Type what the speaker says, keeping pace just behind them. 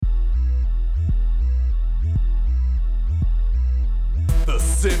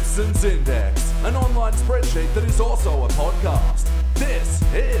Simpsons Index, an online spreadsheet that is also a podcast. This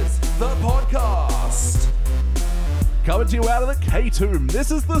is the podcast. Coming to you out of the K-Tomb,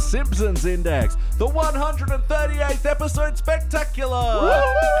 this is the Simpsons Index, the 138th episode spectacular.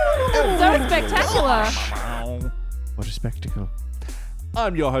 So spectacular. What a spectacle.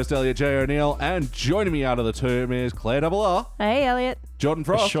 I'm your host, Elliot J. O'Neill, and joining me out of the tomb is Clare R. Hey, Elliot. Jordan I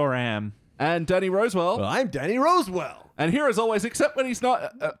Frost. sure am. And Danny Rosewell. Well, I'm Danny Rosewell. And here as always, except when he's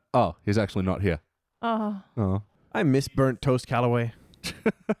not... he's actually not here. Oh, I miss burnt toast Callaway.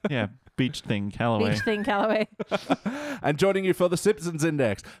 Yeah, beach thing, Callaway. beach thing, Callaway. And joining you for the Simpsons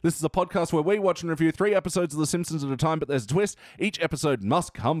Index. This is a podcast where we watch and review 3 episodes of The Simpsons at a time, but there's a twist. Each episode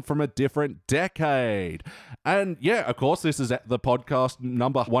must come from a different decade. And yeah, of course, this is the podcast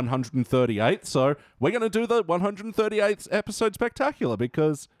number 138, so we're going to do the 138th episode spectacular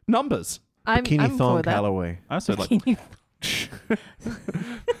because numbers. I'm Bikini for thong that. Callaway. I said like, Bikini-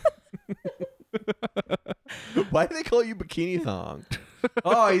 Why do they call you Bikini Thong?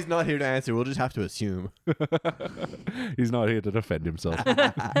 Oh, he's not here to answer. We'll just have to assume. He's not here to defend himself.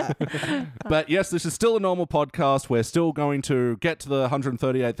 But yes, this is still a normal podcast. We're still going to get to the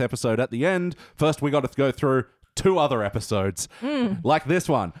 138th episode at the end. First, we got to go through 2 other episodes, like this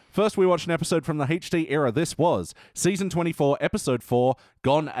one. First, we watched an episode from the HD era. This was Season 24, Episode 4,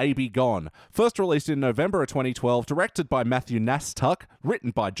 Gone, Abie, Gone. First released in November of 2012, directed by Matthew Nastuck,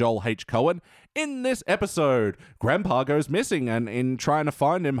 written by Joel H. Cohen. In this episode, Grandpa goes missing, and in trying to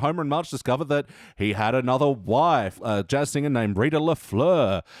find him, Homer and Marge discover that he had another wife, a jazz singer named Rita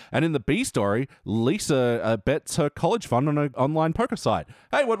LaFleur. And in the B story, Lisa bets her college fund on an online poker site.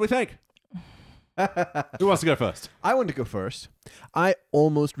 Hey, what do we think? Who wants to go first? I want to go first. I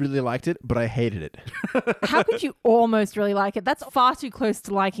almost really liked it, but I hated it. How could you almost really like it? That's far too close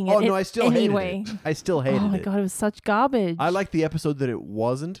to liking it. Oh, no, I still anyway. hated it. I still hated it. Oh my god, it was such garbage. I liked the episode that it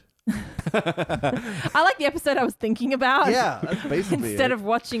wasn't. I like the episode I was thinking about. Yeah, that's basically Instead it. of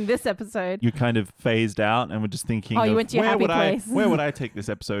watching this episode. you kind of phased out and were just thinking, Oh, you of, went to your where happy would place. where would I take this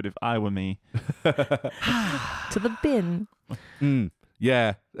episode if I were me? To the bin.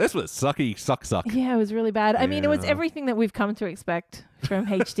 Yeah, this was sucky, suck. Yeah, it was really bad. I mean, it was Yeah. everything that we've come to expect from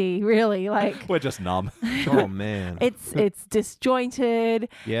HD, really. Like, We're just numb. Oh, man. it's disjointed.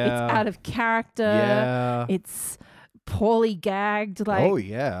 Yeah. It's out of character. Yeah. It's poorly gagged. Like, Oh,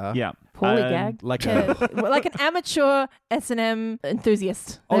 yeah. Yeah. poorly And gagged. Like Like an amateur S&M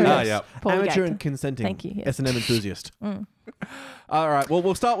enthusiast. Oh, There it yes. is. yeah. Poorly Amateur gagged. and consenting. Thank you, yes. S&M enthusiast. All right, well,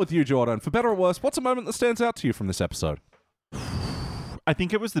 we'll start with you, Jordan. For better or worse, what's a moment that stands out to you from this episode? I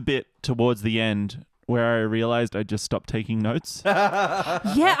think it was the bit towards the end where I realized I just stopped taking notes.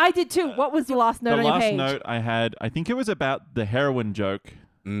 Yeah, I did too. What was your last note The on your last page? note I had, I think it was about the heroin joke.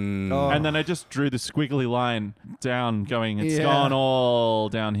 Oh. And then I just drew the squiggly line down going, it's Yeah. gone all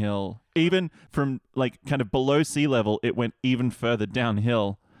downhill. Even from like kind of below sea level, it went even further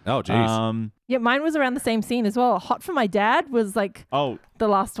downhill. Oh, jeez. Yeah, mine was around the same scene as well. Hot for My Dad was like Oh, the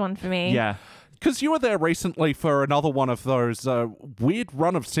last one for me. yeah. Because you were there recently for another one of those weird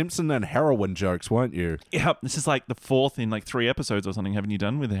run of Simpson and heroin jokes, weren't you? Yep, this is like the 4th in like 3 episodes or something, haven't you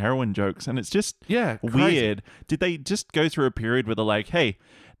done, with the heroin jokes? And it's just Yeah, weird. Did they just go through a period where they're like, hey,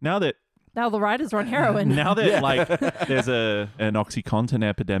 now that Now the writers are on heroin. like there's an OxyContin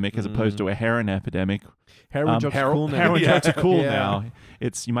epidemic as opposed to a heroin epidemic. Heroin jokes are cool now. Heroin Yeah. jokes are cool Yeah. now.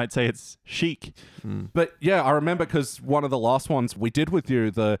 You might say it's chic. But yeah, I remember because one of the last ones we did with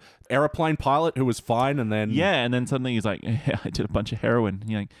you, the aeroplane pilot who was fine, and then Yeah, and then suddenly he's like, yeah, I did a bunch of heroin. And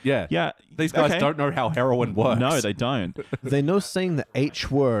you're like, yeah, yeah, these guys okay. don't know how heroin works. No, they don't. They know saying the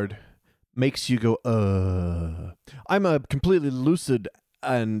H word makes you go, I'm a completely lucid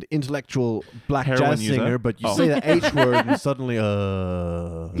and intellectual black Heroin jazz user? singer, but you Oh. say the H word and suddenly,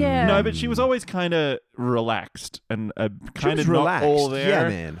 Yeah. No, but she was always kind of relaxed and She kind was of not relaxed. all there. Yeah,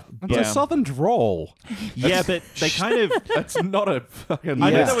 man. It's Yeah. a southern drawl. Yeah, but they kind of. It's not a fucking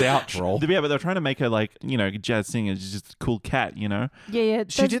I know list that out drawl. Yeah, but they're trying to make her like, jazz singer. She's just a cool cat, Yeah. She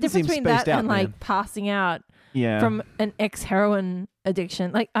There's a didn't difference seem between spaced that out, and like man. passing out Yeah. from an ex-heroin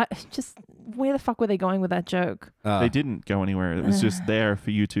addiction. Like, just where the fuck were they going with that joke? They didn't go anywhere. It was just there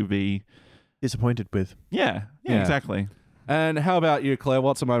for you to be. Disappointed with. Yeah, Yeah. exactly. And how about you, Claire?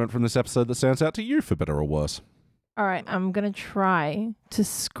 What's a moment from this episode that stands out to you for better or worse? All right, I'm going to try to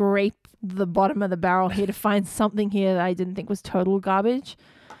scrape the bottom of the barrel here to find something here that I didn't think was total garbage.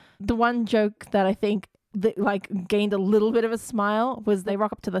 The one joke that I think that like gained a little bit of a smile was they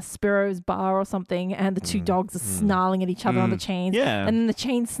rock up to the Spiro's bar or something and the 2 dogs are snarling at each other on the chains. Yeah. And then the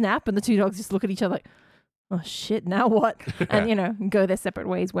chains snap and the 2 dogs just look at each other like, oh shit, now what? And, go their separate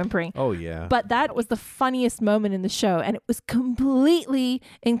ways whimpering. Oh, yeah. But that was the funniest moment in the show, and it was completely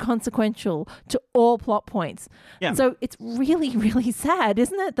inconsequential to all plot points. Yeah. So it's really, really sad,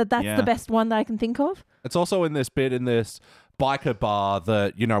 isn't it? That's Yeah. the best one that I can think of. It's also in this bit in this biker bar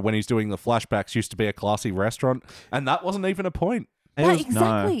that, when he's doing the flashbacks, used to be a classy restaurant, and that wasn't even a point. And it Yeah, was-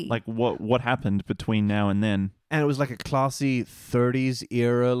 exactly. No, like what happened between now and then? And it was like a classy 30s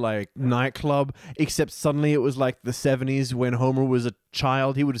era, like nightclub, except suddenly it was like the 70s when Homer was a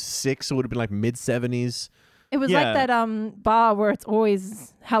child. He was 6, so it would have been like mid 70s. It was Yeah. like that bar where it's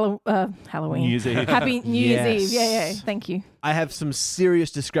always Halloween. New Year's Eve. Happy New Year's Yes. Eve. Yeah. Thank you. I have some serious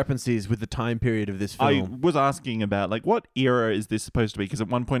discrepancies with the time period of this I film. was asking about like what era is this supposed to be? Because at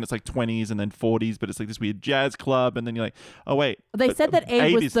one point it's like 20s and then 40s, but it's like this weird jazz club, and then you're like, oh wait, They but, said that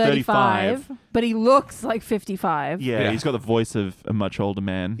Abe was is 35, but he looks like 55. Yeah, Yeah. he's got the voice of a much older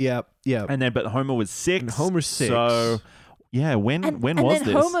man. Yeah. And then, but Homer was 6. And Homer's 6. So, yeah, when And was then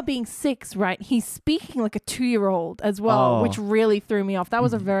this? Homer being 6, right? He's speaking like a 2-year-old as well, Oh. which really threw me off. That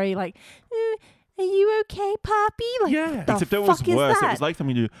was a very like, are you okay, Poppy? Like, Yeah. the Except it fuck was is worse. that? It was like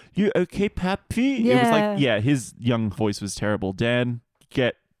something you do. You okay, Pappy? It was Yeah. like, yeah, his young voice was terrible. Dan,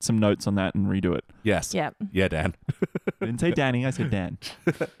 get some notes on that and redo it. Yes. Yeah. Yeah, Dan. I didn't say Danny, I said Dan.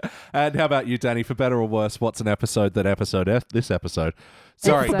 And how about you, Danny? For better or worse, what's an episode this episode?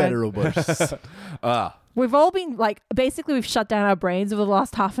 Sorry. Episode. Better or worse. We've all been like, basically, we've shut down our brains over the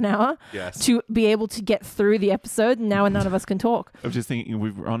last half an hour Yes. to be able to get through the episode, and now none of us can talk. I was just thinking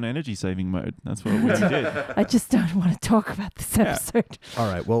we were on energy saving mode. That's what we did. I just don't want to talk about this episode.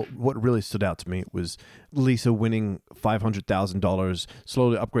 All right. Well, what really stood out to me was Lisa winning $500,000,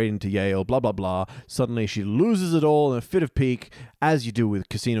 slowly upgrading to Yale, blah, blah, blah. Suddenly she loses it all in a fit of pique, as you do with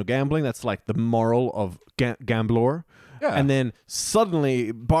casino gambling. That's like the moral of gambler. Yeah. And then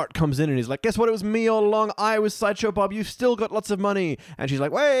suddenly Bart comes in and he's like, guess what? It was me all along. I was Sideshow Bob. You've still got lots of money. And she's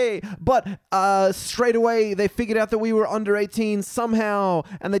like, wait, but straight away they figured out that we were under 18 somehow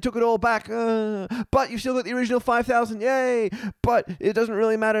and they took it all back. But you've still got the original 5,000. Yay. But it doesn't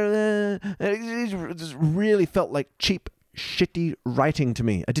really matter. It just really felt like cheap, shitty writing to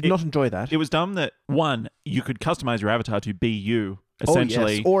me. I did not enjoy that. It was dumb that, one, you could customize your avatar to be you, Oh, yes.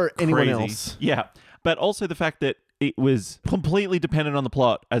 essentially. Or anyone Crazy. else. Yeah. But also the fact that it was completely dependent on the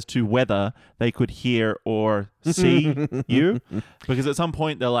plot as to whether they could hear or see you. Because at some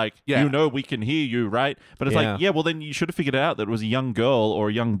point they're like, Yeah. we can hear you, right? But it's Yeah. like, yeah, well then you should have figured out that it was a young girl or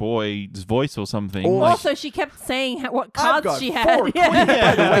a young boy's voice or something. Or- Like, Also, she kept saying what I've cards got she 4 had. queens.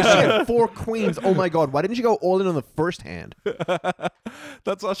 By the way, she had 4 queens. Oh my God. Why didn't you go all in on the first hand?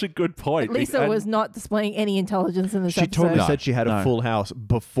 That's such a good point. Lisa And- was not displaying any intelligence in this She episode. totally said she had a No. full house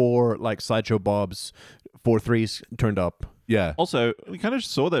before like Sideshow Bob's 4 3s turned up. Yeah. Also, we kind of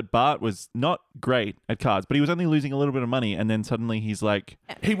saw that Bart was not great at cards, but he was only losing a little bit of money, and then suddenly he's like,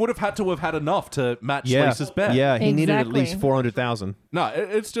 He would have had to have had enough to match Lisa's bet. Yeah, he needed at Exactly. least 400,000. No,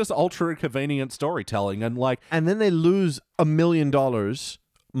 it's just ultra convenient storytelling. And like, And then they lose $1 million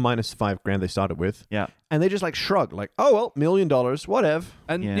minus $5,000 they started with. yeah. And they just like shrug, like, oh, well, $1 million, whatever.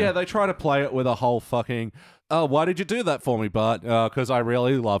 and Yeah. yeah, they try to play it with a whole fucking, oh, why did you do that for me, Bart? Because I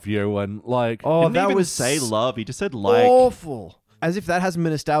really love you. And like, Oh, Didn't that even was say love. He just said like. awful. As if that hasn't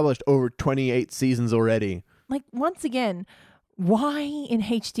been established over 28 seasons already. Like, once again, why in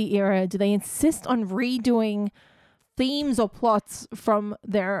HD era do they insist on redoing themes or plots from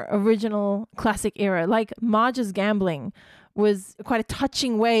their original classic era? Like, Marge's gambling was quite a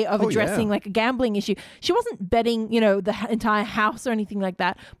touching way of Oh, addressing yeah. like a gambling issue. She wasn't betting, the entire house or anything like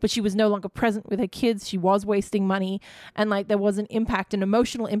that, but she was no longer present with her kids. She was wasting money, and like there was an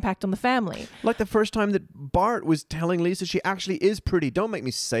emotional impact on the family. Like the first time that Bart was telling Lisa she actually is pretty. Don't make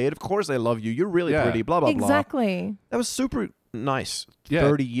me say it. Of course I love you. You're really Yeah. pretty, blah, blah, blah. Exactly. That was super nice Yeah.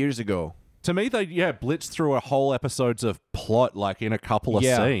 30 years ago. to me, they blitzed through a whole episodes of plot like in a couple of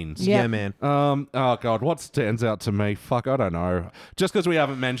scenes. Yeah. Yeah, man. Oh god, what stands out to me? Fuck, I don't know. Just because we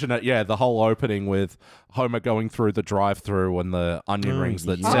haven't mentioned it, the whole opening with Homer going through the drive-through and the onion rings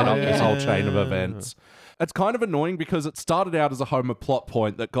that set up this whole chain of events. It's kind of annoying because it started out as a Homer plot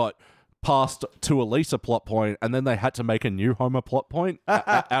point that got passed to a Lisa plot point, and then they had to make a new Homer plot point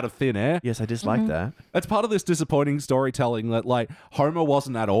out of thin air. Yes, I dislike that. It's part of this disappointing storytelling that like Homer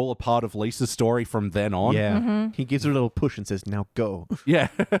wasn't at all a part of Lisa's story from then on. Yeah. He gives her a little push and says, now go. Yeah.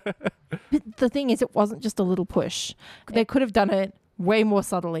 But the thing is, it wasn't just a little push. They could have done it way more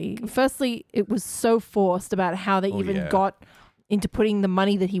subtly. Firstly, it was so forced about how they even yeah. got into putting the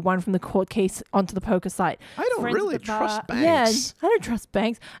money that he won from the court case onto the poker site. I don't Friends really at the bar. trust banks. Yeah, I don't trust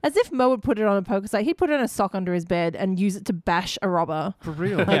banks. As if Mo would put it on a poker site. He'd put it on a sock under his bed and use it to bash a robber. For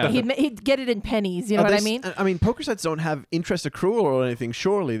real. Like Yeah. he'd get it in pennies. You know what I mean? I mean, poker sites don't have interest accrual or anything,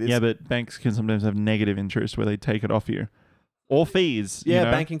 surely. Yeah, but banks can sometimes have negative interest where they take it off you. Or fees. Yeah, you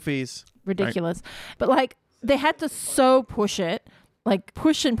know? banking fees. Ridiculous. But like they had to so push it, like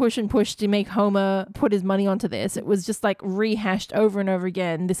push and push and push to make Homer put his money onto this. It was just like rehashed over and over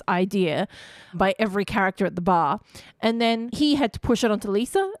again, this idea by every character at the bar. And then he had to push it onto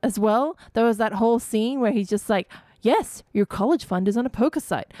Lisa as well. There was that whole scene where he's just like, yes, your college fund is on a poker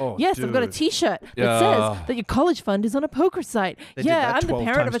site. Oh, yes, I've got a dude. T-shirt that Yeah. says that your college fund is on a poker site. They did yeah, that I'm the 12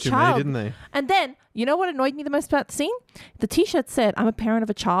 parent of a times too many, child. didn't they? And then, you know what annoyed me the most about the scene? The T-shirt said, I'm a parent of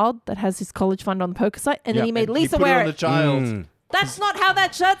a child that has his college fund on the poker site. And then he made And Lisa put wear it on it. the child. Mm. That's not how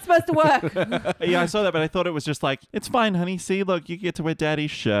that shirt's supposed to work. Yeah, I saw that, but I thought it was just like, it's fine, honey. See, look, you get to wear daddy's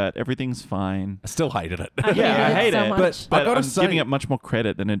shirt. Everything's fine. I still hated it. Yeah, I hate so it. much. But I gotta I'm say- giving it much more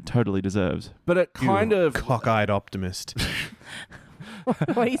credit than it totally deserves. But it kind of Cockeyed optimist.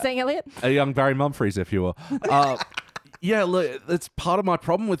 What are you saying, Elliot? a young Barry Mumfries, if you will. Yeah, look, that's part of my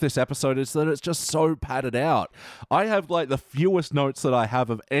problem with this episode is that it's just so padded out. I have like the fewest notes that I have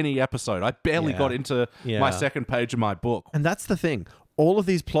of any episode. I barely Yeah. got into Yeah. my second page of my book. And that's the thing. All of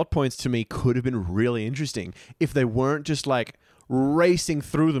these plot points to me could have been really interesting if they weren't just like racing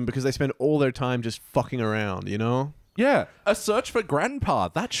through them because they spend all their time just fucking around, you know? Yeah, a search for Grandpa.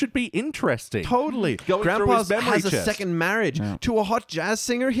 That should be interesting. Totally. Going through Grandpa's his memory has a chest. second marriage to a hot jazz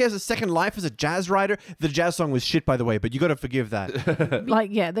singer. He has a second life as a jazz writer. The jazz song was shit, by the way, but you got to forgive that.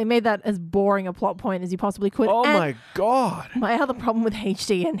 Like, yeah, they made that as boring a plot point as you possibly could. Oh And my God. my other problem with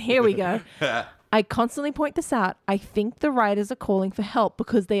HD, and here we go. I constantly point this out. I think the writers are calling for help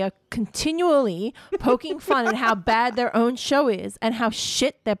because they are continually poking fun at how bad their own show is and how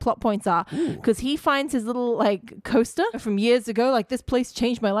shit their plot points are. Because he finds his little like coaster from years ago, like this place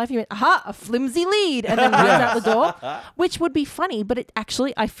changed my life. He went, aha, a flimsy lead, and then runs out the door, which would be funny, but it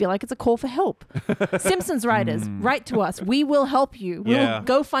actually, I feel like it's a call for help. Simpsons writers, write to us. We will help you. We'll Yeah.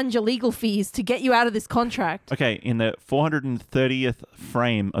 go fund your legal fees to get you out of this contract. Okay, in the 430th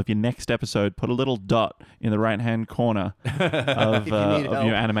frame of your next episode, put a little dot in the right-hand corner of need help.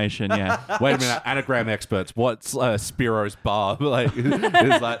 your animation. Yeah. Wait a minute, anagram experts. What's Spiro's bar? Like, is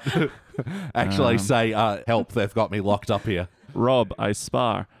that actually say, help, they've got me locked up here. Rob, I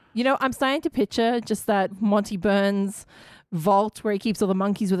spar. You know, I'm starting to picture just that Monty Burns vault where he keeps all the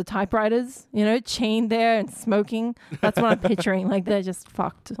monkeys with the typewriters, you know, chained there and smoking. That's what I'm picturing. Like, they're just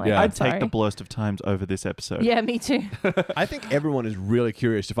fucked. Like, Yeah. I'm I'd take sorry. the blurst of times over this episode. Yeah, me too. I think everyone is really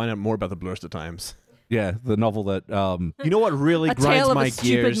curious to find out more about the Blurst of Times. Yeah, the novel that You know what really A grinds tale of my a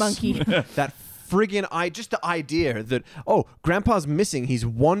stupid gears? monkey. That friggin' just the idea that, oh, Grandpa's missing. He's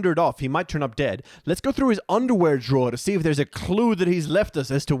wandered off. He might turn up dead. Let's go through his underwear drawer to see if there's a clue that he's left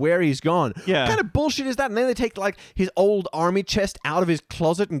us as to where he's gone. Yeah. What kind of bullshit is that? And then they take like his old army chest out of his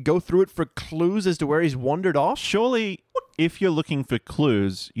closet and go through it for clues as to where he's wandered off. Surely, if you're looking for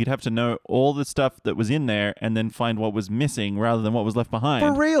clues, you'd have to know all the stuff that was in there and then find what was missing rather than what was left behind.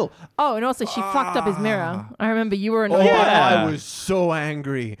 For real. Oh, and also she fucked up his mirror. I remember you were Oh, annoyed. Yeah. I was so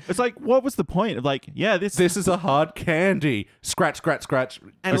angry. It's like, what was the point of like, yeah, this this is a hard candy. Scratch, scratch, scratch.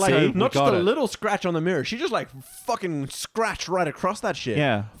 And Okay, like, we not just got a it. little scratch on the mirror. She just like fucking scratched right across that shit.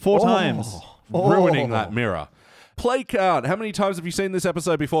 yeah, 4 times. Ruining that mirror. Play count. How many times have you seen this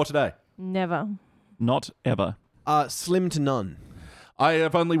episode before today? Never. Not ever. Slim to none. I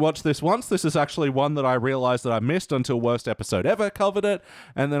have only watched this once. This is actually one that I realized that I missed until Worst Episode Ever covered it.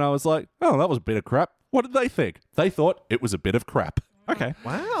 And then I was like, oh, that was a bit of crap. What did they think? They thought it was a bit of crap. Okay.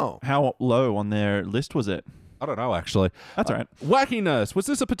 Wow. How low on their list was it? I don't know, actually. That's all right. Wackiness. Was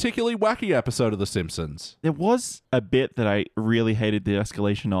this a particularly wacky episode of The Simpsons? There was a bit that I really hated the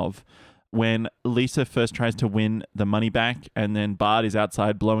escalation of when Lisa first tries to win the money back and then Bart is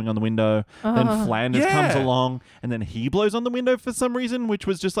outside blowing on the window. Then Flanders comes Yeah. along and then he blows on the window for some reason, which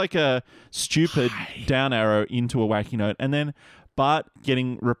was just like a stupid down arrow into a wacky note. And then Bart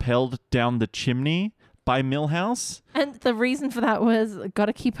getting repelled down the chimney by Milhouse. And the reason for that was got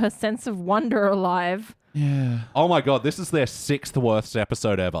to keep her sense of wonder alive. Yeah. Oh my god, this is their 6th worst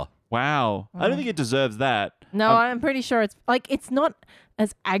episode ever. Wow. I don't think it deserves that. No, I'm pretty sure it's not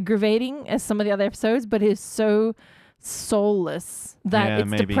as aggravating as some of the other episodes, but it is so soulless that Yeah, it's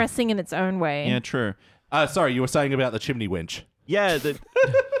maybe. depressing in its own way. Yeah, true. Sorry, you were saying about the chimney winch. Yeah,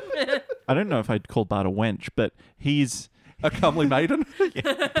 I don't know if I'd call Bart a wench, but he's A comely maiden?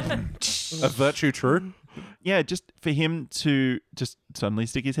 A virtue true? yeah, just for him to just suddenly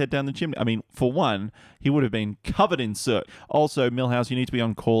stick his head down the chimney. I mean, for one, he would have been covered in soot. Also, Milhouse, you need to be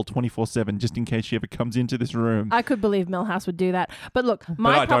on call 24/7 just in case she ever comes into this room. I could believe Milhouse would do that. But look, But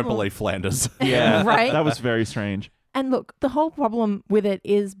my I don't problem- believe Flanders. Yeah, Right? That was very strange. And look, the whole problem with it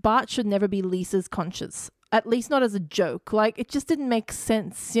is Bart should never be Lisa's conscience. At least not as a joke. Like, it just didn't make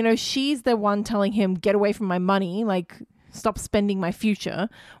sense. You know, she's the one telling him, get away from my money. Like, stop spending my future,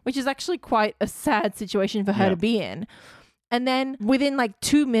 which is actually quite a sad situation for her to be in. And then within like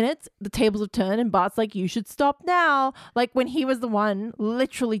 2 minutes, the tables have turned and Bart's like, you should stop now. Like, when he was the one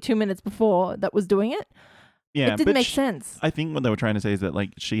literally 2 minutes before that was doing it. Yeah, It didn't make sense. I think what they were trying to say is that like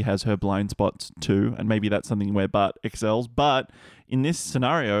she has her blind spots too, and maybe that's something where Bart excels. But in this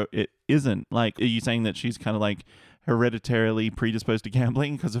scenario, it isn't. Like, are you saying that she's kind of like hereditarily predisposed to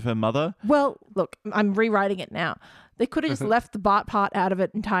gambling because of her mother? Well, look, I'm rewriting it now. They could have just left the Bart part out of it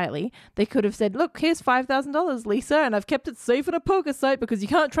entirely. They could have said, look, here's $5,000, Lisa, and I've kept it safe in a poker site because you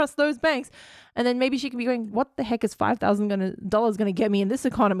can't trust those banks. And then maybe she could be going, what the heck is $5,000 going to get me in this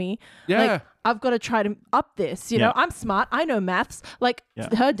economy? Yeah. Like, I've got to try to up this. You know, I'm smart. I know maths. Like,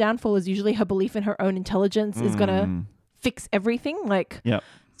 her downfall is usually her belief in her own intelligence is going to fix everything. Like,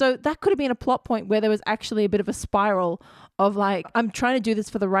 so that could have been a plot point where there was actually a bit of a spiral of like, I'm trying to do this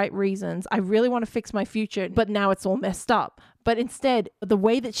for the right reasons. I really want to fix my future, but now it's all messed up. But instead, the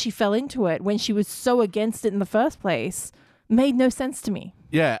way that she fell into it when she was so against it in the first place made no sense to me.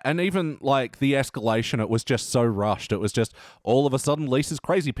 Yeah, and even like the escalation, it was just so rushed. It was just all of a sudden Lisa's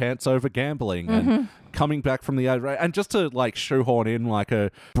crazy pants over gambling and coming back from the and just to like shoehorn in like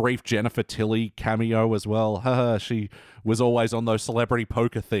a brief Jennifer Tilly cameo as well. She was always on those celebrity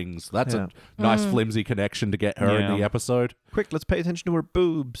poker things. That's a nice flimsy connection to get her in the episode. Quick, let's pay attention to her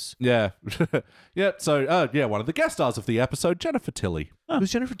boobs. Yeah, yeah. So one of the guest stars of the episode, Jennifer Tilly.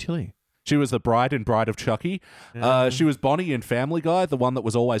 Who's Jennifer Tilly? She was the bride in Bride of Chucky. She was Bonnie in Family Guy, the one that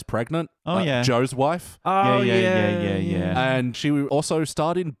was always pregnant. Oh, yeah. Joe's wife. Oh, yeah. And she also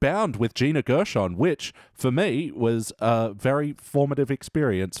starred in Bound with Gina Gershon, which, for me, was a very formative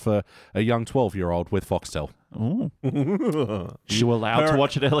experience for a young 12-year-old with Foxtel. Oh, you allowed to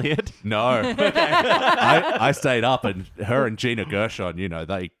watch it, Elliot? No. I stayed up, and her and Gina Gershon, you know,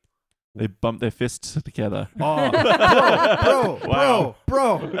 they bumped their fists together. Oh,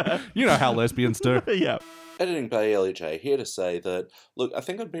 bro. you know how lesbians do. Yeah. Editing Bay LEJ here to say that, look, I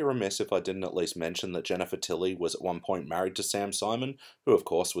think I'd be remiss if I didn't at least mention that Jennifer Tilly was at one point married to Sam Simon, who of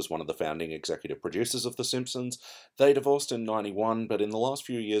course was one of the founding executive producers of The Simpsons. They divorced in 91, but in the last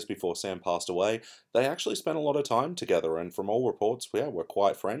few years before Sam passed away, they actually spent a lot of time together, and from all reports, were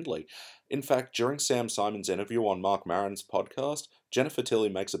quite friendly. In fact, during Sam Simon's interview on Mark Maron's podcast, Jennifer Tilly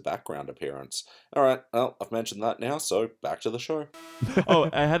makes a background appearance. Alright, well, I've mentioned that now, so back to the show.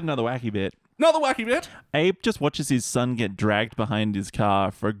 Oh, I had another wacky bit. Another wacky bit. Abe just watches his son get dragged behind his car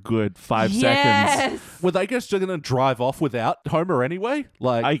for a good 5 seconds. Yes. Were they just going to drive off without Homer anyway?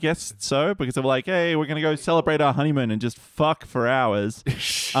 Like, I guess so, because they were like, hey, we're going to go celebrate our honeymoon and just fuck for hours.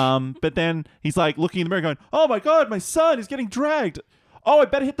 But then he's like looking in the mirror going, oh my God, my son is getting dragged. Oh, I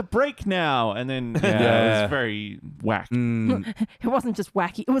better hit the brake now. And then, it was very whack. It wasn't just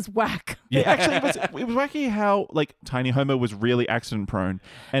wacky, it was whack. Yeah, actually, it was wacky how like Tiny Homer was really accident prone,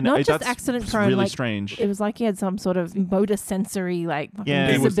 and Not just that's accident prone, really like, strange. It was like he had some sort of motor sensory, like,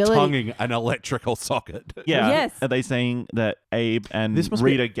 Yeah. he was disability. tonguing an electrical socket. Yeah. Yes. Are they saying that Abe and This must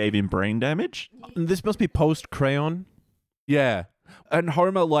Rita gave him brain damage? This must be post-Crayon. Yeah. And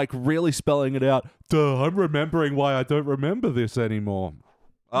Homer, like, really spelling it out. Duh, I'm remembering why I don't remember this anymore.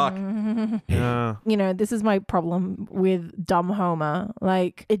 Fuck. Yeah. You know, this is my problem with dumb Homer.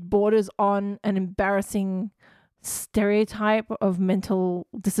 Like, it borders on an embarrassing stereotype of mental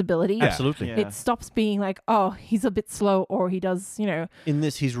disability. Absolutely. Yeah. It stops being like, oh, he's a bit slow, or he does, you know, In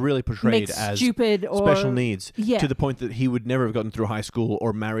this, he's really portrayed makes as stupid or special needs Yeah. to the point that he would never have gotten through high school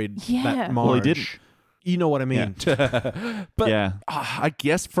or married Yeah. that Marge. Well, he didn't. You know what I mean? But Yeah. I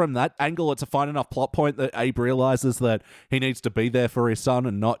guess from that angle, it's a fine enough plot point that Abe realizes that he needs to be there for his son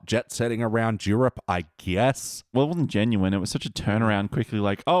and not jet-setting around Europe, I guess. Well, it wasn't genuine. It was such a turnaround quickly,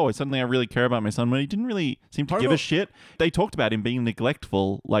 like, oh, suddenly I really care about my son, when he didn't really seem to give Homer- a shit. They talked about him being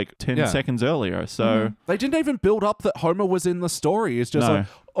neglectful like 10 seconds earlier, so... They didn't even build up that Homer was in the story. It's just No. like,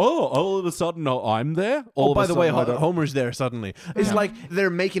 oh, all of a sudden, I'm there? Oh, by the way, I don't- Homer's there suddenly. It's like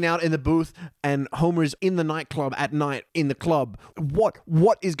they're making out in the booth and Homer's in the nightclub at night in the club.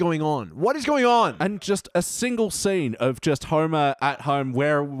 What is going on? What is going on? And just a single scene of just Homer at home.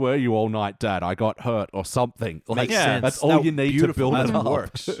 Where were you all night, Dad? I got hurt or something. Like, Makes Yeah, sense. that's all Now, you need to beautiful. build That's it what up.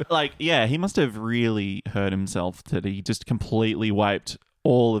 works. Like, yeah, he must have really hurt himself that he just completely wiped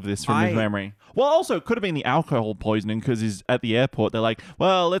all of this from his memory. Well, also, it could have been the alcohol poisoning because he's at the airport. They're like,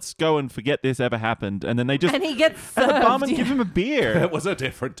 well, let's go and forget this ever happened. And then they just... And he gets and the served, barman yeah. give him a beer. It was a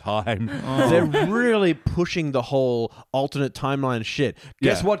different time. They're really pushing the whole alternate timeline shit.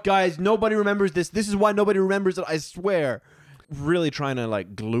 Guess Yeah. what, guys? Nobody remembers this. This is why nobody remembers it, I swear. Really trying to,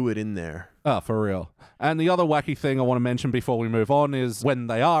 like, glue it in there. Oh, for real. And the other wacky thing I want to mention before we move on is when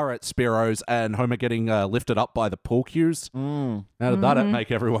they are at Spiro's and Homer getting lifted up by the pool cues. How did that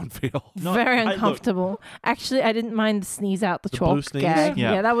make everyone feel? Very uncomfortable. Actually, I didn't mind the sneeze out the blue chalk sneeze? gag.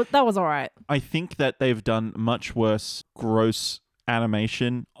 Yeah. Yeah, that was all right. I think that they've done much worse gross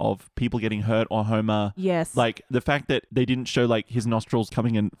animation of people getting hurt or Homer. Yes. Like the fact that they didn't show like his nostrils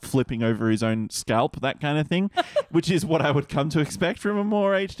coming and flipping over his own scalp, that kind of thing, which is what I would come to expect from a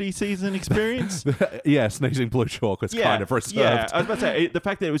more HD season experience. Yeah, sneezing blue chalk was kind of reserved. Yeah, I was about to say, the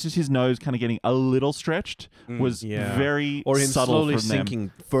fact that it was just his nose kind of getting a little stretched was very Or him subtle slowly from them.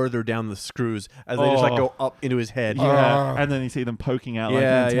 sinking further down the screws as they just, like, go up into his head. Yeah, and then you see them poking out like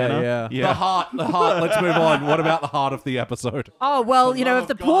an antenna. The heart. Let's move on. What about the heart of the episode? Oh, well, you know, if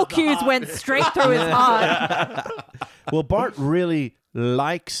the pool cues went straight through his heart. Well, Bart really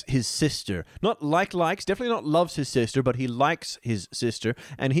likes his sister. Not likes, definitely not loves his sister, but he likes his sister,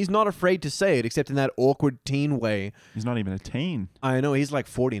 and he's not afraid to say it, except in that awkward teen way. He's not even a teen. I know, he's like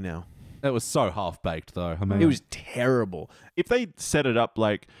 40 now. It was so half-baked, though. I mean, It was terrible. If they set it up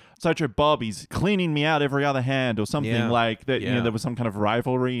like Sideshow Bob, he's cleaning me out every other hand or something like that, you know, there was some kind of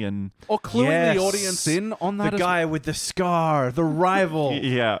rivalry and... or cluing Yes. the audience in on that The guy with the scar, the rival.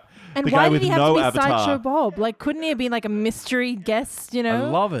 Yeah. And the why guy did with he have no to be avatar. Sideshow Bob? Like, couldn't he have been like a mystery guest, you I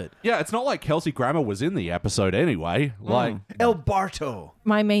know? love it. Yeah, it's not like Kelsey Grammer was in the episode anyway. Like, El Barto.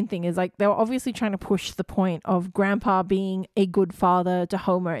 My main thing is, like, they were obviously trying to push the point of Grandpa being a good father to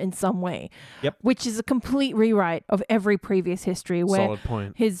Homer in some way. Yep. Which is a complete rewrite of every previous history where Solid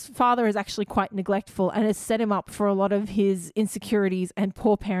point. his father is actually quite neglectful and has set him up for a lot of his insecurities and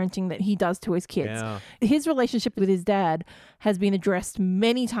poor parenting that he does to his kids. Yeah. His relationship with his dad has been addressed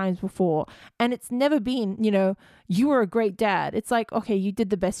many times before, and it's never been, you know, you were a great dad. It's like, okay, you did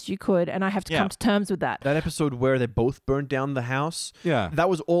the best you could, and I have to come to terms with that. That episode where they both burned down the house, that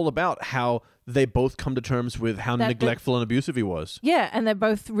was all about how they both come to terms with how neglectful and abusive he was. Yeah, and they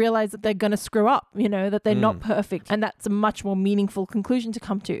both realize that they're going to screw up, you know, that they're not perfect, and that's a much more meaningful conclusion to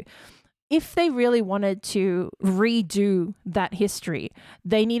come to. If they really wanted to redo that history,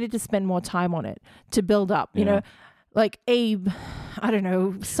 they needed to spend more time on it to build up, you know. Like Abe, I don't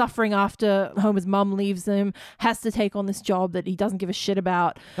know, suffering after Homer's mum leaves him, has to take on this job that he doesn't give a shit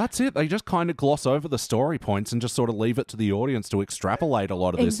about. that's it. They just kind of gloss over the story points and just sort of leave it to the audience to extrapolate a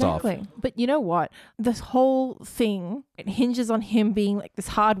lot of this stuff. But you know what? This whole thing, it hinges on him being like this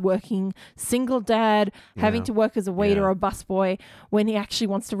hardworking single dad, having to work as a waiter or a busboy when he actually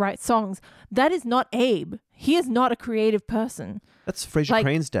wants to write songs. That is not Abe. He is not a creative person. That's Fraser Like-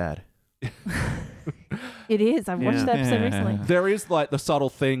 Crane's dad. It is. I've watched that episode recently. There is like the subtle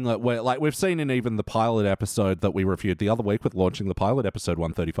thing that we've seen in even the pilot episode that we reviewed the other week with launching the pilot episode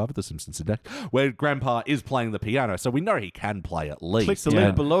 135 of The Simpsons Index, where Grandpa is playing the piano, so we know he can play at least. Click the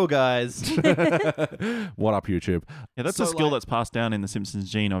link below, guys. What up, YouTube? Yeah, that's So, a skill like- that's passed down in the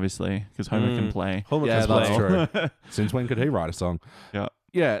Simpsons gene, obviously, because Homer can play. Homer Yeah, can that's play. true. Since when could he write a song? Yeah.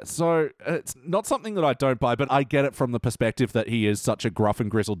 Yeah, so it's not something that I don't buy, but I get it from the perspective that he is such a gruff and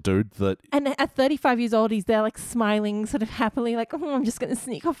grizzled dude that... And at 35 years old, he's there like smiling sort of happily, like, oh, I'm just going to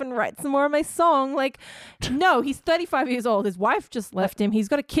sneak off and write some more of my song. Like, no, he's 35 years old. His wife just left him. He's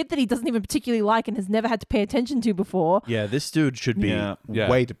got a kid that he doesn't even particularly like and has never had to pay attention to before. Yeah, this dude should be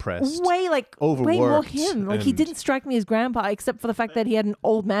way depressed. Way more Overworked him. Like, he and- didn't strike me as Grandpa, except for the fact that he had an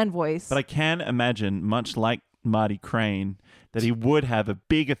old man voice. But I can imagine, much like Marty Crane, that he would have a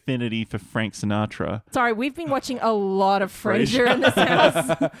big affinity for Frank Sinatra. Sorry, we've been watching a lot of Frasier in this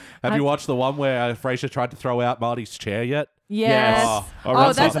house. Have you watched the one where Frasier tried to throw out Marty's chair yet? Yes. Oh, we're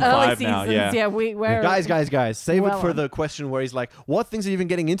on that's season early 5 seasons. now, yeah. We're Guys, save well it for on. the question where he's like, what things have you been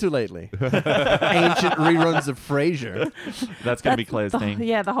getting into lately? Ancient reruns of Frasier. That's going to be Claire's thing.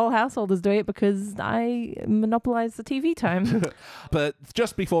 Yeah, the whole household is doing it because I monopolize the TV time. But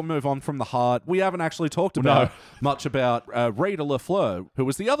just before we move on from the heart, we haven't actually talked about much about Rita LaFleur, who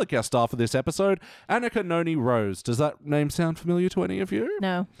was the other guest star for this episode, Annika Noni Rose. Does that name sound familiar to any of you?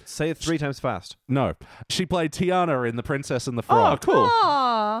 No. Say it 3 times fast. No. She played Tiana in The Princess and the Frog. Oh, cool.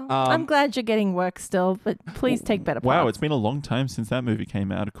 Oh, I'm glad you're getting work still, but please take better Wow, parts. it's been a long time since that movie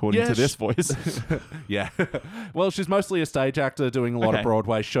came out, according to this voice. Yeah. Well, she's mostly a stage actor doing a lot of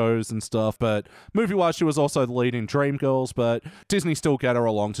Broadway shows and stuff, but movie-wise, she was also the lead in Dreamgirls, but Disney still get her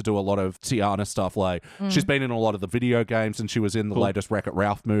along to do a lot of Tiana stuff. Like, she's been in a lot of the video games, and she was in the latest Wreck-It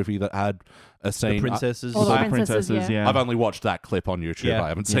Ralph movie that had a scene. The princesses. All the The princesses, yeah. I've only watched that clip on YouTube. Yeah. I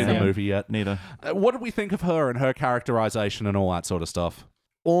haven't seen the movie yet. Neither. What did we think of her and her characterization and all that sort of stuff?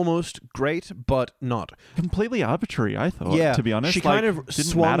 Almost great, but not. Completely arbitrary, I thought, Yeah, to be honest. she Like, kind of didn't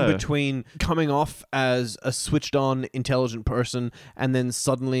swung matter. between coming off as a switched-on, intelligent person, and then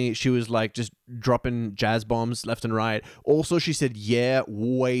suddenly she was like just dropping jazz bombs left and right. Also, she said "yeah"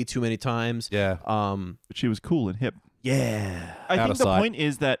 way too many times. Yeah. But she was cool and hip. Yeah. I Out think of the sight. point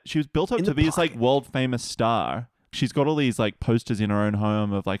is that she was built up In to the be this like pocket. world famous star. She's got all these like posters in her own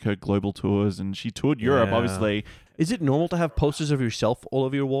home of like her global tours, and she toured Europe. Yeah. Obviously, Is it normal to have posters of yourself all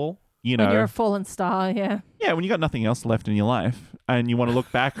over your wall? you When you're know, a fallen star, yeah. yeah, when you got nothing else left in your life and you want to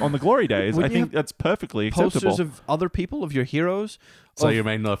look back on the glory days, I Wouldn't you think that's perfectly acceptable. Posters of other people, of your heroes? So Of- you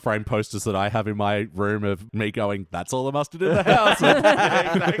mean the frame posters that I have in my room of me going, that's all the mustard in the house?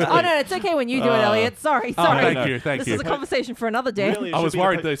 Oh, no, it's okay when you do it, Elliot. Sorry. Thank no. you, thank This you. is a conversation for another day. Really, it I should was be the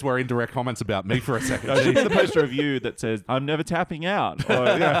worried po- these were indirect comments about me for a second. It should be the poster of you that says, "I'm never tapping out,"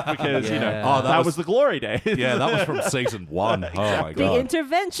 because you know Yeah. Oh, that was the glory days. Yeah, that was from season 1. Oh my The god.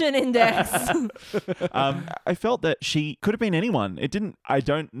 intervention index. I felt that she could have been anyone. It didn't. I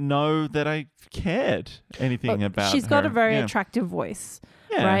don't know that I cared anything about. She's got her. a very Yeah. attractive voice.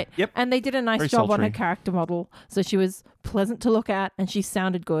 Yeah. Right? Yep. And they did a nice Very job on her sultry. character model. So she was pleasant to look at and she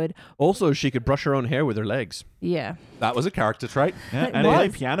sounded good. Also, she could brush her own hair with her legs. Yeah. That was a character trait. Yeah, It and play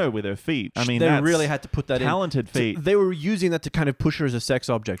was. piano with her feet. I mean, they that's really had to put that talented in. feet. They were using that to kind of push her as a sex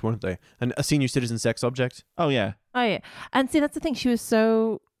object, weren't they? A senior citizen sex object. Oh yeah. Oh, yeah. And see, that's the thing. She was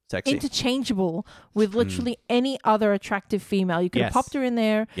so Sexy. interchangeable with literally any other attractive female. You could have Yes. popped her in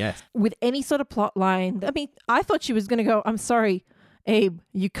there Yes. with any sort of plot line. I mean, I thought she was going to go, I'm sorry, Abe,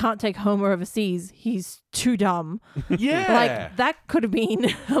 you can't take Homer overseas. He's too dumb. Yeah. Like, that could have been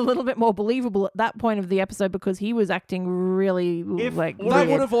a little bit more believable at that point of the episode because he was acting really, That weird.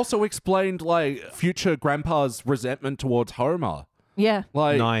 would have also explained, like, future grandpa's resentment towards Homer. Yeah.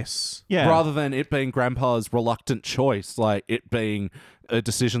 Like, Nice. Yeah. rather than it being grandpa's reluctant choice, like it being a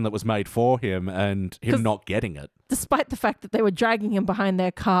decision that was made for him and him 'Cause- not getting it. Despite the fact that they were dragging him behind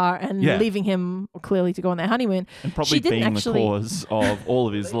their car and Yeah. leaving him clearly to go on their honeymoon. And probably she didn't being actually, the cause of all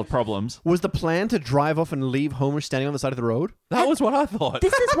of his little problems. Was the plan to drive off and leave Homer standing on the side of the road? That was what I thought.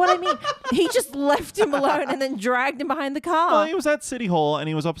 This is what I mean. He just left him alone and then dragged him behind the car. Well, he was at City Hall and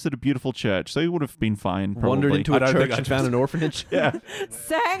he was opposite a beautiful church, so he would have been fine. Probably. Wandered into I a don't think church I and found an orphanage? yeah.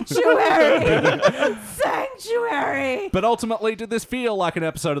 Sanctuary! Sanctuary! But ultimately, did this feel like an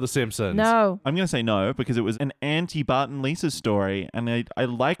episode of The Simpsons? No. I'm going to say no because it was an anti-Bart and Lisa story, and I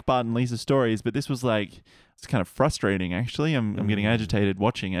like Bart and Lisa stories, but this was like, it's kind of frustrating actually. I'm getting agitated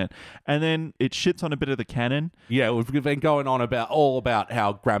watching it, and then it shits on a bit of the canon. Yeah, we've been going on about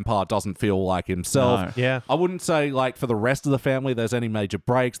how Grandpa doesn't feel like himself. No. Yeah. I wouldn't say, like, for the rest of the family, there's any major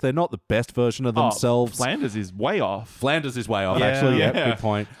breaks. They're not the best version of themselves. Flanders is way off. Flanders is way off, Yeah. actually. Yeah, Yeah. good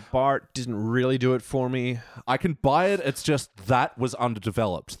point. Bart didn't really do it for me. I can buy it. It's just that was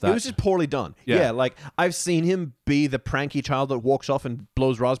underdeveloped. It was just poorly done. Yeah. Yeah, like I've seen him be the pranky child that walks off and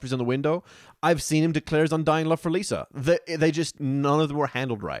blows raspberries on the window. I've seen him declare his undying love for Lisa. They just, none of them were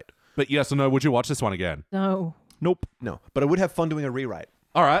handled right. But yes or no, would you watch this one again? No. Nope. No, but I would have fun doing a rewrite.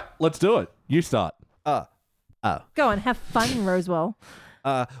 All right, let's do it. You start. Go on, have fun, Roswell.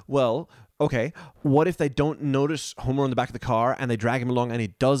 Well, okay. What if they don't notice Homer on the back of the car and they drag him along and he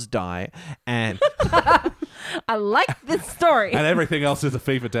does die and I like this story. And everything else is a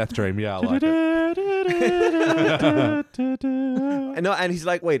fever death dream. Yeah, I like it. no, and he's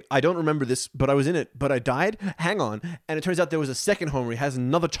like, wait, I don't remember this, but I was in it, but I died. Hang on, and it turns out there was a second Homer. He has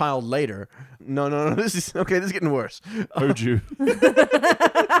another child later. No. This is okay. This is getting worse. Owed you.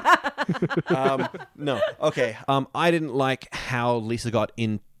 No. Okay. I didn't like how Lisa got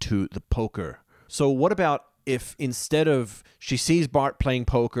into the poker. So what about if instead of she sees Bart playing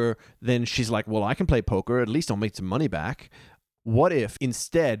poker, then she's like, well, I can play poker. At least I'll make some money back. What if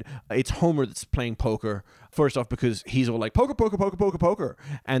instead it's Homer that's playing poker? First off, because he's all like, poker.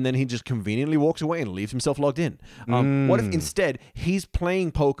 And then he just conveniently walks away and leaves himself logged in. What if instead he's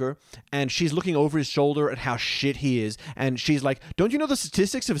playing poker and she's looking over his shoulder at how shit he is. And she's like, don't you know the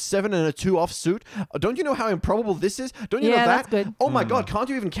statistics of 7 and a 2 off suit? Don't you know how improbable this is? Don't you know Yeah, that? that's good. Oh my God, can't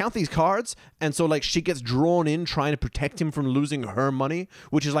you even count these cards? And so like she gets drawn in trying to protect him from losing her money,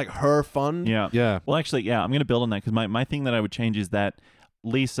 which is like her fun. Yeah. Yeah. Well, actually, yeah, I'm going to build on that because my thing that I would change is that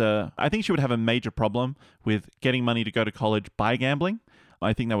Lisa, I think she would have a major problem with getting money to go to college by gambling.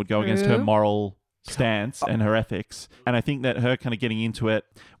 I think that would go against her True. moral stance and her ethics. And I think that her kind of getting into it,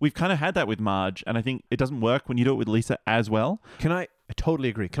 we've kind of had that with Marge, and I think it doesn't work when you do it with Lisa as well. I totally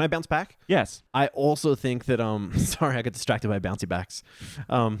agree. Can I bounce back? Yes. I also think that sorry, I got distracted by bouncy backs.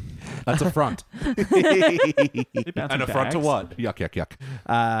 That's a front. And a front to what? Yuck, yuck, yuck.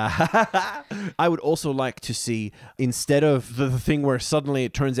 I would also like to see, instead of the thing where suddenly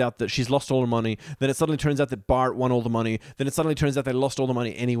it turns out that she's lost all her money, then it suddenly turns out that Bart won all the money, then it suddenly turns out they lost all the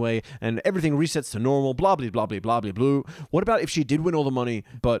money anyway, and everything resets to normal, blah, blah, blah, blah, blah, blah, blah. What about if she did win all the money,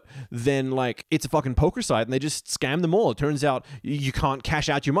 but then, like, it's a fucking poker site and they just scam them all? It turns out you can't cash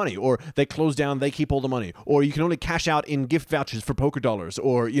out your money, or they close down, they keep all the money, or you can only cash out in gift vouchers for poker dollars,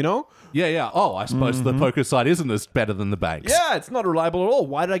 or, you know? Yeah. Oh, I suppose the poker site isn't as better than the banks. Yeah, it's not reliable at all.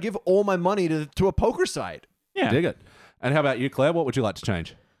 Why did I give all my money to a poker site? Yeah. Dig it. And how about you, Claire? What would you like to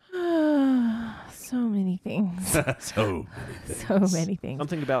change? So many things. So So many things.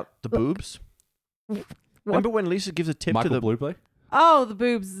 Something about the boobs? Remember when Lisa gives a tip Michael to the... Bluebley? Oh, the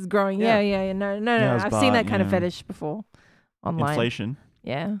boobs is growing. Yeah. Yeah. No. Yeah, it was I've seen that Bart, kind of yeah. fetish before online. Inflation.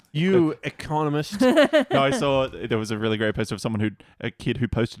 Yeah. You economist. No, I saw there was a really great post of a kid who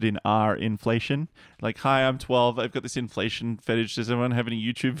posted in R inflation. Like, hi, I'm 12. I've got this inflation fetish. Does anyone have any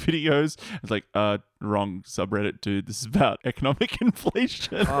YouTube videos? It's like, wrong subreddit, dude. This is about economic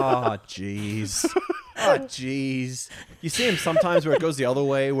inflation. Oh, jeez. Oh, jeez. You see him sometimes where it goes the other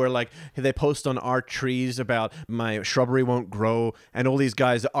way, where like they post on our trees about my shrubbery won't grow, and all these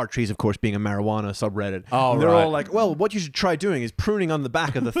guys, our trees, of course, being a marijuana subreddit. Oh, and they're right. all like, well, what you should try doing is pruning on the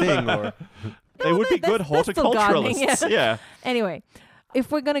back of the thing, or They would be good that's still gardening, horticulturalists. Yeah. Anyway,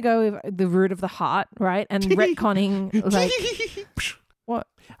 if we're gonna go with the root of the heart, right, and retconning, like, what?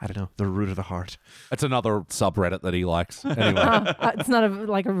 I don't know, the root of the heart. It's another subreddit that he likes. Anyway. It's not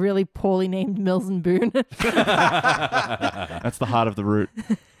like a really poorly named Mills and Boone. That's the heart of the root.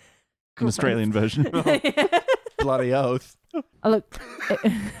 An Australian version. Bloody oath. Look,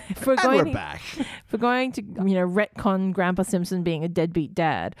 if we're And going, we're back. if we're going to, retcon Grandpa Simpson being a deadbeat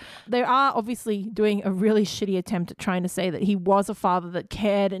dad, they are obviously doing a really shitty attempt at trying to say that he was a father that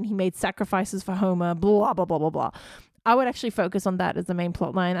cared and he made sacrifices for Homer, blah, blah, blah, blah, blah. I would actually focus on that as the main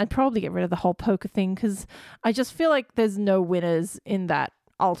plot line. I'd probably get rid of the whole poker thing because I just feel like there's no winners in that.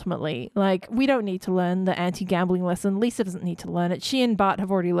 Ultimately, like, we don't need to learn the anti-gambling lesson. Lisa doesn't need to learn it. She and Bart have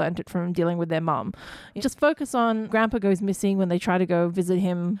already learned it from dealing with their mum. You just focus on Grandpa goes missing when they try to go visit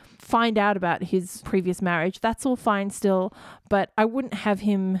him, find out about his previous marriage. That's all fine still, but I wouldn't have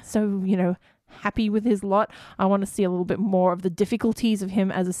him so, happy with his lot. I want to see a little bit more of the difficulties of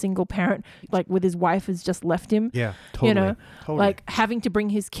him as a single parent, like with his wife has just left him. Yeah, totally. Totally. Like having to bring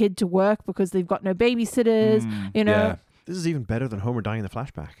his kid to work because they've got no babysitters, Yeah. This is even better than Homer dying in the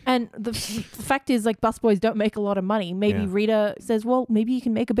flashback. And the fact is, like, busboys don't make a lot of money. Maybe Yeah. Rita says, well, maybe you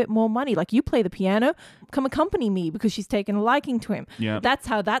can make a bit more money. Like, you play the piano, come accompany me, because she's taken a liking to him. Yeah. That's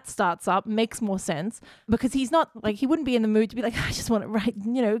how that starts up. Makes more sense because he's not, like, he wouldn't be in the mood to be like, I just want to write,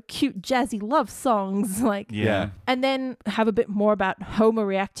 cute, jazzy love songs. Like, Yeah. and then have a bit more about Homer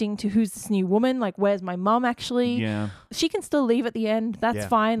reacting to who's this new woman? Like, where's my mom actually? Yeah. She can still leave at the end. That's Yeah,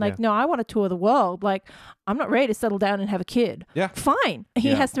 fine. Like, yeah. no, I want to tour the world. Like, I'm not ready to settle down and have a kid. Yeah. Fine. He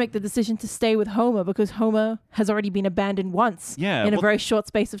Yeah. has to make the decision to stay with Homer because Homer has already been abandoned once Yeah, in a well, very short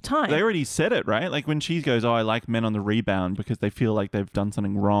space of time. They already said it, right? Like when she goes, "Oh, I like men on the rebound because they feel like they've done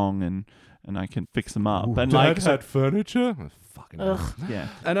something wrong and I can fix them up." And like, had furniture? Fucking hell. Ugh. yeah,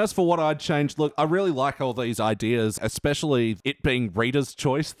 And as for what I'd change, look, I really like all these ideas, especially it being Rita's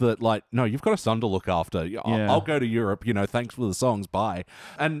choice that, like, no, you've got a son to look after. I'll go to Europe, thanks for the songs, bye.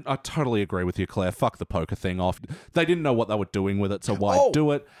 And I totally agree with you, Claire. Fuck the poker thing off. They didn't know what they were doing with it, so why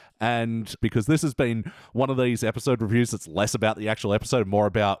do it? And because this has been one of these episode reviews that's less about the actual episode, more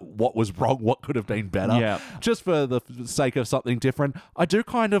about what was wrong, what could have been better. Yeah. Just for the sake of something different, I do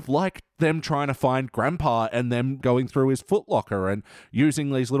kind of like them trying to find Grandpa and them going through his footlocker and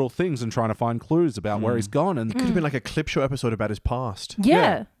using these little things and trying to find clues about where he's gone. And Could have been like a clip show episode about his past.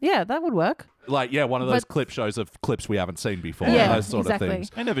 yeah, that would work. like, one of those But- clip shows of clips we haven't seen before. Yeah, those sort exactly. of things.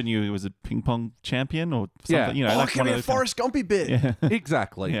 I never knew he was a ping pong champion or Yeah. something. Oh, Like give one me of a those Forrest Gumpy bit. Yeah.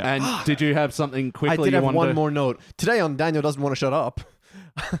 Exactly. Yeah. And did you have something quickly I did you have wanted one to... more note. Today on Daniel Doesn't Want to Shut Up.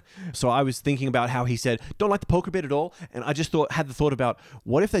 So I was thinking about how he said, don't like the poker bit at all. And I just had the thought about,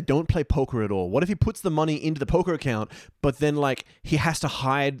 what if they don't play poker at all? What if he puts the money into the poker account, but then like he has to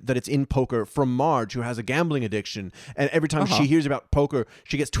hide that it's in poker from Marge, who has a gambling addiction. And every time she hears about poker,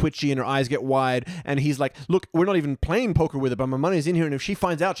 she gets twitchy and her eyes get wide. And he's like, look, we're not even playing poker with it, but my money's in here. And if she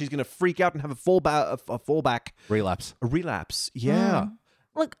finds out, she's going to freak out and have a fallback. Relapse. A relapse. Yeah.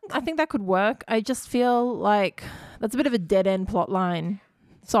 Look, I think that could work. I just feel like that's a bit of a dead end plot line.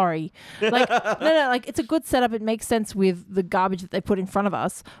 Sorry. Like, no, like it's a good setup. It makes sense with the garbage that they put in front of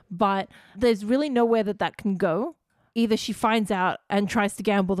us, but there's really nowhere that can go. Either she finds out and tries to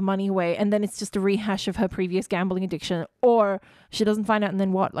gamble the money away, and then it's just a rehash of her previous gambling addiction, or she doesn't find out, and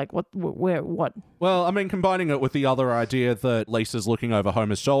then what? Like, what? Well, I mean, combining it with the other idea that Lisa's looking over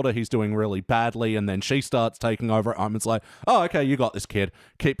Homer's shoulder, he's doing really badly, and then she starts taking over. Homer's like, oh, okay, you got this, kid.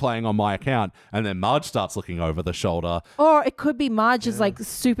 Keep playing on my account. And then Marge starts looking over the shoulder. Or it could be Marge is like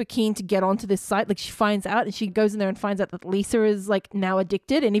super keen to get onto this site. Like she finds out, and she goes in there and finds out that Lisa is like now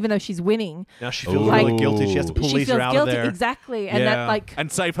addicted, and even though she's winning, Now she feels Like- really guilty. She has to pull she Lisa feels out guilty. of there. Exactly, and Yeah. that like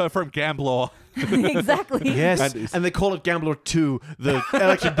And save her from Gambler. exactly. Yes, and they call it Gambler 2, the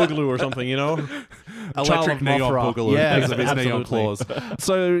electric boogaloo or something, you know? Child Electric of neon Mothra. boogaloo Yeah, because of his neon absolutely. claws.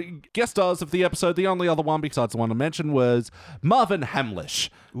 So, guest stars of the episode, the only other one besides the one I mentioned was Marvin Hamlish.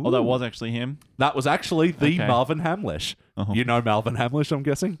 Oh, that was actually him? That was actually the Okay. Marvin Hamlish. Uh-huh. You know Marvin Hamlish, I'm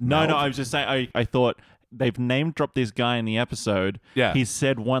guessing? No, Malv? I was just saying, I thought they've name dropped this guy in the episode. Yeah. He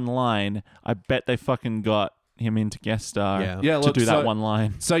said one line. I bet they fucking got him into guest star Yeah. to do that one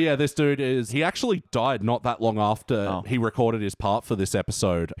line. So yeah, this dude he actually died not that long after he recorded his part for this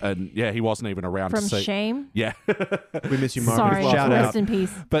episode. And yeah, he wasn't even around From to see. shame. Yeah. We miss you, Marvin. Sorry. Shout Rest out. in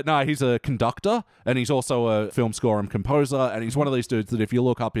peace. But no, he's a conductor and he's also a film score and composer. And he's one of these dudes that if you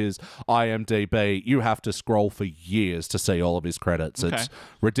look up his IMDb, you have to scroll for years to see all of his credits. Okay. It's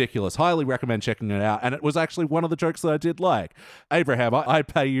ridiculous. Highly recommend checking it out. And it was actually one of the jokes that I did like. Abraham, I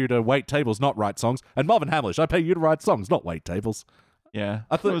pay you to wait tables, not write songs. And Marvin Hamlish, I pay you to write songs, not wait tables. Yeah.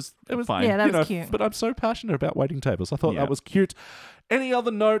 I thought it was fine. Yeah, that You was know, cute. But I'm so passionate about waiting tables. I thought Yeah. that was cute. Any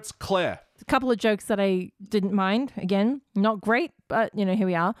other notes, Claire? A couple of jokes that I didn't mind. Again, not great, but you know, here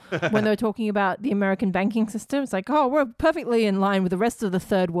we are. When they were talking about the American banking system, it's like, oh, we're perfectly in line with the rest of the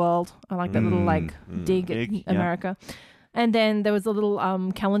third world. I like that little like dig at Dig, yeah. America. And then there was a little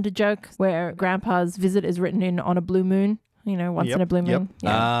calendar joke where Grandpa's visit is written in on a blue moon. You know, once in a blue moon. Yeah.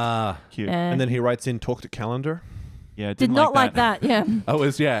 Ah. Cute. And then he writes in, talk to calendar. Yeah, did didn't not like that. Yeah. It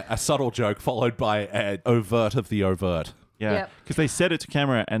was, a subtle joke followed by an overt of the overt. Yeah, Yep. because they said it to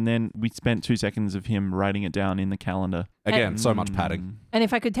camera, and then we spent 2 seconds of him writing it down in the calendar. Again, so much padding. And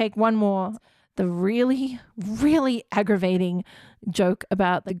if I could take one more, the really, really aggravating joke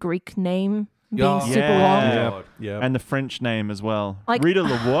about the Greek name being Oh, super yeah. long. Yeah. And the French name as well. Like- Rita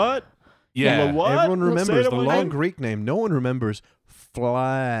Le what? Yeah. Le what? Everyone Say remembers it the again. long Greek name. No one remembers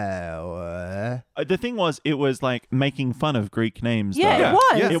flower. The thing was, it was like making fun of Greek names. Yeah, though. it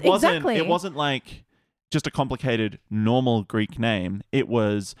was. Yeah. It wasn't. Exactly. It wasn't like just a complicated normal Greek name. It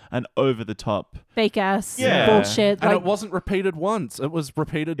was an over the top. Fake ass Yeah. bullshit. And Like, it wasn't repeated once. It was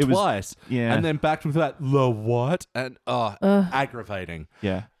repeated It was- twice. Yeah. And then back to that, the what? And, aggravating.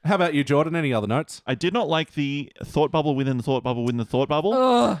 Yeah. How about you, Jordan? Any other notes? I did not like the thought bubble within the thought bubble within the thought bubble.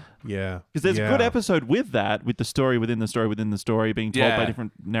 ugh. Yeah. Because there's a good episode with that, with the story within the story within the story being told Yeah. by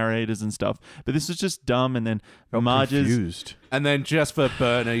different narrators and stuff. But this is just dumb. And then I'm Marge's confused. And then just for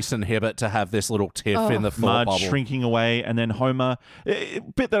Bernice and Hibbert to have this little tiff in the thought Marge bubble. shrinking away, and then Homer. A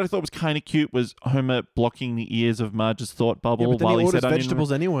bit that I thought was kind of cute was Homer blocking the ears of Marge's thought bubble Yeah, but then while he he orders said onion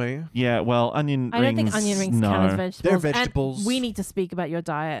vegetables anyway. Yeah, well, onion I rings. don't think onion rings no. count as vegetables. They're vegetables. And we need to speak about your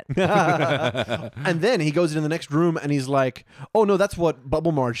diet. And then he goes into the next room and he's like, oh no, that's what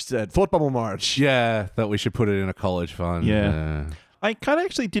Bubble Marge said. Thought Bubble Marge. Yeah, that we should put it in a college fund. Yeah. I kind of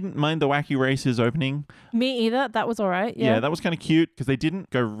actually didn't mind the Wacky Races opening. Me either. That was all right. Yeah, Yeah. that was kind of cute because they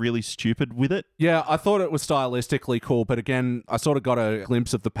didn't go really stupid with it. Yeah, I thought it was stylistically cool, but again, I sort of got a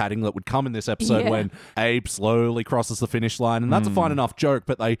glimpse of the padding that would come in this episode Yeah. when Abe slowly crosses the finish line, and that's a fine enough joke,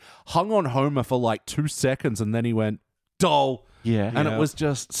 but they hung on Homer for like 2 seconds, and then he went, "Doll," Yeah. and it was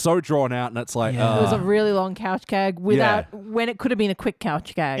just so drawn out, and it's like, Yeah. It was a really long couch gag without when it could have been a quick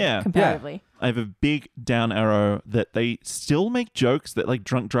couch gag Yeah. comparatively. I have a big down arrow that they still make jokes that like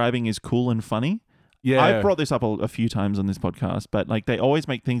drunk driving is cool and funny. yeah, I brought this up a few times on this podcast, but like they always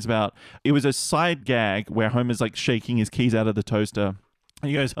make things about. It was a side gag where Homer's like shaking his keys out of the toaster. And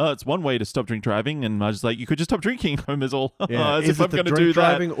he goes, "Oh, it's one way to stop drink driving," and Marge's like, "You could just stop drinking." Homer's all, as Is if it I'm the going to drink do that.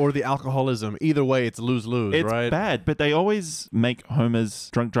 driving or the alcoholism? Either way, it's lose-lose, It's right? bad, but they always make Homer's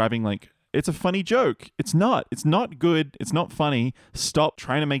drunk driving like it's a funny joke. It's not. It's not good. It's not funny. Stop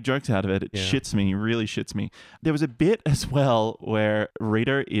trying to make jokes out of it. It shits me. Really shits me. There was a bit as well where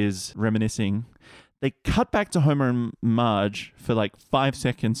Rita is reminiscing. They cut back to Homer and Marge for like 5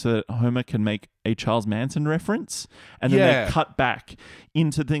 seconds so that Homer can make a Charles Manson reference, and then they cut back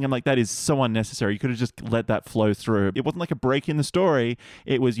into the thing. I'm like, that is so unnecessary. You could have just let that flow through. It wasn't like a break in the story.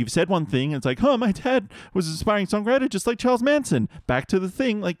 It was, you've said one thing, and it's like, oh, my dad was an aspiring songwriter just like Charles Manson. Back to the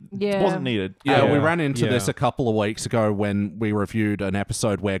thing. Like, it wasn't needed. Yeah, we ran into this a couple of weeks ago when we reviewed an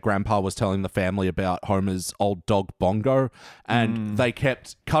episode where Grandpa was telling the family about Homer's old dog Bongo, and they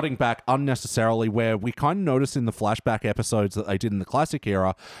kept cutting back unnecessarily, where we kind of noticed in the flashback episodes that they did in the classic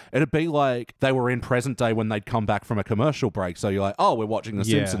era, it'd be like they were in present day when they'd come back from a commercial break. So you're like, oh, we're watching The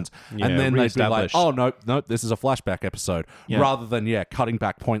Simpsons. And then they'd be like, oh, nope, this is a flashback episode. Rather than, cutting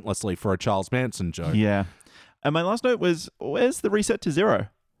back pointlessly for a Charles Manson joke. Yeah. And my last note was, where's the reset to 0?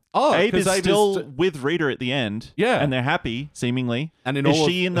 Oh, Abe is still with Rita at the end. Yeah. And they're happy, seemingly. And is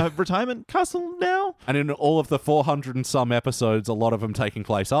she in the retirement castle now? And in all of the 400 and some episodes, a lot of them taking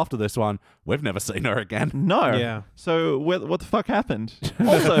place after this one, we've never seen her again. No. Yeah. So what the fuck happened?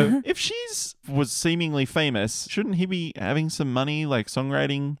 Also, if she's was seemingly famous, shouldn't he be having some money, like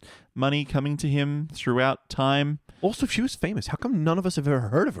songwriting money coming to him throughout time? Also, if she was famous, how come none of us have ever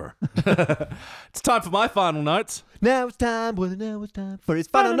heard of her? It's time for my final notes. Now it's time for his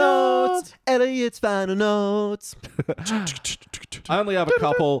final notes. Elliot's final notes. I only have a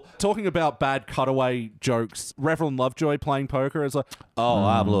couple. Talking about bad cutaway jokes, Reverend Lovejoy playing poker is like, oh,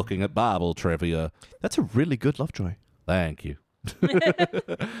 I'm looking at Bible trivia. That's a really good Lovejoy. Thank you.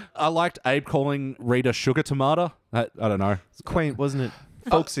 I liked Abe calling Rita sugar tomato. I don't know. It's quaint, wasn't it?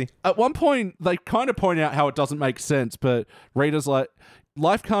 Folksy. At one point, they kind of point out how it doesn't make sense, but Rita's like,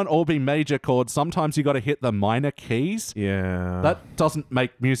 life can't all be major chords. Sometimes you got to hit the minor keys. Yeah. That doesn't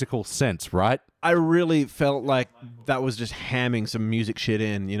make musical sense, right? I really felt like that was just hamming some music shit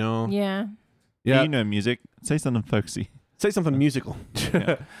in, you know? Yeah. Yeah. You know music. Say something folksy. Say something musical.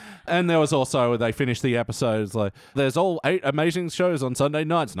 And there was also, they finished the episodes like, there's all 8 amazing shows on Sunday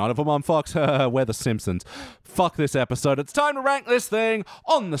nights, none of them on Fox. We're The Simpsons. Fuck this episode. It's time to rank this thing.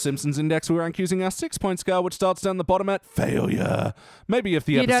 On the Simpsons Index, we rank using our 6-point scale, which starts down the bottom at failure. Maybe if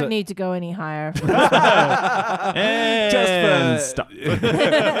the You episode... don't need to go any higher. Just Sorry, in go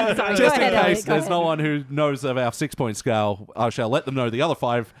ahead, Elliot, case go there's ahead. no one who knows of our 6-point scale, I shall let them know the other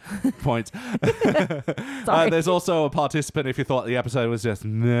 5 points. Sorry. There's also a participant if you thought the episode was just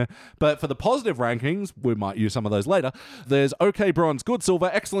meh. But for the positive rankings, we might use some of those later. There's okay bronze, good silver,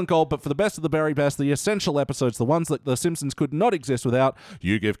 excellent gold, but for the best of the very best, the essential episodes, the ones that The Simpsons could not exist without,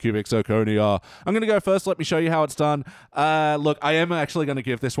 you give Cubic Zirconia. I'm going to go first. Let me show you how it's done. Look, I am actually going to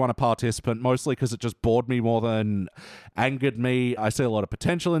give this one a participant, mostly because it just bored me more than angered me. I see a lot of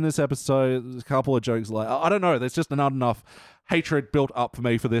potential in this episode. There's a couple of jokes like, I don't know, there's just not enough hatred built up for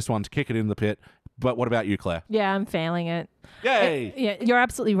me for this one to kick it in the pit. But what about you, Claire? Yeah, I'm failing it. Yay! Yeah, you're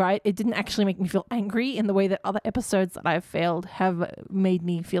absolutely right. It didn't actually make me feel angry in the way that other episodes that I've failed have made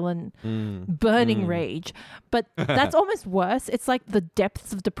me feel in burning rage. But that's almost worse. It's like the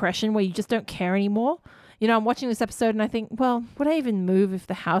depths of depression where you just don't care anymore. You know, I'm watching this episode and I think, well, would I even move if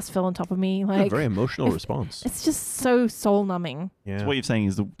the house fell on top of me? A very emotional response. It's just so soul numbing. Yeah. So what you're saying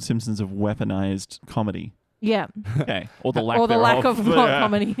is the Simpsons have weaponized comedy. Yeah. Okay. Or the lack Or the lack thereof. of Yeah.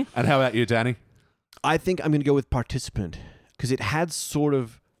 comedy. And how about you, Danny? I think I'm going to go with participant because it had sort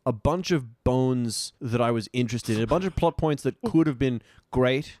of a bunch of bones that I was interested in, a bunch of plot points that could have been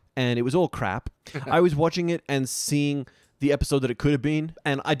great, and it was all crap. I was watching it and seeing the episode that it could have been,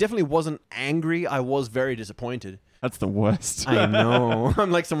 and I definitely wasn't angry. I was very disappointed. That's the worst. I know. I'm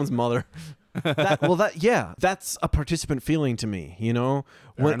like someone's mother. That's a participant feeling to me, you know?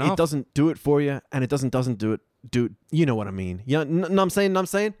 Fair When enough. it doesn't do it for you, and it doesn't do it, you know what I mean. Yeah, I'm saying.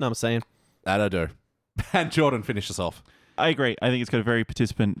 That I do. And Jordan finishes off. I agree. I think it's got a very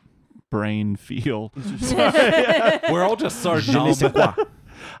participant brain feel. We're all just so Je ne numb. sais quoi.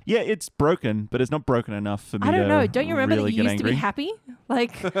 Yeah, it's broken, but it's not broken enough for me I don't to know. Don't you remember really that you get used to be angry. happy?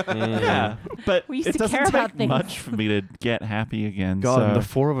 Like, Yeah, but We used it to doesn't care take about things. much for me to get happy again. God, and so, the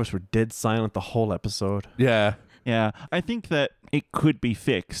 4 of us were dead silent the whole episode. Yeah. yeah, I think that it could be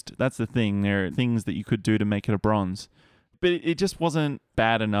fixed. That's the thing. There are things that you could do to make it a bronze. But it just wasn't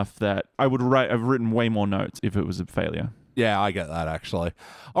bad enough that I would have written way more notes if it was a failure. Yeah, I get that, actually.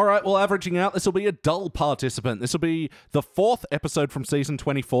 All right, well, averaging out, this will be a dull participant. This will be the 4th episode from season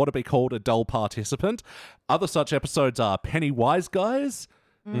 24 to be called a dull participant. Other such episodes are Pennywise Guys.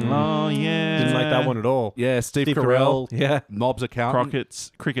 Oh, yeah. Didn't like that one at all. Yeah, Steve Steve Carell. Carell. Yeah. Mob's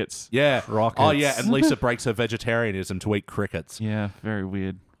accountant. Crickets. Yeah. Rockets. Oh, yeah, and Lisa breaks her vegetarianism to eat crickets. Yeah, very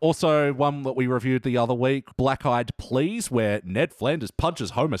weird. Also, one that we reviewed the other week, Black Eyed Please, where Ned Flanders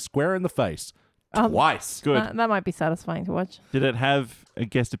punches Homer square in the face. Twice. Good. that might be satisfying to watch. Did it have a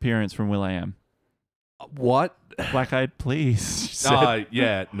guest appearance from will.i.am? What? Black Eyed Please. She said.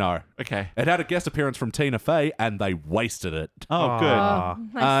 Yeah, no. Okay. It had a guest appearance from Tina Fey, and they wasted it. Oh, good. Oh,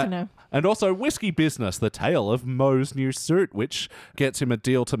 nice to know. And also Whiskey Business, the tale of Mo's new suit, which gets him a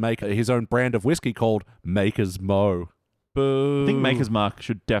deal to make his own brand of whiskey called Maker's Mo. Boo. I think Maker's Mark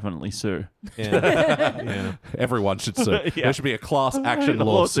should definitely sue. Yeah. Everyone should sue. Yeah. There should be a class action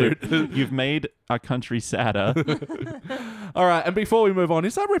lawsuit. You've made our country sadder. All right, and before we move on,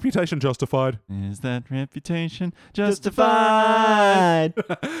 is that reputation justified? Is that reputation justified?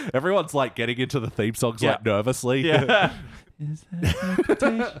 Everyone's like getting into the theme songs Yeah. like nervously. Yeah. Is that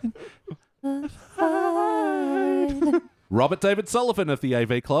reputation justified? Robert David Sullivan of the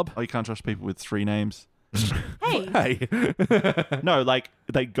AV Club. Oh, you can't trust people with 3 names. Hey. Hey. No, like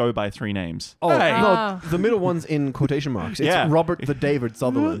they go by 3 names. Oh, Hey. no, the middle one's in quotation marks. It's Yeah. Robert the David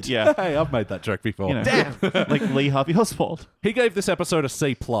Sutherland. Yeah. Hey, I've made that joke before. You know, Damn. like Lee Harvey Oswald. He gave this episode a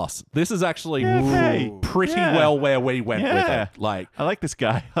C+. This is actually Okay. pretty Yeah. well where we went with Yeah. it. Like, I like this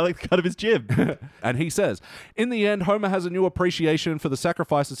guy. I like the cut of his jib. and he says, in the end, Homer has a new appreciation for the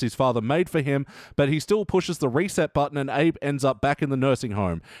sacrifices his father made for him, but he still pushes the reset button and Abe ends up back in the nursing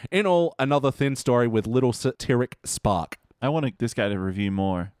home. In all, another thin story with little satiric spark. I want this guy to review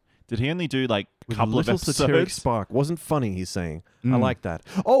more. Did he only do like a With couple of little satiric episodes? spark. Wasn't funny, he's saying. I like that.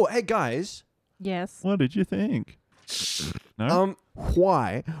 Oh, hey, guys. Yes. What did you think? No?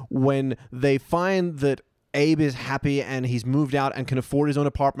 Why, when they find that Abe is happy and he's moved out and can afford his own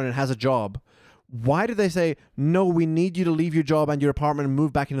apartment and has a job, why do they say, no, we need you to leave your job and your apartment and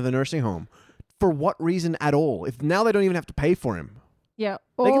move back into the nursing home? For what reason at all? If now they don't even have to pay for him. Yeah.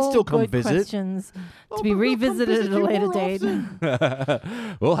 They can all still come good visit. questions to be revisited at a later date.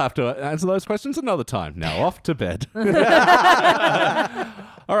 We'll have to answer those questions another time. Now off to bed. All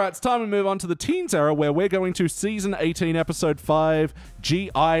right, it's time to move on to the teens era where we're going to season 18, episode 5,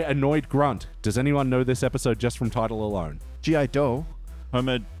 G.I. Annoyed Grunt. Does anyone know this episode just from title alone? G.I. Joe.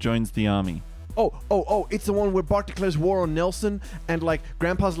 Homer joins the army. Oh, it's the one where Bart declares war on Nelson and like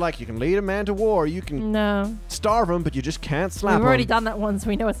Grandpa's like, you can lead a man to war, you can No. starve him, but you just can't slap We've already him. done that once.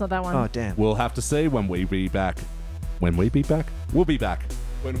 We know it's not that one. Oh, damn. We'll have to see when we be back. When we be back? We'll be back.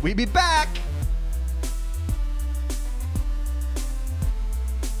 When we be back!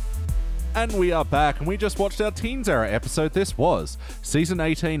 And we are back, and we just watched our Teens Era episode. This was Season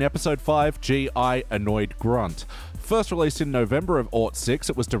 18, Episode 5, G.I. Annoyed Grunt. First released in November of '06,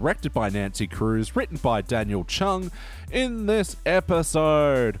 it was directed by Nancy Kruse, written by Daniel Chung. In this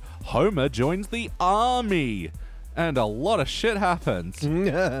episode, Homer joins the army, and a lot of shit happens.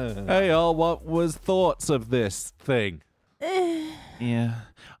 Hey, y'all, what was thoughts of this thing? Yeah.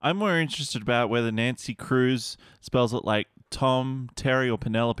 I'm more interested about whether Nancy Kruse spells it like Tom, Terry, or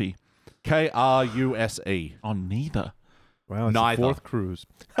Penelope. Kruse. Oh, neither. Wow, it's Neither. the 4th cruise.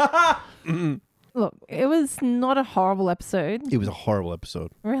 Look, it was not a horrible episode. It was a horrible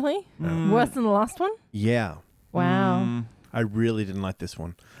episode. Really? Worse than the last one? Yeah. Wow. I really didn't like this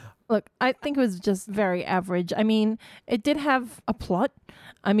one. Look, I think it was just very average. I mean, it did have a plot.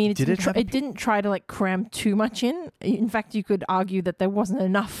 I mean, Did it have a it didn't try to like cram too much in. In fact, you could argue that there wasn't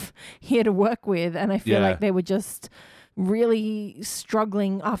enough here to work with, and I feel Yeah. like they were just really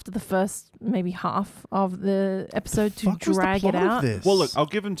struggling after the first maybe half of the episode to Fuck was the drag plot it of out. this? Well, look, I'll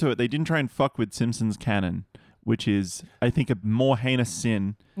give them to it. They didn't try and fuck with Simpsons canon, which is, I think, a more heinous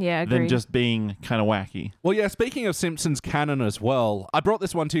sin Yeah, than agreed. just being kind of wacky. Well, yeah, speaking of Simpsons canon as well, I brought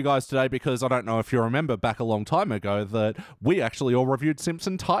this one to you guys today because I don't know if you remember back a long time ago that we actually all reviewed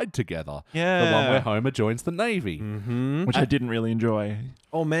Simpson Tide together. Yeah. The one where Homer joins the Navy. Which I didn't really enjoy.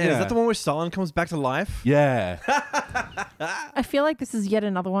 Oh, man. Yeah. Is that the one where Stalin comes back to life? Yeah. I feel like this is yet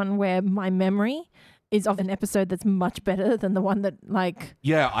another one where my memory is of an episode that's much better than the one that like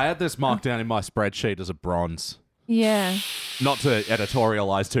Yeah, I had this marked down in my spreadsheet as a bronze. yeah. Not to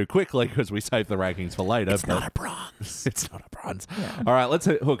editorialize too quickly because we saved the rankings for later. It's not a bronze. It's not a bronze. All right, let's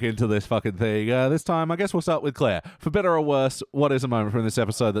hook into this fucking thing. This time, I guess we'll start with Claire. For better or worse, what is a moment from this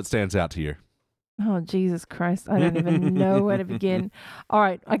episode that stands out to you? Oh, Jesus Christ. I don't even know where to begin. All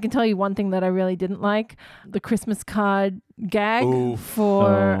right. I can tell you one thing that I really didn't like. The Christmas card gag Oof. for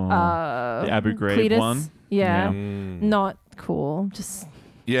The Abu Ghraib Cletus. one? Yeah. Yeah. Not cool. Just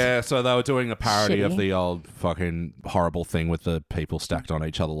Yeah, so they were doing a parody of Shitty. the old fucking horrible thing with the people stacked on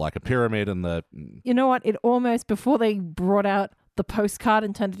each other like a pyramid and the... you know what? It almost, before they brought out the postcard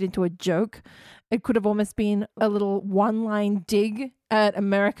and turned it into a joke, it could have almost been a little one-line dig at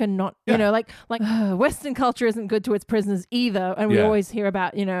America, not, you know, like Western culture isn't good to its prisoners either. And we always hear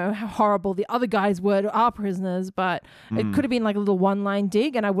about, you know, how horrible the other guys were to our prisoners, but it could have been like a little one-line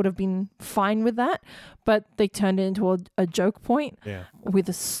dig and I would have been fine with that. But they turned it into a joke point with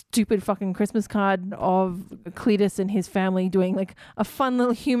a stupid fucking Christmas card of Cletus and his family doing like a fun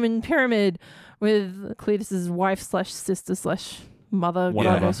little human pyramid with Cletus's wife / sister / mother,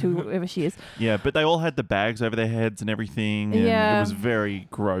 God knows whoever she is. Yeah, but they all had the bags over their heads and everything. And it was very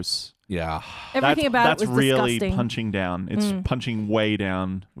gross. Yeah. Everything about it was That's really disgusting. punching down. It's punching way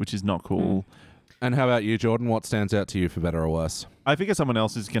down, which is not cool. And how about you, Jordan? What stands out to you for better or worse? I figure someone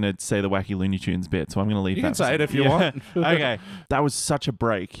else is going to say the wacky Looney Tunes bit, so I'm going to leave You that. can say it if you want. Okay. That was such a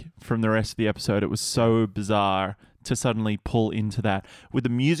break from the rest of the episode. It was so bizarre to suddenly pull into that with the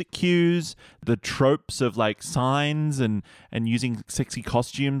music cues, the tropes of like signs and using sexy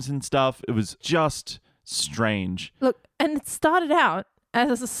costumes and stuff. It was just strange. Look, and it started out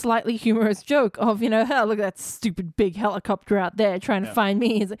as a slightly humorous joke of, you know, hell, look at that stupid big helicopter out there trying to find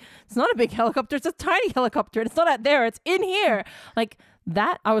me. It's not a big helicopter, it's a tiny helicopter. And it's not out there, it's in here. Like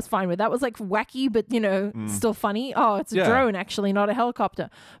that I was fine with. That was like wacky, but, you know, still funny. Oh, it's a drone actually, not a helicopter.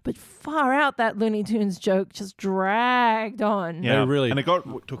 But far out, that Looney Tunes joke just dragged on. Yeah, Yeah. really. And it got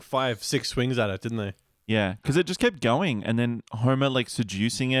took 5-6 swings at it, didn't they? Yeah, because it just kept going, and then Homer like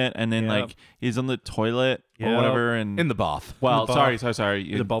seducing it, and then like he's on the toilet or whatever, and In the bath. well, the sorry, bath. so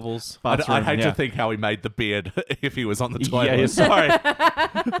sorry, The bubbles. I hate to think how he made the beard if he was on the toilet. Yeah, sorry.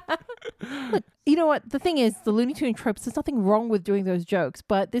 Look, you know what? The thing is, the Looney Tune tropes, there's nothing wrong with doing those jokes,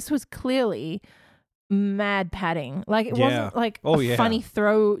 but this was clearly mad padding. Like, it wasn't like a funny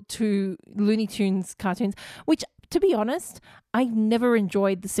throw to Looney Tunes cartoons, which, to be honest, I never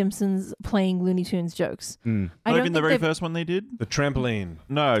enjoyed The Simpsons playing Looney Tunes jokes. I Not don't even the think very they've- first one they did. The trampoline.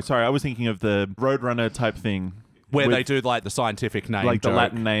 No, sorry, I was thinking of the Roadrunner type thing, Where with, they do like the scientific name like the joke.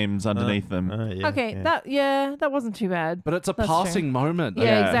 Latin names underneath them. Okay, that wasn't too bad. But it's a That's passing true. moment.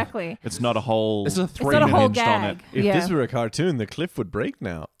 Yeah, exactly. It's not a whole. It's a It's not a 3 whole minute. gag. on it. If yeah. this were a cartoon, the cliff would break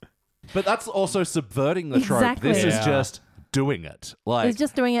now. But that's also subverting the trope. Exactly. This is Yeah. just doing it. Like, He's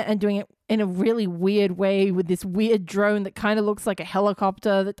just doing it and doing it in a really weird way with this weird drone that kind of looks like a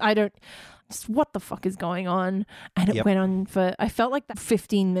helicopter that I don't... Just what the fuck is going on? And it went on for... I felt like that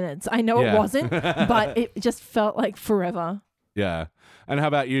 15 minutes. I know Yeah. it wasn't, but it just felt like forever. yeah. And how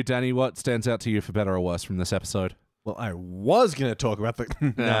about you, Danny? What stands out to you for better or worse from this episode? Well, I was going to talk about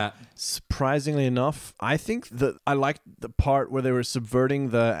the... Yeah. Surprisingly enough, I think that I liked the part where they were subverting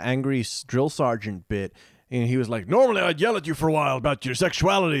the angry drill sergeant bit. And he was like, normally I'd yell at you for a while about your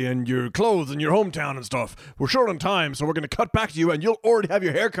sexuality and your clothes and your hometown and stuff. We're short on time, so we're going to cut back to you and you'll already have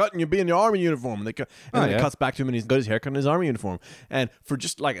your hair cut and you'll be in your army uniform. And, then it cuts back to him and he's got his haircut in his army uniform. And for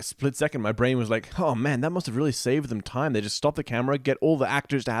just like a split second, my brain was like, oh man, that must have really saved them time. They just stop the camera, get all the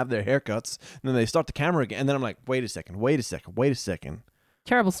actors to have their haircuts, and then they start the camera again. And then I'm like, wait a second.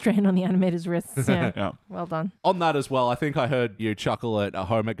 Terrible strain on the animator's wrists. Yeah. Yeah. Well done. On that as well, I think I heard you chuckle at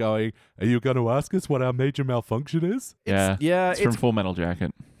Homer going, are you going to ask us what our major malfunction is? It's from Full Metal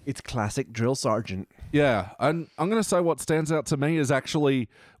Jacket. It's classic drill sergeant. Yeah, and I'm going to say what stands out to me is actually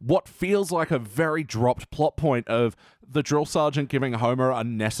what feels like a very dropped plot point of the drill sergeant giving Homer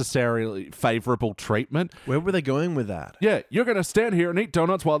unnecessarily favorable treatment. Where were they going with that? Yeah, you're going to stand here and eat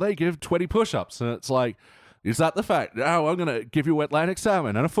donuts while they give 20 push-ups. And it's like, is that the fact? Oh, I'm going to give you Atlantic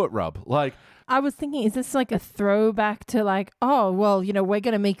salmon and a foot rub. Like, I was thinking, is this like a throwback to like, oh, well, you know, we're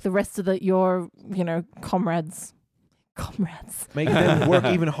going to make the rest of your, you know, comrades. Make them work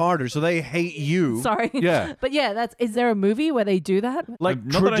even harder so they hate you. Sorry. Yeah. But yeah, is there a movie where they do that? Like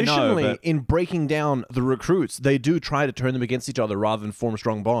Not that I know, traditionally, but- in breaking down the recruits, they do try to turn them against each other rather than form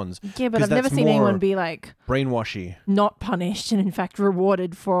strong bonds. Yeah, but 'Cause I've never that's seen more anyone be like brainwashy. not punished and in fact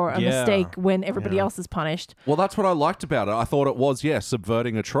rewarded for a Yeah. mistake when everybody Yeah. else is punished. well, that's what I liked about it. I thought it was,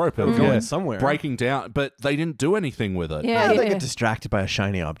 subverting a trope of Going somewhere. breaking down, but they didn't do anything with it. Yeah, They yeah. get distracted by a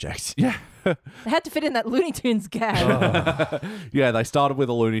shiny object. Yeah. They had to fit in that Looney Tunes gag. Yeah, they started with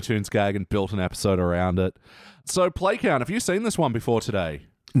a Looney Tunes gag and built an episode around it. So, play count. Have you seen this one before today?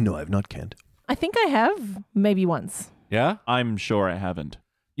 No, I've not, Kent. I think I have maybe once. Yeah? I'm sure I haven't.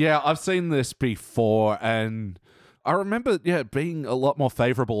 Yeah, I've seen this before, and I remember, being a lot more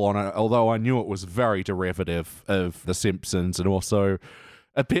favorable on it, although I knew it was very derivative of The Simpsons and also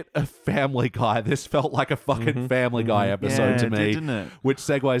a bit of Family Guy. This felt like a fucking Family Guy episode to Yeah, me, didn't it? which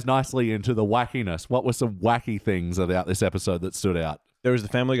segues nicely into the wackiness. What were some wacky things about this episode that stood out? There was the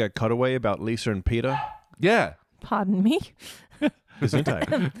Family Guy cutaway about Lisa and Peter. Yeah. Pardon me.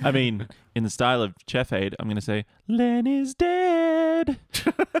 Gesundheit. I mean, in the style of Chef Aid, I'm going to say, Len is dead.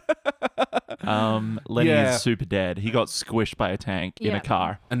 Lenny Yeah. is super dead. He got squished by a tank in Yeah. a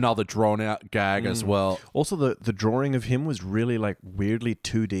car. Another drawn out gag as well. Also, the drawing of him was really like weirdly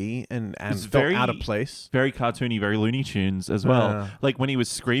 2D and It's felt very out of place. Very cartoony, very Looney Tunes as well. Yeah. Like when he was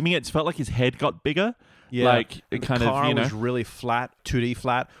screaming, it felt like his head got bigger. Yeah, Like it the kind car of, you know. was really flat, 2D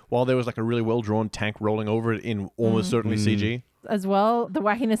flat, while there was like a really well drawn tank rolling over it in almost certainly CG. As well, the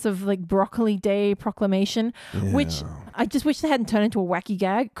wackiness of like Broccoli Day proclamation, which I just wish they hadn't turned into a wacky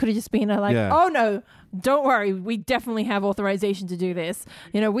gag. Could have just been oh no, don't worry, we definitely have authorization to do this.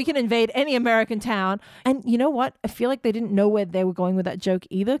 You know, we can invade any American town. And you know what? I feel like they didn't know where they were going with that joke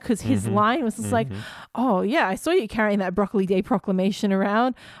either, because his line was just like, oh yeah, I saw you carrying that Broccoli Day proclamation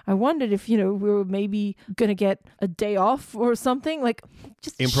around. I wondered if, you know, we were maybe gonna get a day off or something. Like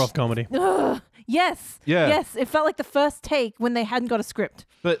just Improv comedy. Ugh. Yes. Yeah. Yes. It felt like the first take when they hadn't got a script.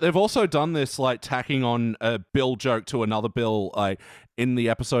 But they've also done this, like, tacking on a Bill joke to another Bill, like, in the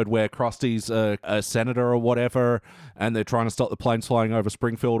episode where Krusty's a senator or whatever, and they're trying to stop the planes flying over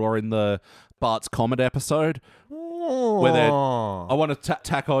Springfield, or in the Bart's Comet episode, where they're, I want to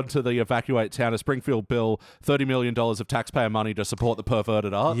tack on to the evacuate town of Springfield bill $30 million of taxpayer money to support the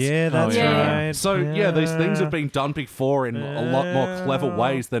perverted arts. Yeah, that's yeah. right. So, yeah, these things have been done before in a lot more clever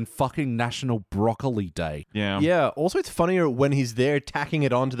ways than fucking National Broccoli Day. Yeah. Yeah. Also, it's funnier when he's there tacking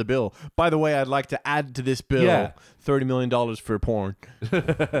it onto the bill. By the way, I'd like to add to this bill $30 million for porn.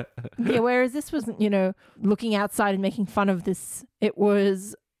 Yeah. Whereas this wasn't, you know, looking outside and making fun of this. It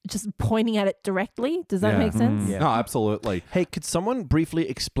was just pointing at it directly. Does that make sense? Yeah. No, absolutely. Hey, could someone briefly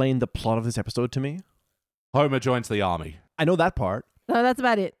explain the plot of this episode to me? Homer joins the army. I know that part. No, that's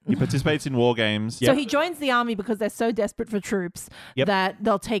about it. He participates in war games. So he joins the army because they're so desperate for troops that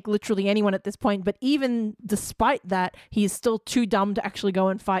they'll take literally anyone at this point. But even despite that, he is still too dumb to actually go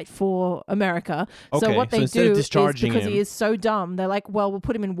and fight for America. So Okay, what so they instead of do is discharging because him- he is so dumb, they're like, well, we'll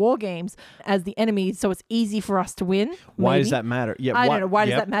put him in war games as the enemy, so it's easy for us to win. Why maybe. does that matter? Yeah, I don't know. Why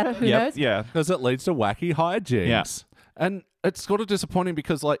does that matter? Who knows? Yeah. Because it leads to wacky hijinks. Yeah. And it's sort of disappointing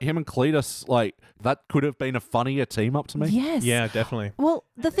because, like, him and Cletus, like, that could have been a funnier team up to me. Yes. Yeah, definitely. Well,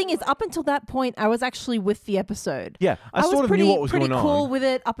 the thing is, up until that point, I was actually with the episode. Yeah, I was sort of pretty, knew what was pretty going cool on. with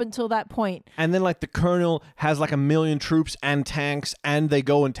it up until that point. And then, like, the colonel has like 1 million troops and tanks, and they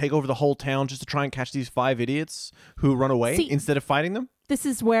go and take over the whole town just to try and catch these 5 idiots who run away See- instead of fighting them. This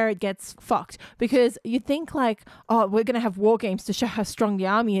is where it gets fucked, because you think like, oh, we're going to have war games to show how strong the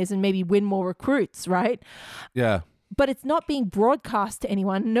army is and maybe win more recruits, right? Yeah. But it's not being broadcast to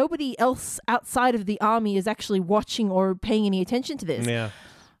anyone. Nobody else outside of the army is actually watching or paying any attention to this. Yeah.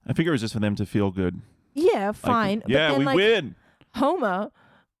 I figure it was just for them to feel good. Yeah, Like, fine. yeah, but then, we like, win. Homer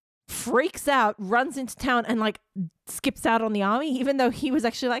freaks out, runs into town, and like skips out on the army, even though he was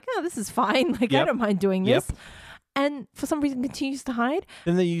actually like, oh, this is fine. Like, I Yep. don't mind doing this. Yep. And for some reason continues to hide.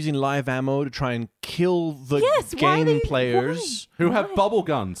 Then they're using live ammo to try and kill the Yes, why game they- players why? Who have bubble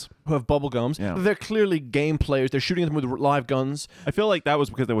guns. who have bubble gums. Yeah. They're clearly game players. They're shooting at them with live guns. I feel like that was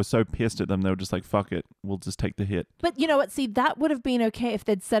because they were so pissed at them. They were just like, fuck it. We'll just take the hit. But you know what? See, that would have been okay if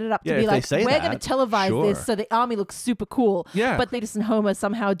they'd set it up to Yeah, be if they like, say we're going to that, televise sure. this so the army looks super cool. Yeah. But Cletus and Homer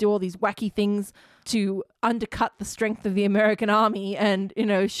somehow do all these wacky things to undercut the strength of the American army and, you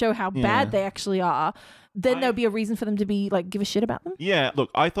know, show how Yeah. bad they actually are. Then there'd be a reason for them to be like, give a shit about them. Yeah, look,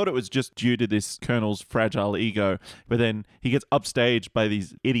 I thought it was just due to this colonel's fragile ego, but then he gets upstaged by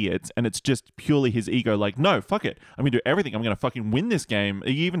these idiots, and it's just purely his ego. Like, no, fuck it, I'm gonna do everything. I'm gonna fucking win this game.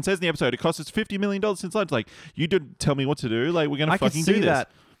 He even says in the episode, it cost us $50 million since lunch. Like, you didn't tell me what to do. Like, we're gonna I could fucking see do this. that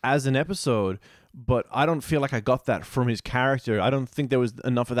as an episode, but I don't feel like I got that from his character. I don't think there was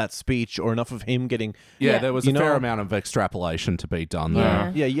enough of that speech or enough of him getting. Yeah, Yeah. there was You a fair know- amount of extrapolation to be done Yeah.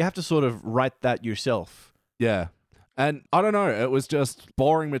 there. Yeah, you have to sort of write that yourself. Yeah. And I don't know, it was just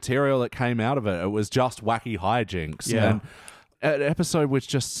boring material that came out of it. It was just wacky hijinks. Yeah. And an episode which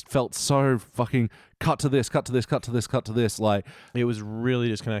just felt so fucking cut to this, cut to this, cut to this, cut to this. Like, It was really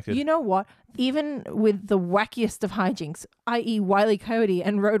disconnected. You know what? Even with the wackiest of hijinks, i.e. Wile E. Coyote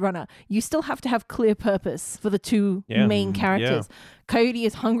and Roadrunner, you still have to have clear purpose for the two Yeah. main characters. Coyote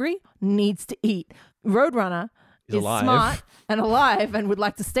is hungry, needs to eat. Roadrunner Is is alive. smart and alive and would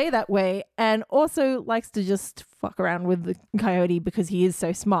like to stay that way, and also likes to just fuck around with the coyote because he is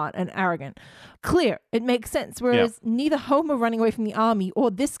so smart and arrogant. Clear. It makes sense. Whereas neither Homer running away from the army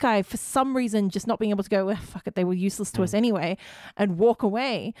or this guy, for some reason, just not being able to go, well, fuck it, they were useless to us anyway, and walk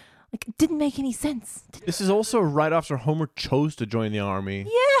away. Like, it didn't make any sense. This is also right after Homer chose to join the army.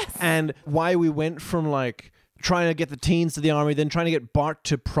 Yes. And why we went from like trying to get the teens to the army, then trying to get Bart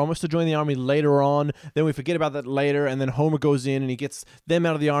to promise to join the army later on. Then we forget about that later, and then Homer goes in and he gets them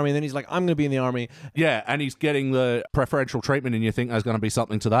out of the army, and then he's like, I'm going to be in the army. Yeah, and he's getting the preferential treatment, and you think there's going to be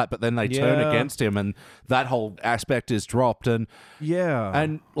something to that, but then they turn against him, and that whole aspect is dropped. And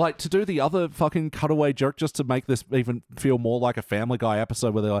like to do the other fucking cutaway joke just to make this even feel more like a Family Guy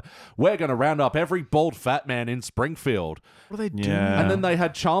episode where they're like, we're going to round up every bald fat man in Springfield. What are they doing? And then they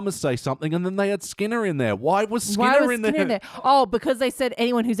had Chalmers say something, and then they had Skinner in there. Why was Skinner in there? Oh, because they said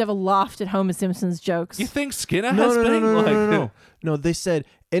anyone who's ever laughed at Homer Simpson's jokes. You think Skinner has been? No, they said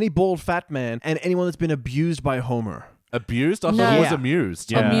any bald fat man and anyone that's been abused by Homer. Abused? I thought it was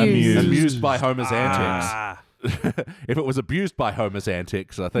amused. Yeah. Amused by Homer's antics. If it was abused by Homer's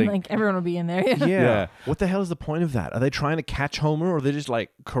antics, I think. Like, everyone will be in there. Yeah. What the hell is the point of that? Are they trying to catch Homer, or are they just like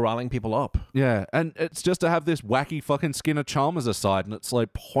corralling people up? Yeah, and it's just to have this wacky fucking Skinner Chalmers aside, and it's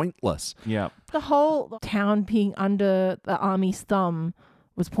like pointless. Yeah. The whole town being under the army's thumb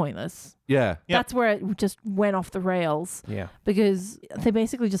was pointless. Yeah. That's where it just went off the rails. Yeah. Because they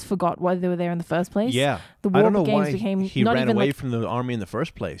basically just forgot why they were there in the first place. Yeah. The I war don't know games why became he not ran even away like, from the army in the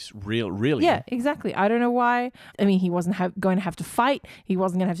first place. Really. Yeah, exactly. I don't know why. I mean, he wasn't going to have to fight. He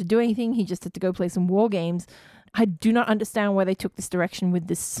wasn't going to have to do anything. He just had to go play some war games. I do not understand why they took this direction with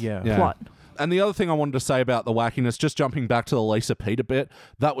this plot. And the other thing I wanted to say about the wackiness, just jumping back to the Lisa Peter bit,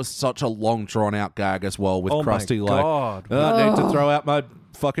 that was such a long, drawn-out gag as well with Krusty. My God. I need to throw out my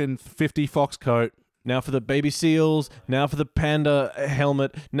fucking 50 Fox coat. Now for the baby seals. Now for the panda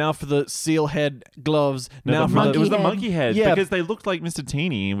helmet. Now for the seal head gloves. Now for it was the head. monkey head Yeah. because they looked like Mr.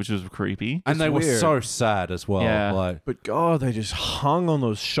 Teeny, which was creepy. And they were weird. so sad as well. Yeah. Like, But God, they just hung on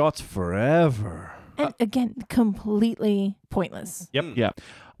those shots forever. And again, completely pointless. Yep. Yeah.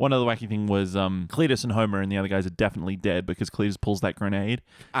 One other wacky thing was Cletus and Homer and the other guys are definitely dead because Cletus pulls that grenade.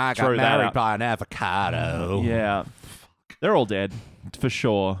 I Throw got that married up. by an avocado. Yeah. They're all dead, for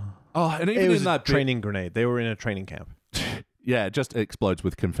sure. Oh, and even It was in a that bit, training grenade. They were in a training camp. yeah, it just explodes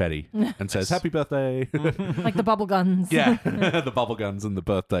with confetti and says, happy birthday. Like the bubble guns. Yeah, the bubble guns and the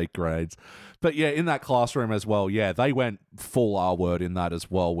birthday grades. But yeah, in that classroom as well, yeah, they went full R word in that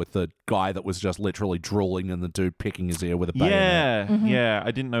as well with the guy that was just literally drooling and the dude picking his ear with a bayonet. Yeah. Yeah.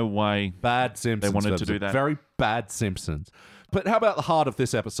 I didn't know why. Bad Simpsons. They wanted to films. do that. Very bad Simpsons. But how about the heart of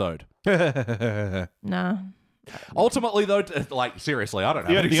this episode? Nah. Ultimately, though, like, seriously, I don't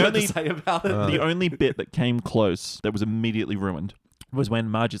have anything to say about it. The only bit that came close that was immediately ruined was when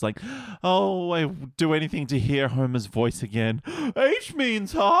Marge is like, oh, I do anything to hear Homer's voice again. H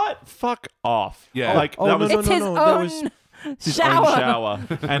means hot. Fuck off. Yeah. Like, Oh, that no, was no, It's no, his no. own There was his shower. own shower.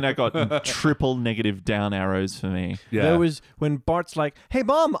 And I got triple negative down arrows for me. Yeah. There was when Bart's like, hey,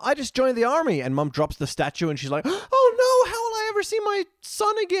 Mom, I just joined the army. And Mom drops the statue and she's like, oh, no, how will I ever see my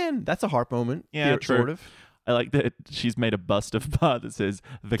son again? That's a heart moment. Yeah, true. Sort of. I like that she's made a bust of Bart that says,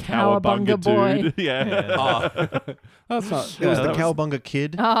 the Cowabunga Cowabunga boy. dude. Yeah. Oh. That's not... It was that the was- Cowabunga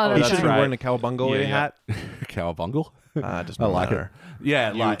kid. Oh, He that's should have right. been wearing a Cowabunga Yeah, hat. Cowabungle? Doesn't I like matter. it.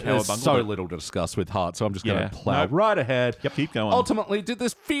 Yeah, You like, there's cowabungle, so but- little to discuss with Heart, so I'm just going Yeah. to plow Nope. right ahead. Yep, keep going. Ultimately, did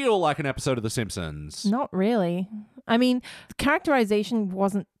this feel like an episode of The Simpsons? Not really. I mean, the characterization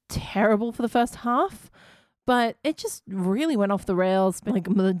wasn't terrible for the first half, but it just really went off the rails. Like, the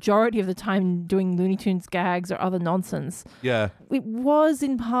majority of the time doing Looney Tunes gags or other nonsense. Yeah. It was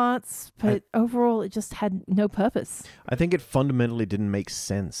in parts, but overall it just had no purpose. I think it fundamentally didn't make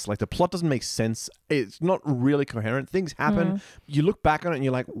sense. Like, the plot doesn't make sense. It's not really coherent. Things happen. You look back on it and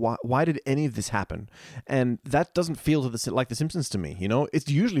you're like, why did any of this happen? And that doesn't feel like The Simpsons to me, you know? It's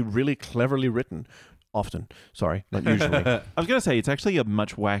usually really cleverly written. Often. Sorry, not usually. I was going to say, it's actually a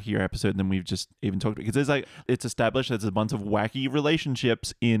much wackier episode than we've just even talked about. Because there's like, it's established there's a bunch of wacky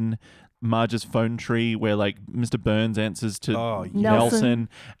relationships in Marge's phone tree where like Mr. Burns answers to Nelson. Nelson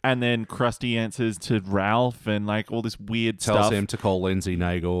and then Krusty answers to Ralph and like all this weird Tells stuff. him to call Lindsay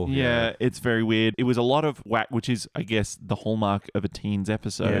Nagel. Yeah, it's very weird. It was a lot of whack, which is, I guess, the hallmark of a teens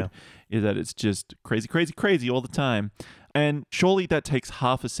episode, is that it's just crazy, crazy, crazy all the time. And surely that takes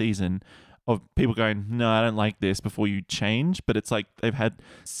half a season of people going, no, I don't like this before you change. But it's like they've had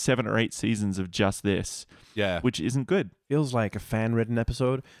 7 or 8 seasons of just this, Yeah. which isn't good. Feels like a fan-written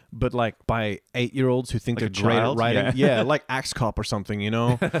episode, but like by 8-year-olds who think Like they're a great at child? writing. Yeah. Yeah, like Axe Cop or something, you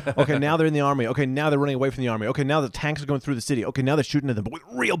know? Okay, now they're in the army. Okay, now they're running away from the army. Okay, now the tanks are going through the city. Okay, now they're shooting at them, but with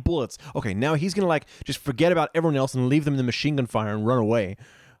real bullets. Okay, now he's going to like just forget about everyone else and leave them in the machine gun fire and run away.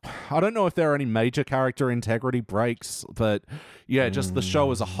 I don't know if there are any major character integrity breaks, but yeah, just the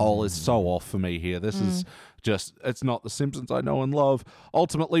show as a whole is so off for me here. This is just, it's not The Simpsons I know and love.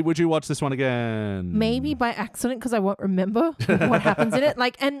 Ultimately, would you watch this one again? Maybe by accident because I won't remember what happens in it.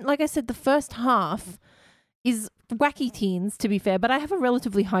 Like I said, the first half is wacky teens, to be fair, but I have a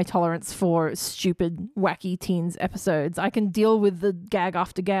relatively high tolerance for stupid wacky teens episodes. I can deal with the gag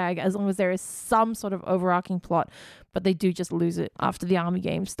after gag as long as there is some sort of overarching plot, but they do just lose it after the army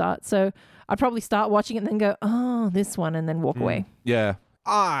games start. So I'd probably start watching it and then go, oh, this one, and then walk away. Yeah.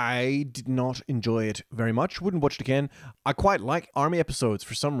 I did not enjoy it very much. Wouldn't watch it again. I quite like army episodes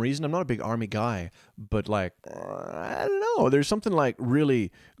for some reason. I'm not a big army guy, but like, I don't know. There's something like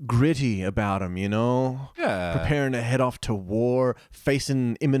really gritty about them, you know? Yeah. Preparing to head off to war,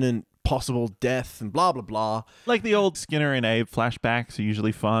 facing imminent possible death and blah, blah, blah. Like the old Skinner and Abe flashbacks are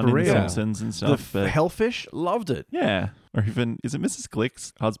usually fun in The real. Simpsons and stuff. The Hellfish, loved it. yeah. Or even, is it Mrs.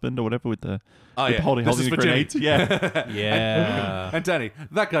 Glick's husband or whatever with the holding This is the for Jenny. grenades? Yeah. Yeah. And Danny,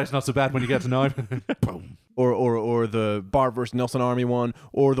 that guy's not so bad when you get to know him. Boom. Or the Bart versus Nelson Army one,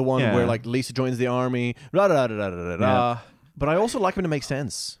 or the one Yeah. where like Lisa joins the army. Da da da da da da da. Yeah. But I also like them to make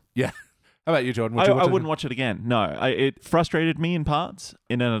sense. Yeah. How about you, Jordan? I Would you watch it? wouldn't watch it again. No, it frustrated me in parts,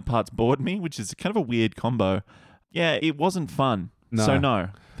 and in other parts bored me, which is kind of a weird combo. Yeah, it wasn't fun. No. So no,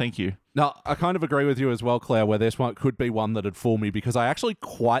 thank you. No, I kind of agree with you as well, Claire, where this one could be one that'd fool me because I actually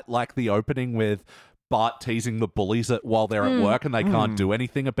quite like the opening with Bart teasing the bullies while they're at work and they can't do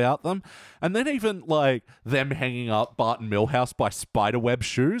anything about them. And then even like them hanging up Bart and Milhouse by spiderweb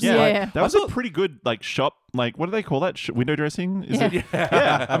shoes. Yeah, Like, that was a pretty good like shop. Like, what do they call that? Window dressing? Is it?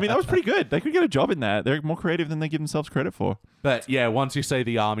 Yeah. I mean, that was pretty good. They could get a job in that. They're more creative than they give themselves credit for. But yeah, once you see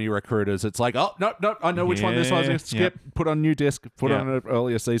the army recruiters, it's like, oh, nope, I know which one this one's going to skip. Put on new disc, put on an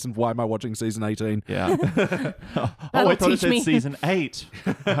earlier season. Why am I watching season 18? Yeah. I thought it said season 8.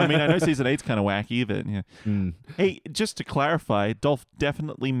 I mean, I know season 8's kind of wacky, but yeah. Hey, just to clarify, Dolph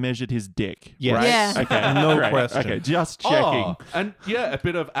definitely measured his dick. Yes. Right? Yeah. Okay. No Great. question. Okay, just checking. Oh, and yeah, a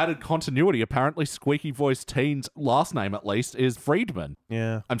bit of added continuity. Apparently, squeaky voiced teen's last name, at least, is Friedman.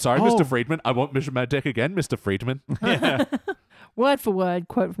 Yeah. I'm sorry, Mr. Friedman. I won't measure my dick again, Mr. Friedman. Yeah. Word for word,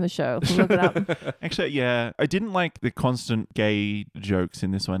 quote from the show. Look it up. Actually, yeah, I didn't like the constant gay jokes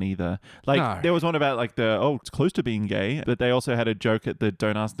in this one either. Like, No. there was one about like it's close to being gay, but they also had a joke at the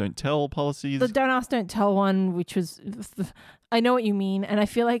don't ask, don't tell policies. The don't ask, don't tell one, which was, I know what you mean, and I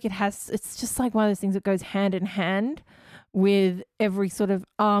feel like it's just like one of those things that goes hand in hand with every sort of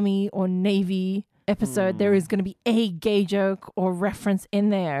army or navy episode. There is going to be a gay joke or reference in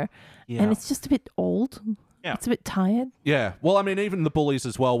there, and it's just a bit old. Yeah. It's a bit tired. Yeah. Well, I mean, even the bullies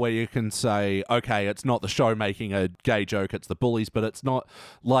as well, where you can say, okay, it's not the show making a gay joke, it's the bullies, but it's not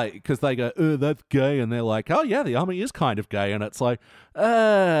like, because they go, oh, that's gay. And they're like, oh, yeah, the army is kind of gay. And it's like,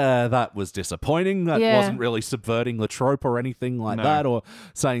 that was disappointing. That wasn't really subverting the trope or anything like that, or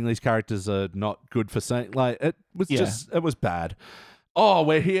saying these characters are not good for saying, like, it was it was bad. Oh,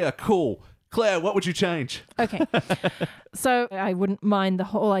 we're here. Cool. Claire, what would you change? Okay. So I wouldn't mind the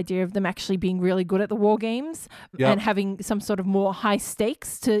whole idea of them actually being really good at the war games and having some sort of more high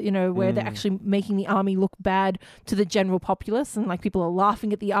stakes to, where they're actually making the army look bad to the general populace, and like people are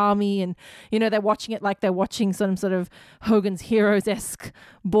laughing at the army, and, they're watching it like they're watching some sort of Hogan's Heroes-esque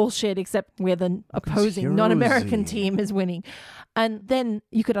bullshit, except where the opposing non-American team is winning. And then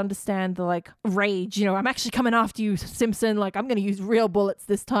you could understand the like rage, I'm actually coming after you, Simpson, like I'm going to use real bullets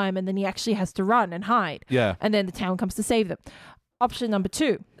this time. And then he actually has to run and hide. Yeah. And then the town comes to save them. Option number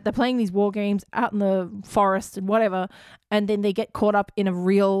 2, they're playing these war games out in the forest and whatever. And then they get caught up in a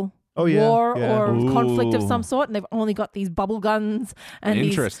real war or conflict of some sort, and they've only got these bubble guns and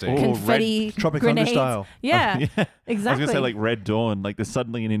these confetti Tropic grenades. Thunder style. Yeah, I was exactly. going to say like Red Dawn, like there's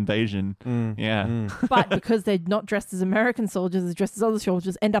suddenly an invasion. But because they're not dressed as American soldiers, they're dressed as other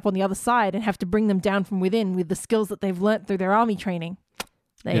soldiers, end up on the other side and have to bring them down from within with the skills that they've learnt through their army training.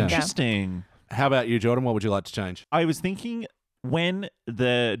 There you go. Interesting. How about you, Jordan? What would you like to change? I was thinking when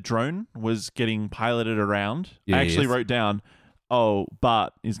the drone was getting piloted around, I actually wrote down,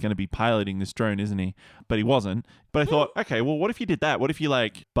 Bart is going to be piloting this drone, isn't he? But he wasn't. But I thought, okay, well, what if you did that? What if you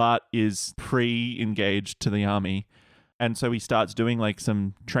like Bart is pre-engaged to the army, and so he starts doing like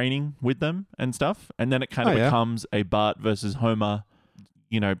some training with them and stuff, and then it kind of becomes a Bart versus Homer,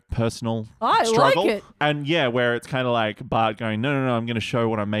 personal struggle. Like it. And where it's kind of like Bart going, no, I'm going to show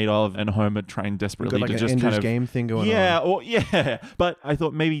what I'm made of, and Homer trying desperately Got like to an just Ender's kind of Game thing going on. But I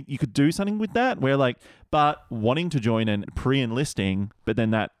thought maybe you could do something with that, where like Bart wanting to join and pre-enlisting, but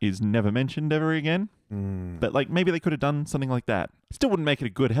then that is never mentioned ever again. But like maybe they could have done something like that. Still wouldn't make it a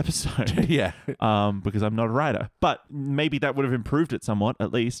good episode. Because I'm not a writer. But maybe that would have improved it somewhat,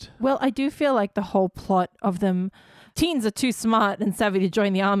 at least. Well, I do feel like the whole plot of them, teens are too smart and savvy to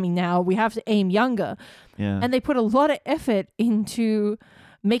join the army now. We have to aim younger. Yeah. And they put a lot of effort into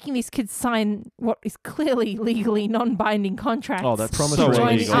making these kids sign what is clearly legally non-binding contracts. Oh, that's Promise so to join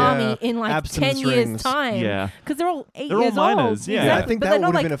the illegal. army in like Abstinence 10 years' rings. time. Yeah. Because they're all 8 They're all years minors, old. yeah. Yeah, I Exactly. think But that they're would not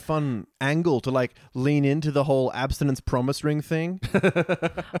have like, been a fun angle to like lean into the whole abstinence promise ring thing.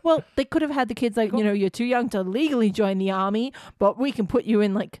 well, they could have had the kids like, you're too young to legally join the army, but we can put you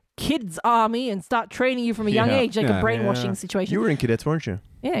in like kids' army and start training you from a young Yeah. age, like Yeah. a brainwashing Yeah. situation. You were in cadets, weren't you?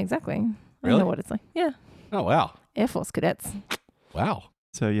 Yeah, exactly. I Really? know what it's like. Yeah. Oh, wow. Air Force cadets. Wow.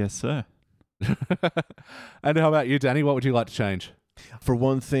 So yes, sir. And how about you, Danny? What would you like to change? For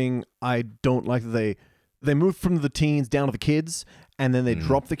one thing, I don't like that they moved from the teens down to the kids, and then they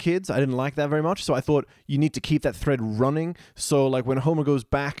dropped the kids. I didn't like that very much, so I thought you need to keep that thread running. So like when Homer goes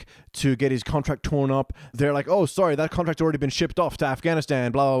back to get his contract torn up, they're like, oh, sorry, that contract's already been shipped off to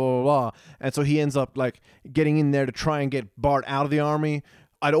Afghanistan, blah, blah, blah, blah. And so he ends up like getting in there to try and get Bart out of the army.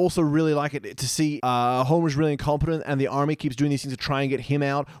 I'd also really like it to see Homer's really incompetent and the army keeps doing these things to try and get him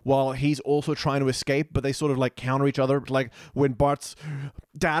out while he's also trying to escape, but they sort of like counter each other. Like when Bart's,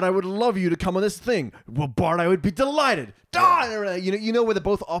 Dad, I would love you to come on this thing. Well, Bart, I would be delighted. You know where the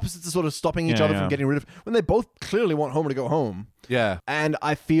both opposites are sort of stopping each other from getting rid of, when they both clearly want Homer to go home. Yeah. And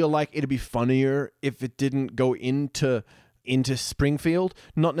I feel like it'd be funnier if it didn't go into Springfield,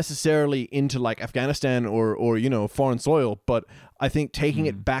 not necessarily into like Afghanistan or foreign soil, but I think taking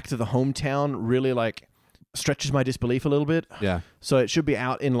it back to the hometown really like stretches my disbelief a little bit. Yeah. So it should be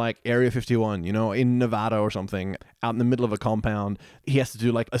out in like Area 51, in Nevada or something, out in the middle of a compound. He has to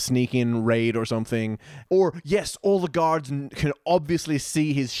do like a sneak-in raid or something. Or yes, all the guards can obviously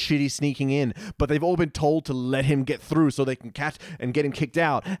see his shitty sneaking in, but they've all been told to let him get through so they can catch and get him kicked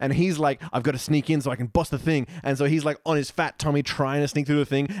out. And he's like, I've got to sneak in so I can bust the thing. And so he's like on his fat tummy trying to sneak through the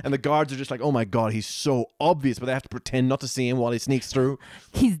thing. And the guards are just like, oh my God, he's so obvious, but they have to pretend not to see him while he sneaks through.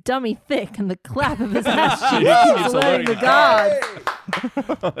 He's dummy thick, and the clap of his ass cheeks is alerting the guards.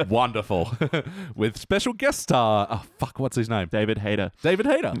 Wonderful. With special guest star. Oh, fuck, what's his name? David Hayter. David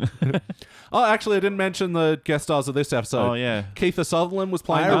Hayter. Oh, actually, I didn't mention the guest stars of this episode. Oh, yeah. Keith Sutherland was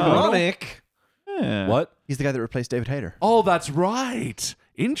playing the Colonel. Ironic. Yeah. What? He's the guy that replaced David Hayter. Oh, that's right.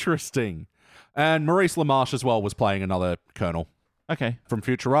 Interesting. And Maurice LaMarche as well was playing another Colonel. Okay. From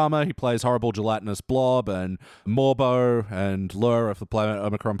Futurama, he plays horrible gelatinous Blob and Morbo and Lure of the planet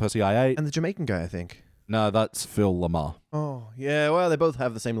Omicron Persei 8. And the Jamaican guy, I think. No, that's Phil Lamar. Oh, yeah. Well, they both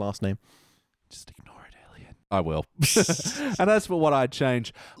have the same last name. Just ignore it, Elliot. I will. And as for what I'd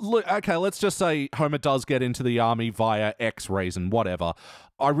change, look, okay, let's just say Homer does get into the army via X reason, whatever.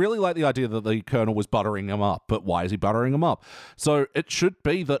 I really like the idea that the Colonel was buttering him up, but why is he buttering him up? So it should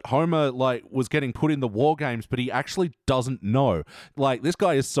be that Homer, was getting put in the war games, but he actually doesn't know. This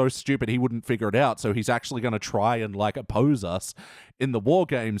guy is so stupid, he wouldn't figure it out, so he's actually going to try and, oppose us in the war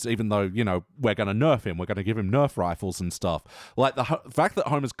games, even though, we're going to nerf him. We're going to give him Nerf rifles and stuff. The fact that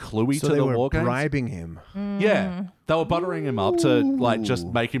Homer's cluey So to they the were war games. bribing him. Yeah, they were buttering him up to just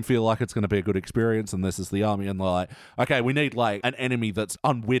make him feel like it's going to be a good experience, and this is the army, and they're like, okay, we need an enemy that's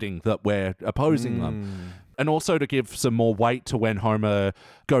unwitting that we're opposing them. And also to give some more weight to when Homer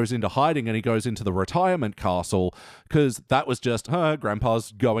goes into hiding and he goes into the retirement castle, because that was just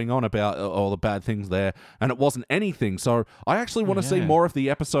Grandpa's going on about all the bad things there, and it wasn't anything. So I actually want to see more of the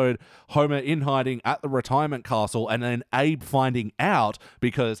episode Homer in hiding at the retirement castle, and then Abe finding out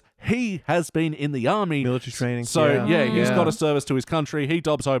because he has been in the army. Military training. So he's got a service to his country. He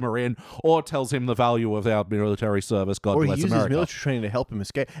dobs Homer in, or tells him the value of our military service. God Or he bless uses America. military training to help him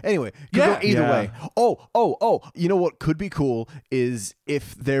escape. Anyway, could Yeah. go either Yeah. way. Oh, you know what could be cool is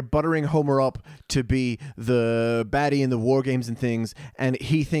if they're buttering Homer up to be the baddie in the war games and things, and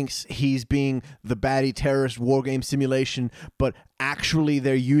he thinks he's being the baddie terrorist war game simulation, but actually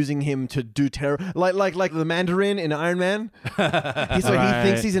they're using him to do terror, like the Mandarin in Iron Man. He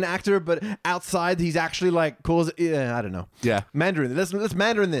thinks he's an actor, but outside he's actually I don't know. Yeah. Mandarin. Let's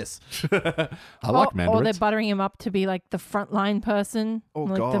Mandarin this. I like Or mandarins. they're buttering him up to be the frontline person, Oh,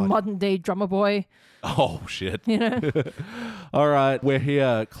 the God. modern day drummer boy. Oh, shit. You know, All right, we're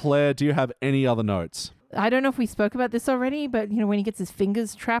here. Claire, do you have any other notes? I don't know if we spoke about this already, but when he gets his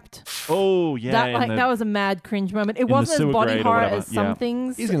fingers trapped, Oh, yeah. that was a mad cringe moment. It the wasn't as sewer body grate or horror whatever, as some yeah.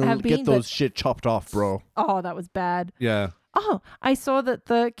 things He's gonna have get been. those shit chopped off, bro. Oh, that was bad. Yeah. Oh, I saw that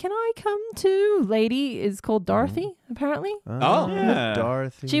the "Can I Come To" lady is called Dorothy. Apparently, Oh. Yeah.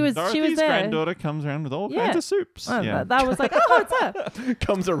 Dorothy. she was Dorothy's there. granddaughter comes around with all Yeah. kinds of soups. Oh, yeah. that was like, oh, it's her.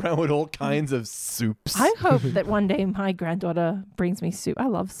 comes around with all kinds of soups. I hope that one day my granddaughter brings me soup. I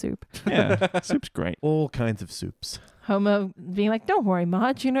love soup. Yeah. Soup's great. All kinds of soups. Homer being like, "Don't worry,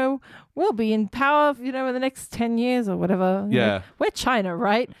 Marge. We'll be in power. In the next 10 years or whatever. Yeah. We're China,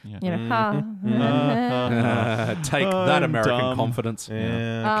 right? Yeah. Take that, I'm American dumb. confidence.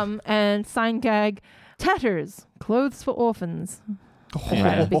 Yeah. And sign gag, tatters, clothes for orphans. Right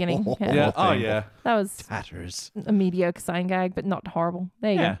at the beginning. Yeah. Yeah. Oh, thing. yeah. That was Tatters. a mediocre sign gag, but not horrible.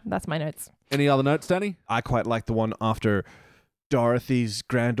 There you Yeah. go. That's my notes. Any other notes, Danny? I quite like the one after Dorothy's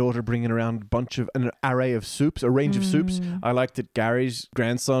granddaughter bringing around an array of soups, a range of soups. I like that Gary's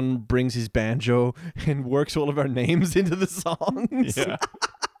grandson brings his banjo and works all of our names into the songs. Yeah.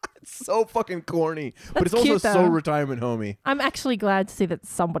 It's so fucking corny, but That's it's also cute, so though. retirement homey. I'm actually glad to see that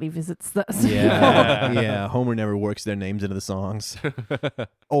somebody visits this. Yeah. Homer never works their names into the songs.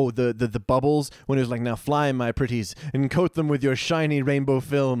 Oh, the bubbles when it was like, "Now fly, my pretties, and coat them with your shiny rainbow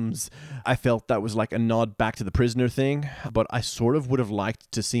films." I felt that was like a nod back to the prisoner thing, but I sort of would have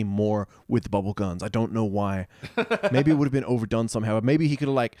liked to see more with the bubble guns. I don't know why. Maybe it would have been overdone somehow. Maybe he could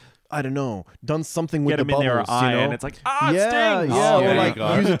have I don't know, done something with Get the him in bubbles. there, eye, you know? and it's like, it yeah, stings. yeah, Oh, or there you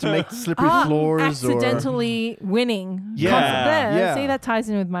go. use it to make slippery floors, accidentally winning. Yeah, There. yeah. See, that ties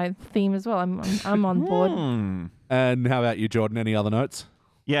in with my theme as well. I'm on board. And how about you, Jordan? Any other notes?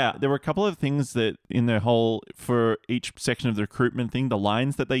 Yeah, there were a couple of things that in their whole, for each section of the recruitment thing, the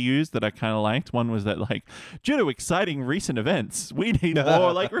lines that they used that I kind of liked. One was that, due to exciting recent events, we need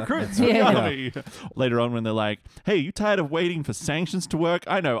more, recruits for the Yeah. army. Later on when they're like, "Hey, you tired of waiting for sanctions to work?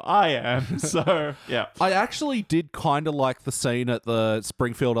 I know I am." So, yeah. I actually did kind of like the scene at the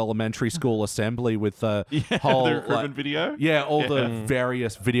Springfield Elementary School assembly with the whole the recruitment video. Yeah, all the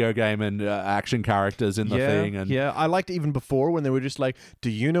various video game and action characters in the thing. And yeah, I liked it even before when they were just like,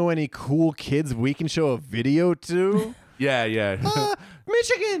 "Do you know any cool kids we can show a video to?" yeah.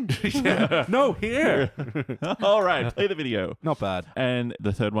 Michigan! Yeah. No, here. All right, play the video. Not bad. And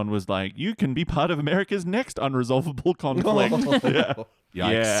the third one was like, "You can be part of America's next unresolvable conflict." Yeah.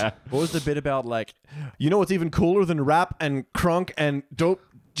 Yikes. Yeah. What was the bit about what's even cooler than rap and crunk and dope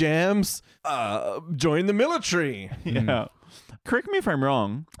jams? Join the military. Yeah. Correct me if I'm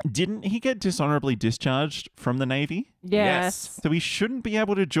wrong. Didn't he get dishonorably discharged from the Navy? Yes. So he shouldn't be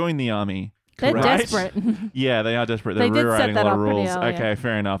able to join the Army. They're Right? desperate. Yeah, they are desperate. They They're did set rewriting a that lot of up pretty rules. early, Okay, yeah.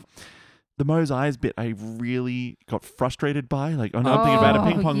 fair enough. The Moe's Eyes bit I really got frustrated by. I'm thinking about a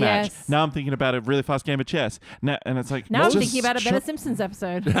ping pong match. yes. Now I'm thinking about a really fast game of chess. And it's like, Now I'm just thinking about a better shut- Simpsons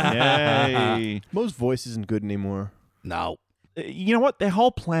episode. Yay. Mo's voice isn't good anymore. No. You know what? Their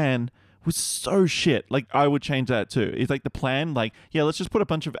whole plan was so shit. I would change that too. It's like the plan, let's just put a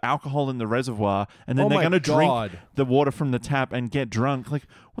bunch of alcohol in the reservoir and then Oh they're my going to drink God. the water from the tap and get drunk.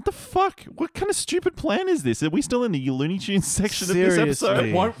 What the fuck? What kind of stupid plan is this? Are we still in the Looney Tunes section of this episode? Seriously.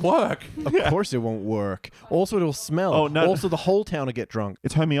 It won't work. Of course it won't work. Also, it'll smell. Oh, no. Also, the whole town will get drunk.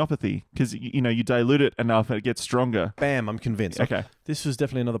 It's homeopathy because, you dilute it enough and it gets stronger. Bam, I'm convinced. Okay. This was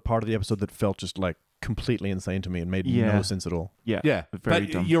definitely another part of the episode that felt just completely insane to me and made Yeah. no sense at all. Yeah. Yeah. Very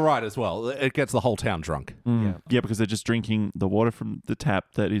But dumb. you're right as well. It gets the whole town drunk. Yeah, because they're just drinking the water from the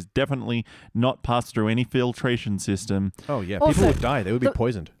tap that is definitely not passed through any filtration system. Oh, yeah. Also, People would die. They would be the-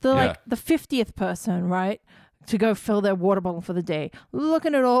 poisoned. The 50th person, right, to go fill their water bottle for the day,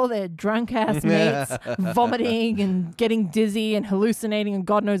 looking at all their drunk ass mates vomiting and getting dizzy and hallucinating and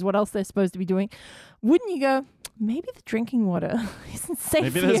God knows what else they're supposed to be doing. Wouldn't you go, maybe the drinking water isn't safe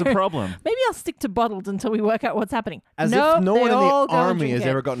Maybe there's a here. problem. Maybe I'll stick to bottled until we work out what's happening. As Nope, if no they one in all the go and army drink has it.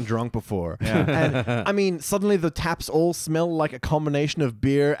 ever gotten drunk before. And suddenly the taps all smell like a combination of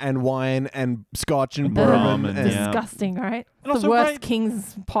beer and wine and scotch and Rum bourbon. and- yeah. Disgusting, right? And The also, worst right-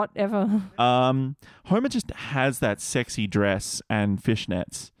 king's pot ever. Homer just has that sexy dress and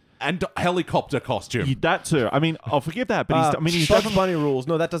fishnets. And helicopter costume. That too. I mean, I'll forgive that, but he's Bugs definitely. Bunny rules.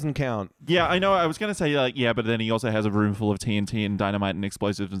 No, that doesn't count. Yeah, I know. I was gonna say but then he also has a room full of TNT and dynamite and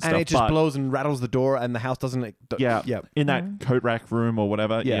explosives and stuff. And it just but- blows and rattles the door and the house doesn't... Yeah, Yeah. in that coat rack room or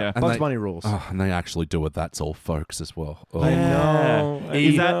whatever. Yeah. And Bugs they- Bunny rules. Oh, and they actually do it. That's all folks as well. Oh. I know.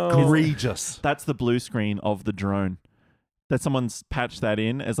 Is that egregious? That's the blue screen of the drone. That someone's patched that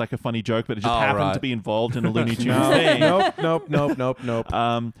in as a funny joke, but it just Oh, happened right. to be involved in a Looney Tunes No, thing. nope.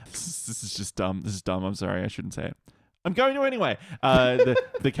 This is just dumb. This is dumb. I'm sorry. I shouldn't say it. I'm going to anyway.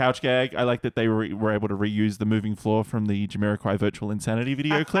 The couch gag. I like that they were able to reuse the moving floor from the Jamiroquai Virtual Insanity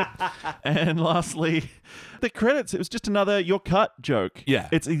video clip. And lastly, the credits. It was just another "Your Cut" joke. Yeah.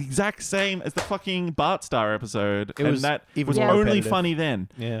 It's the exact same as the fucking Bart Star episode. It was that even was more only repetitive. funny then.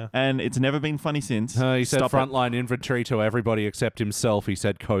 Yeah. And it's never been funny since. He said Stop it. frontline infantry to everybody except himself. He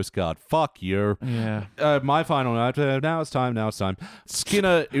said Coast Guard. Fuck you. Yeah. My final note. Now it's time.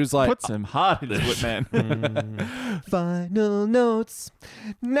 Skinner, it was like... Put some heart into it, man. Final notes.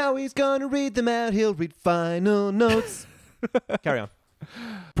 Now he's gonna read them out. He'll read final notes. Carry on.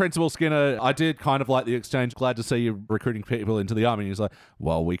 Principal Skinner, I did kind of like the exchange. Glad to see you recruiting people into the army. And he's like,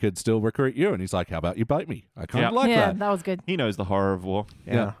 well, we could still recruit you. And he's like, how about you bite me? I kind of like yeah, that. that was good. He knows the horror of war.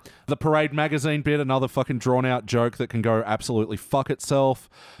 Yeah. The Parade magazine bit, another fucking drawn out joke that can go absolutely fuck itself.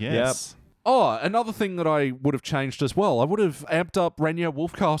 Yes. Oh, another thing that I would have changed as well. I would have amped up Rainier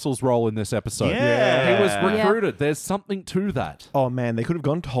Wolfcastle's role in this episode. Yeah. He was recruited. There's something to that. Oh man, they could have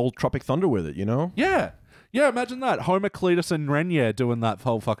gone to whole Tropic Thunder with it, you know? Yeah. Yeah, imagine that. Homer, Cletus, and Rainier doing that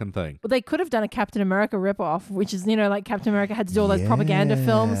whole fucking thing. Well, they could have done a Captain America ripoff, which is, like Captain America had to do all those propaganda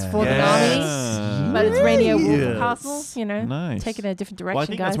films for the army. But it's Rainier Wolfcastle, Nice. taking a different direction, Well, I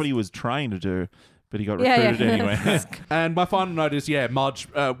think guys. that's what he was trying to do, but he got recruited anyway. And my final note is, Marge,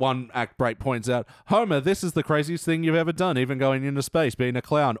 one act break points out, Homer, this is the craziest thing you've ever done, even going into space, being a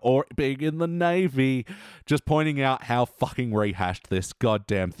clown, or being in the Navy. Just pointing out how fucking rehashed this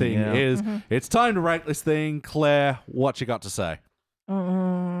goddamn thing is. Mm-hmm. It's time to rank this thing. Claire, what you got to say?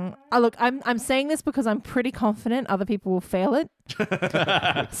 Look, I'm saying this because I'm pretty confident other people will fail it.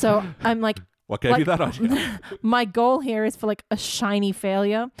 So I'm like, What gave you that idea? my goal here is for like a shiny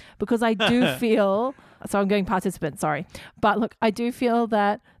failure because I do feel, so I'm going participant, sorry. But look, I do feel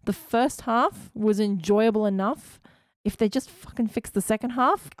that the first half was enjoyable enough. If they just fucking fixed the second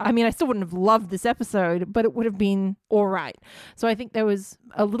half, I mean, I still wouldn't have loved this episode, but it would have been all right. So I think there was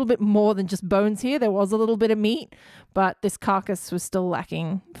a little bit more than just bones here. There was a little bit of meat, but this carcass was still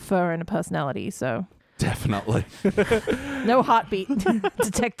lacking fur and a personality. So Definitely. no heartbeat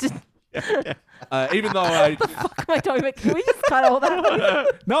detected. Even though I... Fuck am I talking about? Can we just cut all that out?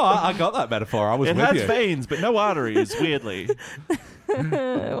 No, I got that metaphor. I was It with has you. veins, but no arteries, weirdly.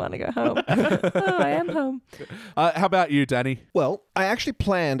 I want to go home. Oh, I am home. How about you, Danny? Well, I actually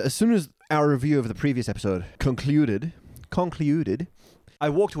planned, as soon as our review of the previous episode concluded, I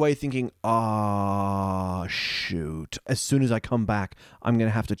walked away thinking, shoot. As soon as I come back, I'm going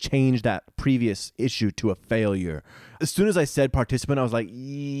to have to change that previous issue to a failure. As soon as I said participant, I was like,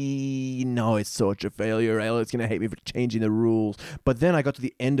 no, it's such a failure. Elliot's going to hate me for changing the rules. But then I got to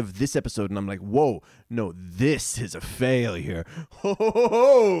the end of this episode and I'm like, whoa, no, this is a failure. Ho, ho, ho,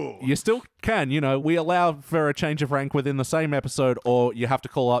 ho. You still can, we allow for a change of rank within the same episode, or you have to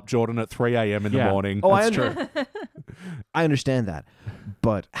call up Jordan at 3 a.m. in the morning. Oh, That's true. I understand that.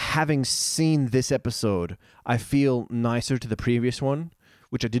 But having seen this episode, I feel nicer to the previous one,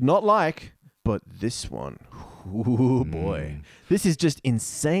 which I did not like. But this one, ooh boy, this is just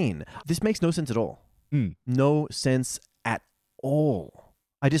insane. This makes no sense at all. No sense at all.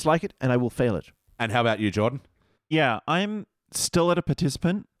 I dislike it and I will fail it. And how about you, Jordan? Yeah, I'm still at a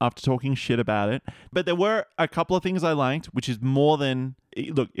participant after talking shit about it. But there were a couple of things I liked, which is more than...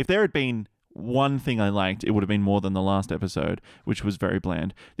 Look, if there had been one thing I liked, it would have been more than the last episode, which was very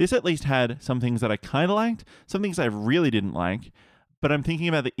bland. This at least had some things that I kind of liked, some things I really didn't like. But I'm thinking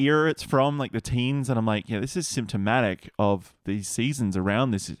about the era it's from, like the teens, and I'm like, yeah, this is symptomatic of these seasons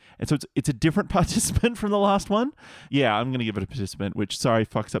around this. And so it's a different participant from the last one. Yeah, I'm going to give it a participant, which, sorry,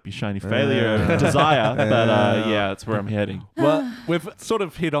 fucks up your shiny failure desire. But yeah, that's where I'm heading. Well, we've sort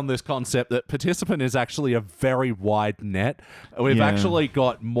of hit on this concept that participant is actually a very wide net. We've actually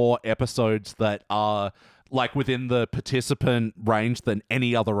got more episodes that are like within the participant range than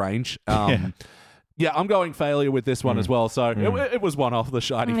any other range. Yeah, I'm going failure with this one as well. So it was one off the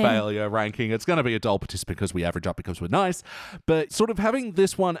shiny failure ranking. It's going to be a dull participant because we average up because we're nice. But sort of having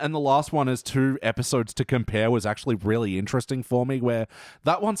this one and the last one as two episodes to compare was actually really interesting for me, where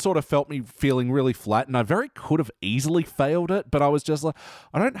that one sort of felt me feeling really flat and I very could have easily failed it, but I was just like,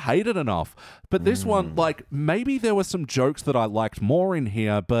 I don't hate it enough. But this one, like, maybe there were some jokes that I liked more in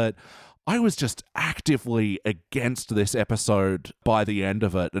here, but I was just actively against this episode by the end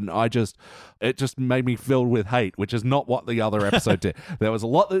of it, and it just made me filled with hate, which is not what the other episode did. There was a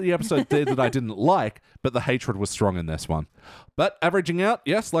lot that the episode did that I didn't like, but the hatred was strong in this one. But averaging out,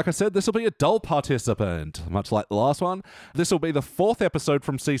 yes, like I said, this will be a dull participant, much like the last one. This will be the fourth episode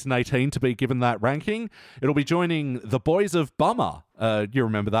from season 18 to be given that ranking. It'll be joining The Boys of Bummer. You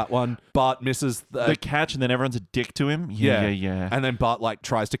remember that one? Bart misses the catch and then everyone's a dick to him. Yeah. And then Bart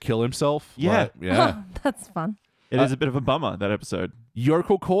tries to kill himself. Yeah. Yeah. That's fun. It is a bit of a bummer, that episode.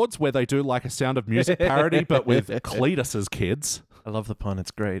 Yokel chords, where they do like a Sound of Music parody, but with Cletus's kids. I love the pun.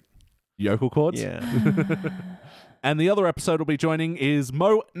 It's great. Yokel chords? Yeah. And the other episode we'll be joining is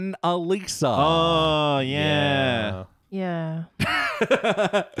Mo and Alisa. Oh, yeah. Yeah.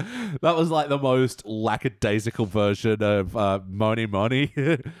 That was like the most lackadaisical version of Moni Moni.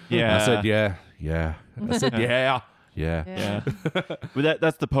 Yeah. I said, yeah. I said, yeah. Yeah. Yeah. But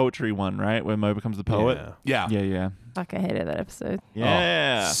that's the poetry one, right? Where Mo becomes the poet. Yeah. Yeah. Yeah. Fuck, I hated that episode.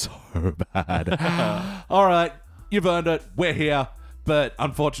 Yeah. Oh, so bad. All right, you've earned it. We're here. But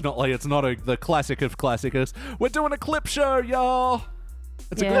unfortunately, it's not the classic of classicers. We're doing a clip show, y'all.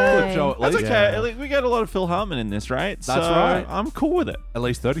 It's a good clip Yay. show, at That's least. okay. At least we get a lot of Phil Hartman in this, right? That's So right. I'm cool with it. At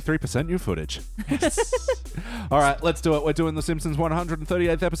least 33% new footage. All right, let's do it. We're doing the Simpsons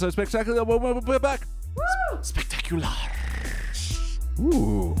 138th episode spectacular. We're back. Spectacular.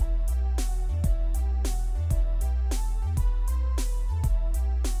 Ooh.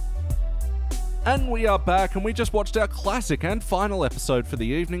 And we are back, and we just watched our classic and final episode for the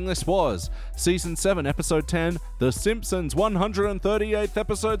evening. This was Season 7, Episode 10, The Simpsons 138th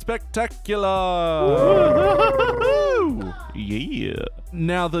episode spectacular. Yeah.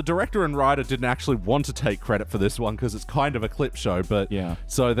 Now, the director and writer didn't actually want to take credit for this one because it's kind of a clip show, but Yeah.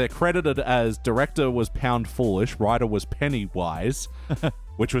 so they're credited as director was Pound Foolish, writer was Pennywise,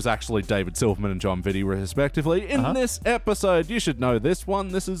 which was actually David Silverman and John Vitti, respectively. In this episode, you should know this one.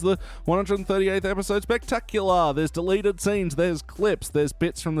 This is the 138th episode spectacular. There's deleted scenes, there's clips, there's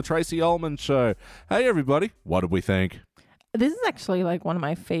bits from the Tracy Ullman show. Hey, everybody, what did we think? This is actually like one of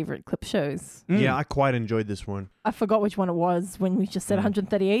my favorite clip shows. Yeah, I quite enjoyed this one. I forgot which one it was when we just said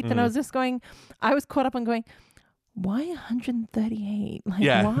 138th, and I was just going, I was caught up on going, why 138? Like,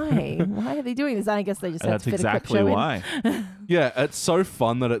 Yeah. why? Why are they doing this? I guess they just had That's to fit a clip exactly show why. Yeah, it's so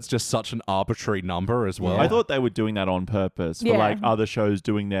fun that it's just such an arbitrary number as well. I thought they were doing that on purpose for Yeah. like other shows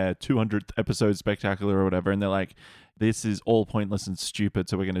doing their 200th episode spectacular or whatever, and they're like, this is all pointless and stupid,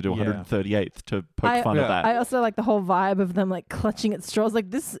 so we're going to do 138th to poke fun at that. I also like the whole vibe of them like clutching at straws.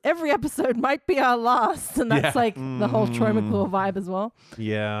 Like this, every episode might be our last, and that's like the whole Troy McClure vibe as well.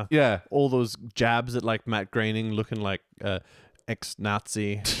 Yeah. Yeah. All those jabs at like Matt Groening looking like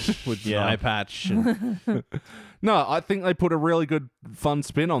ex-Nazi with an eye patch. And No, I think they put a really good, fun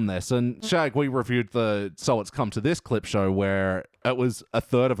spin on this. And Shag, we reviewed the So It's Come to This clip show where it was a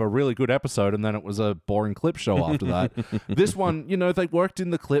third of a really good episode and then it was a boring clip show after that. This one, you know, they worked in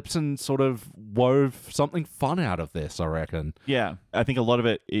the clips and sort of wove something fun out of this, I reckon. Yeah, I think a lot of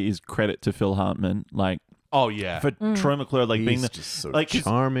it is credit to Phil Hartman, like Oh, yeah. for Troy McClure, like being he's the just so like,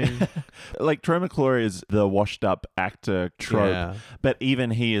 charming. like Troy McClure is the washed up actor trope, Yeah. but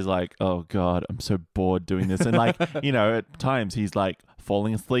even he is like, oh god, I'm so bored doing this, and like you know, at times he's like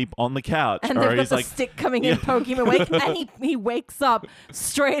falling asleep on the couch, And or they've got he's the like, stick coming in, poking him awake, and he wakes up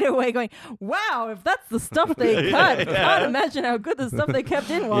straight away going, wow, if that's the stuff they cut, I can't imagine how good the stuff they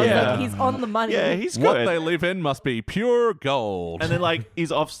kept in was. Yeah. Like, he's on the money. yeah, he's What good. they live in must be pure gold. And then like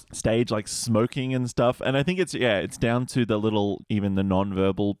he's off stage like smoking and stuff, and I think it's down to the little even the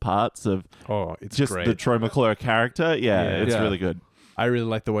non-verbal parts of Oh, it's just great. the Troy McClure character. Yeah, it's Yeah. really good. I really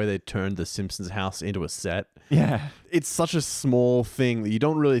like the way they turned the Simpsons house into a set. Yeah, It's such a small thing that you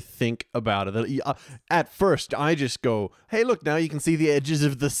don't really think about it. That at first, I just go, "Hey, look! Now you can see the edges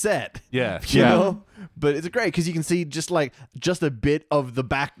of the set." Yeah. You Yeah. know? But it's great because you can see just a bit of the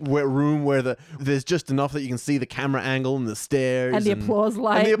back room where there's just enough that you can see the camera angle and the stairs And the applause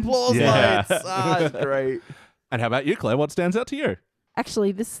light. and the applause Yeah. lights. It's great. And how about you, Claire? What stands out to you?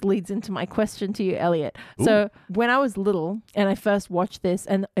 Actually, this leads into my question to you, Elliot. So when I was little and I first watched this,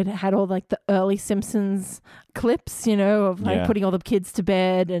 and it had all like the early Simpsons clips, you know, of like Yeah. putting all the kids to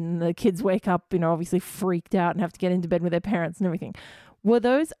bed, and the kids wake up, you know, obviously freaked out and have to get into bed with their parents and everything. Were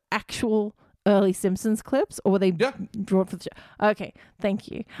those actual early Simpsons clips, or were they Yeah. drawn for the show? Okay, thank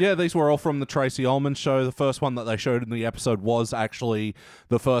you. Yeah, these were all from the Tracy Ullman show. The first one that they showed in the episode was actually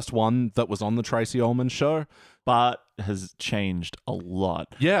the first one that was on the Tracy Ullman show. Bart has changed a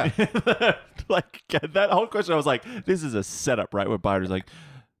lot. Yeah. Like that whole question, I was like, this is a setup, right? Where Bart is like,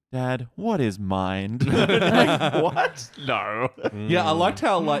 Dad, what is mind? Like, what? No. Yeah, I liked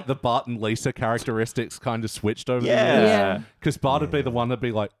how like the Bart and Lisa characteristics kind of switched over the Yeah. years. Yeah. Because Bart would be the one that'd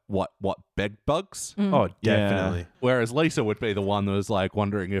be like, what bed bugs? Oh, Yeah. definitely. Whereas Lisa would be the one that was like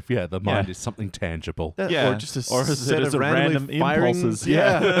wondering if, the mind is something tangible. Yeah. Or just a Or is it set just of a random randomly firing impulses?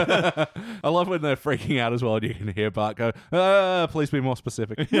 Yeah. I love when they're freaking out as well and you can hear Bart go, please be more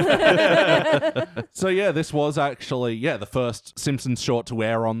specific. So yeah, this was actually, the first Simpsons short to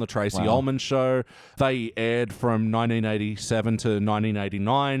air on the Tracy Wow. Ullman show. They aired from 1987 to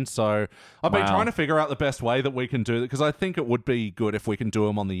 1989. So I've been Wow. trying to figure out the best way that we can do it because I think it would be good if we can do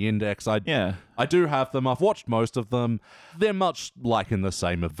them on the index. I do have them. I've watched most of them. They're much like in the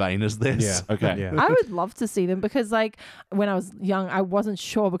same vein as this. Yeah. Okay. Yeah. I would love to see them because, like, when I was young, I wasn't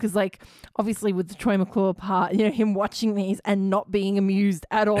sure because, like, obviously with the Troy McClure part, you know, him watching these and not being amused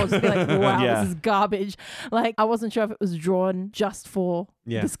at all, just be like, wow, Yeah. this is garbage. Like, I wasn't sure if it was drawn just for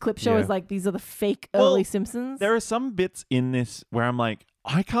this clip show Yeah. is like, these are the fake Well, early Simpsons. There are some bits in this where I'm like,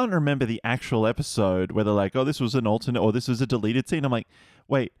 I can't remember the actual episode where they're like, oh, this was an alternate or this was a deleted scene. I'm like,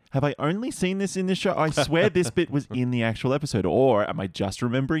 wait, have I only seen this in this show? I swear this bit was in the actual episode. Or am I just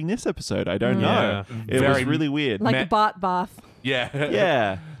remembering this episode? I don't know. It was Very- really weird. like the Bart bath. Yeah.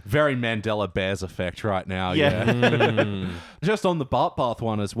 Yeah. Very Mandela Bears effect right now. Yeah. Just on the Bart Bath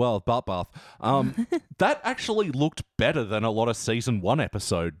one as well, Bart Bath. That actually looked better than a lot of season 1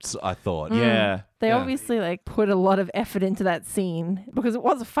 episodes, I thought. Yeah. They Yeah. obviously like put a lot of effort into that scene because it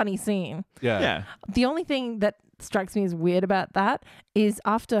was a funny scene. Yeah. The only thing that strikes me as weird about that is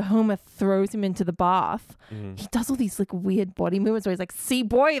after Homer throws him into the bath, he does all these like weird body movements where he's like, see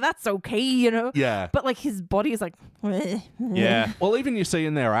boy, that's okay, you know? Yeah. But like his body is like, Yeah. Well, even you see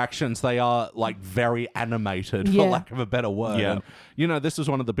in their actions, they are like very animated, Yeah. for lack of a better word. Yeah. And, you know, this was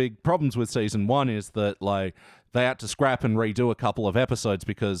one of the big problems with season 1 is that like they had to scrap and redo a couple of episodes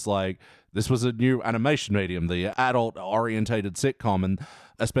because like this was a new animation medium, the adult orientated sitcom, and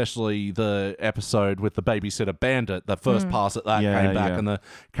especially the episode with the babysitter bandit, the first pass at that Yeah, came back yeah. and the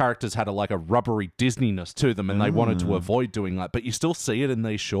characters had a rubbery Disneyness to them and they wanted to avoid doing that. But you still see it in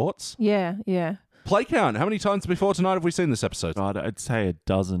these shorts. Yeah, yeah. Play count. How many times before tonight have we seen this episode? God, I'd say a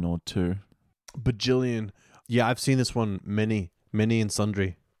dozen or two. Bajillion. Yeah, I've seen this one many and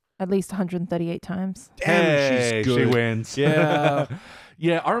sundry. At least 138 times. Hey, she's she good. wins. Yeah.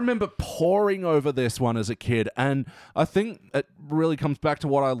 Yeah, I remember poring over this one as a kid, and I think it really comes back to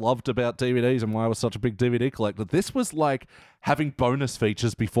what I loved about DVDs and why I was such a big DVD collector. This was like having bonus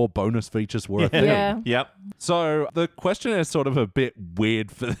features before bonus features were a thing. Yeah. Yep. So the question is sort of a bit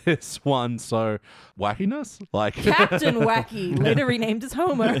weird for this one. So wackiness? Like Captain Wacky, later renamed as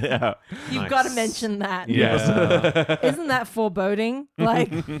Homer. Yeah. You've Nice. got to mention that. Yes. Isn't that foreboding?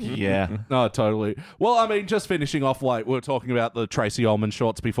 Like, Yeah. No, totally. Well, I mean, just finishing off, like, we were talking about the Tracy Ullman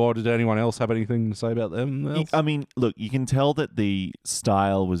shorts before. Did anyone else have anything to say about them? else? I mean, look, you can tell that the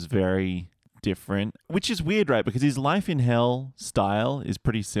style was very different, which is weird, right? Because his Life in Hell style is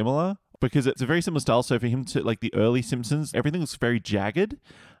pretty similar because it's a very similar style. So for him to, like the early Simpsons, everything looks very jagged.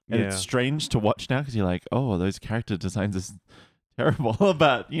 And it's Yeah. strange to watch now because you're like, oh, those character designs are terrible.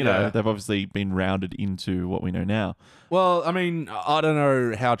 But, you know, Yeah. they've obviously been rounded into what we know now. Well, I mean, I don't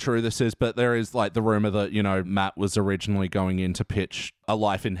know how true this is, but there is like the rumor that, you know, Matt was originally going in to pitch a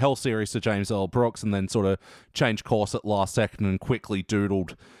Life in Hell series to James L. Brooks and then sort of changed course at last second and quickly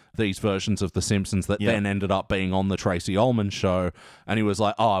doodled these versions of The Simpsons that Yeah. then ended up being on the Tracy Ullman show. And he was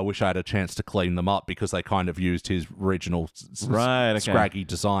like, oh, I wish I had a chance to clean them up because they kind of used his original Right, okay. scraggy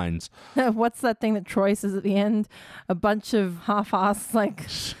designs. what's that thing that Troy says at the end? A bunch of half-assed, like,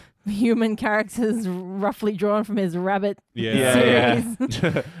 human characters roughly drawn from his rabbit Yeah. series.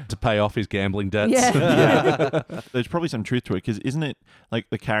 to pay off his gambling debts. Yeah. There's probably some truth to it because isn't it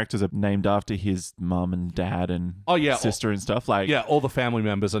like the characters are named after his mum and dad and Oh, yeah. sister and stuff? Like, Yeah, all the family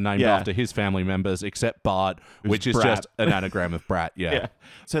members are named Yeah. after his family members except Bart, which is Brat. just an anagram of Brat. Yeah. Yeah.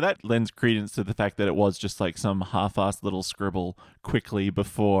 So that lends credence to the fact that it was just like some half-assed little scribble quickly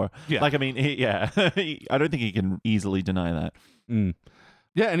before. Yeah. Like, I mean, I don't think he can easily deny that. Mm.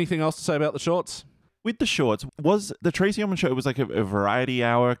 Yeah, anything else to say about the shorts? With the shorts, was the Tracy Ullman show, it was like a variety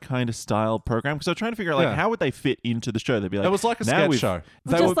hour kind of style program? Because I was trying to figure out, like, Yeah. how would they fit into the show? They'd be like, It was like a now sketch we've- show.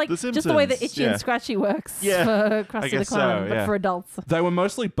 They just were like the just the way that Simpsons. Itchy and Scratchy works Yeah. for Krusty the guess so, Clown, but yeah. for adults. They were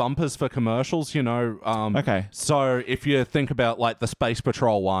mostly bumpers for commercials, you know. Okay. So if you think about like the Space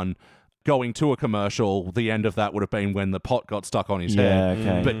Patrol one, going to a commercial, the end of that would have been when the pot got stuck on his Yeah, head.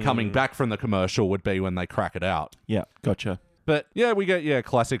 okay. But coming back from the commercial would be when they crack it out. Yeah, gotcha. But yeah, we get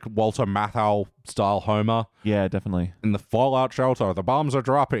classic Walter Matthau style Homer Yeah, definitely. in the fallout shelter. The bombs are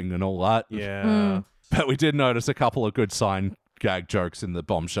dropping and all that. Yeah. But we did notice a couple of good sign gag jokes in the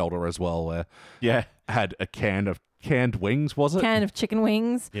bomb shelter as well, where Yeah. had a can of canned wings, was it? Can of chicken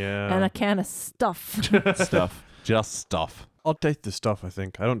wings Yeah. and a can of stuff. Stuff. Just stuff. I'll take the stuff, I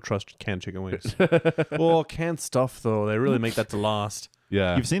think. I don't trust canned chicken wings. Well, canned stuff, though, they really make that to last.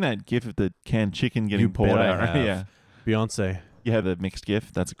 Yeah. You've seen that gif of the canned chicken getting You poured bet I out, right? have. Yeah. Beyonce. You have the mixed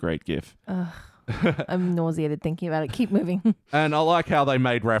gif. That's a great gif. I'm nauseated thinking about it. Keep moving. And I like how they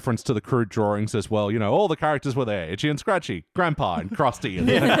made reference to the crude drawings as well. You know, all the characters were there. Itchy and Scratchy, Grandpa and Krusty. And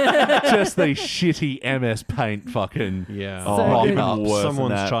just the shitty MS Paint fucking... Yeah. So Oh, good. even worse than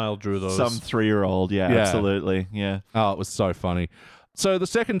Someone's that. child drew those. Some 3-year-old. Yeah, Yeah. absolutely. Yeah. Oh, it was so funny. So the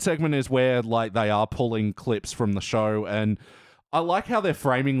second segment is where like they are pulling clips from the show, and I like how they're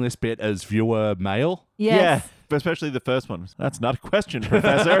framing this bit as viewer mail. Yes. Yeah, especially the first one. That's not a question,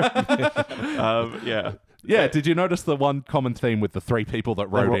 Professor. Yeah. Yeah, did you notice the one common theme with the three people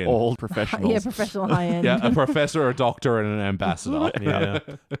that They wrote were in? all professionals. Yeah, professional high end. Yeah, a professor, a doctor, and an ambassador. Yeah.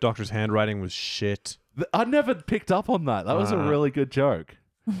 Doctor's handwriting was shit. I never picked up on that. That was a really good joke.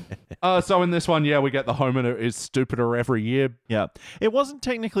 So in this one, yeah, we get the Homer is stupider every year. Yeah. It wasn't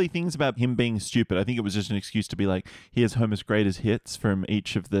technically things about him being stupid. I think it was just an excuse to be like, here's Homer's greatest hits from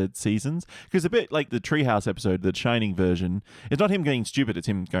each of the seasons. Because a bit like the Treehouse episode, the Shining version, it's not him getting stupid, it's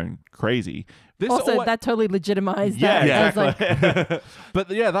him going crazy. This Also, that totally legitimized Yeah, that. I was like,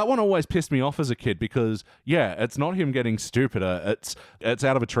 But yeah, that one always pissed me off as a kid because, yeah, it's not him getting stupider. It's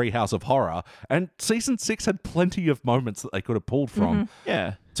out of a treehouse of horror. And season 6 had plenty of moments that they could have pulled from.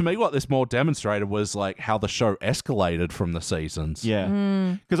 Yeah. To me, what this more demonstrated was like how the show escalated from the seasons.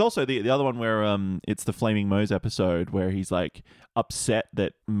 Yeah. Because also the other one where it's the Flaming Moe's episode where he's like upset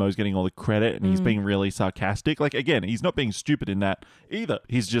that Moe's getting all the credit and he's being really sarcastic. Like, again, he's not being stupid in that either.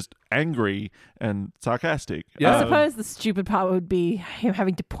 He's just angry and sarcastic. Yeah. I suppose the stupid part would be him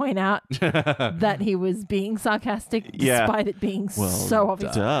having to point out that he was being sarcastic Yeah. despite it being Well, so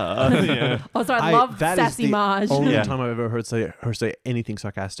obvious. Duh. Yeah. Also, I love that is Sassy the Marge. Only Yeah. time I've ever heard her say anything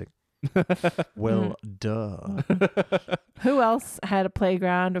sarcastic. Well, duh. Who else had a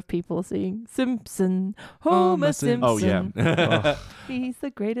playground of people singing Simpson, Homer Simpson? Oh, yeah. He's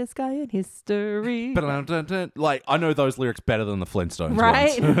the greatest guy in history. Like, I know those lyrics better than the Flintstones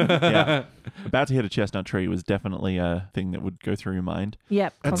Right? ones. Yeah. About to hit a chestnut tree was definitely a thing that would go through your mind.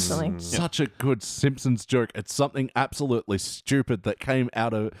 Yep, It's constantly. such a good Simpsons joke. It's something absolutely stupid that came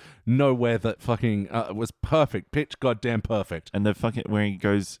out of nowhere that fucking was perfect. Pitch goddamn perfect. And the fucking where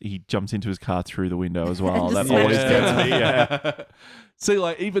he jumps into his car through the window as well. And That just always smashes gets me. Yeah. See,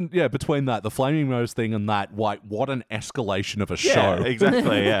 like, even, yeah, between that, the Flaming Moe's thing and that, like, what an escalation of a Yeah, show.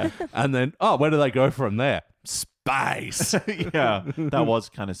 exactly. Yeah. And then, where do they go from there? Space. Yeah. That was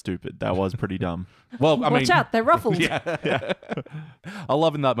kind of stupid. That was pretty dumb. Well, I Watch mean, out, they're ruffled. yeah. I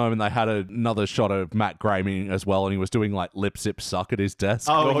love in that moment they had another shot of Matt Groening as well, and he was doing like lip zip suck at his desk.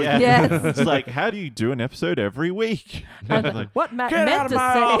 Oh, yeah. Yes. It's like, how do you do an episode every week? And what Matt Get meant out of to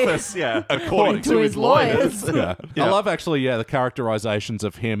my say office. Yeah. According to his lawyers. Yeah. I love actually, the characterizations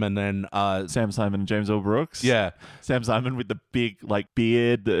of him and then, Sam Simon and James L. Brooks. yeah. Sam Simon with the big like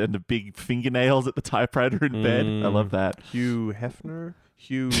beard and the big fingernails at the typewriter in bed. I love that. Hugh Hefner?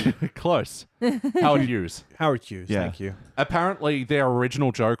 Close. Howard Hughes. Howard Hughes, Yeah. thank you. Apparently, their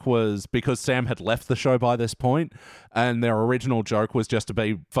original joke was because Sam had left the show by this point, and their original joke was just to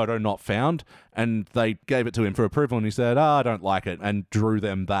be photo not found, and they gave it to him for approval, and he said, I don't like it, and drew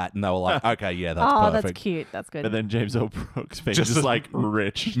them that, and they were like, okay, yeah, that's Oh, perfect. that's cute. That's good. But then James L. Brooks being Just just a- like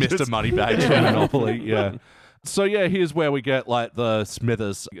rich. Mr. Moneybags from Monopoly, yeah. So yeah, here's where we get like the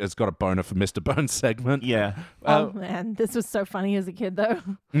Smithers has got a boner for Mr. Burns segment. Yeah. oh, man. This was so funny as a kid, though.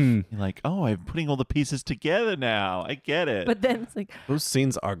 You're like, oh, I'm putting all the pieces together now. I get it. But then it's like, Those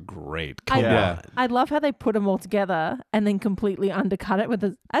scenes are great. I, Come Yeah. on. I love how they put them all together and then completely undercut it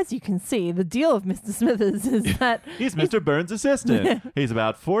with, as you can see, the deal of Mr. Smithers is that He's Mr. Burns' assistant. He's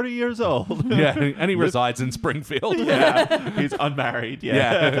about 40 years old. Yeah, and he resides in Springfield. Yeah. He's unmarried. Yeah.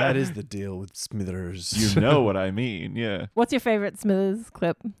 Yeah. That is the deal with Smithers. You know what I mean. Yeah. what's your favorite Smithers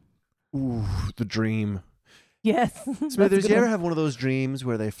clip? Ooh, the dream. Yes. That's a Smithers, good you ever one. have one of those dreams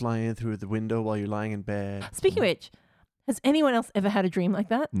where they fly in through the window while you're lying in bed? Speaking of which, has anyone else ever had a dream like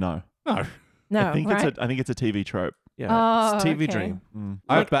that? No. No. No, I think right? it's a TV trope. Yeah, Oh, it's a TV okay. dream.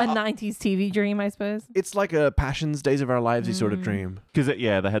 Like a 90s TV dream, I suppose. It's like a Passions, Days of Our Lives-y sort of dream. Because, they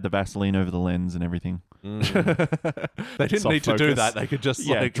had the Vaseline over the lens and everything. They didn't Soft need to do focus. that. They could just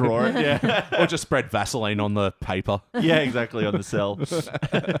Yeah, like draw it. Yeah. or just spread Vaseline on the paper. Yeah, exactly, on the cell.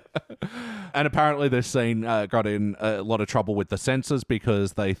 And apparently this scene got in a lot of trouble with the censors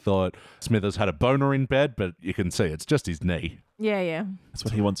because they thought Smithers had a boner in bed, but you can see it's just his knee. Yeah. That's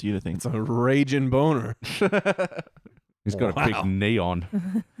what he wants you to think. It's a raging boner. He's got a Wow. big knee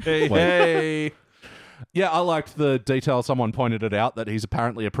on. Hey, Wait. hey. Yeah, I liked the detail. Someone pointed it out that he's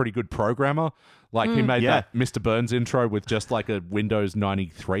apparently a pretty good programmer. Like he made Yeah. that Mr. Burns intro with just like a Windows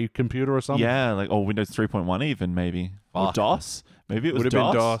 93 computer or something. Yeah, like Windows 3.1 even maybe. Or Fuck. DOS. Maybe it was Would have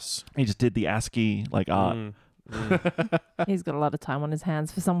DOS. been DOS. He just did the ASCII like art. He's got a lot of time on his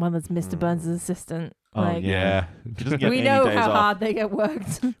hands for someone that's Mr. Burns' assistant. Oh, Like, Yeah. He doesn't get we any know days how off. hard they get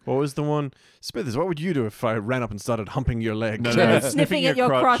worked. What was the one? Smithers, what would you do if I ran up and started humping your leg? No, Yeah, no, sniffing at your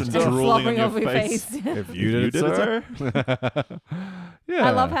crotch and drooling slobbering on over your face. If You did it, sir? Yeah.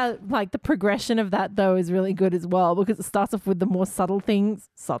 I love how like the progression of that though is really good as well because it starts off with the more subtle things,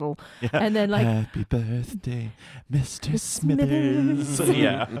 and then like Happy birthday, Mr. Smithers. Smithers.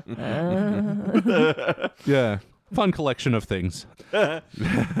 Yeah. Yeah. Fun collection of things.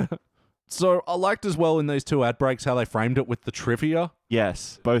 So I liked as well in these two ad breaks how they framed it with the trivia.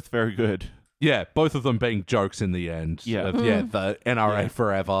 Yes, both very good. Yeah, both of them being jokes in the end. Yeah. Of, the NRA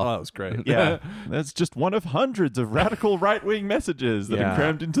forever. Oh, that was great. Yeah, that's just one of hundreds of radical right-wing messages that are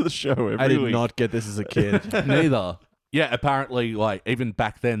crammed into the show every I did week. not get this as a kid. Neither. Yeah, apparently, like, even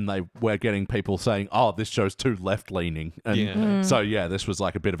back then, they were getting people saying, oh, this show's too left-leaning. And so, yeah, this was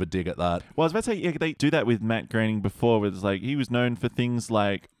like a bit of a dig at that. Well, I was about to say, yeah, they do that with Matt Groening before, where it's like he was known for things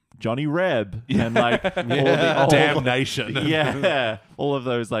like Johnny Reb and like all the Damnation. Yeah, all of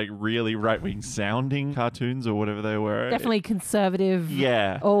those like really right-wing sounding cartoons or whatever they were. Definitely conservative.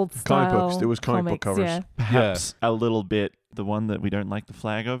 Yeah. Old style. Comic books. It was comic book comics, covers. Yeah. Perhaps a little bit the one that we don't like the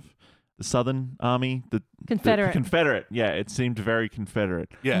flag of, the Southern Army, the Confederate. Confederate. Yeah, it seemed very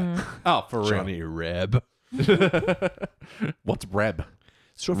Confederate. Yeah. Oh, for real. Johnny Reb. What's Reb?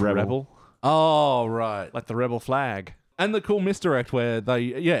 It's short for Rebel. rebel. Oh, right. Like the rebel flag. And the cool misdirect where they,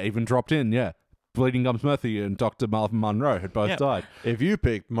 even dropped in, Bleeding Gums Murphy and Dr. Marvin Monroe had both died. If you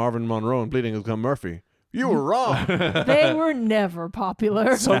picked Marvin Monroe and Bleeding Gum Murphy, you were wrong. They were never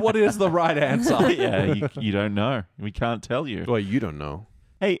popular. So what is the right answer? Yeah, you don't know. We can't tell you. Well, you don't know.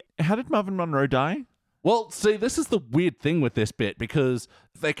 Hey, how did Marvin Monroe die? Well, see, this is the weird thing with this bit because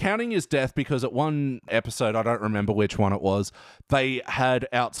they're counting his death because at one episode, I don't remember which one it was, they had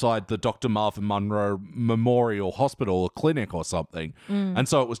outside the Dr. Marvin Monroe Memorial Hospital or clinic or something. And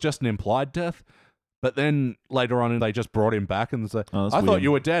so it was just an implied death. But then later on, they just brought him back and said, Oh, that's I thought weird.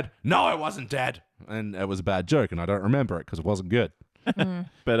 you were dead. No, I wasn't dead. And it was a bad joke and I don't remember it because it wasn't good.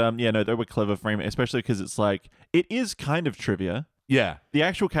 But they were clever framing, especially because it's like, it is kind of trivia. Yeah. The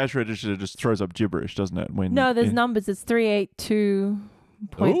actual cash register just throws up gibberish, doesn't it? When No, there's numbers. It's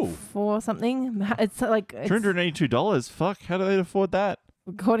 382.4 something. It's like it's, $282. Fuck, how do they afford that?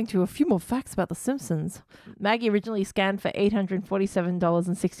 according to a few more facts about The Simpsons. Maggie originally scanned for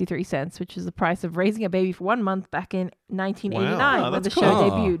 $847.63, which is the price of raising a baby for 1 month back in 1989 Wow, when the that's show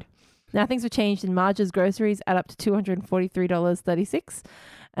cool. debuted. Now things have changed and Marge's groceries add up to $243.36.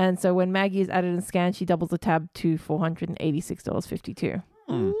 And so when Maggie is added and scanned, she doubles the tab to $486.52.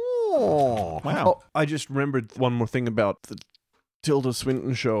 Oh, Wow. Oh, I just remembered one more thing about the Tilda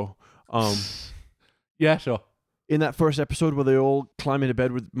Swinton show. Yeah, sure. In that first episode where they all climb into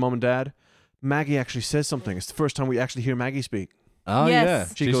bed with mom and dad, Maggie actually says something. It's the first time we actually hear Maggie speak. Oh, Yes.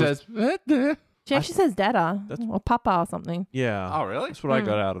 yeah. She She goes- says, She actually says dada That's- or papa or something. Yeah. oh, really? That's what I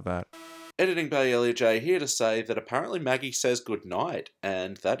got out of that. Editing Bay Elliot J here to say that apparently Maggie says goodnight,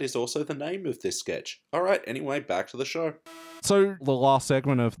 and that is also the name of this sketch. Alright, anyway, back to the show. So the last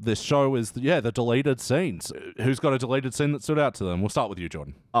segment of this show is, the deleted scenes. Who's got a deleted scene that stood out to them? We'll start with you,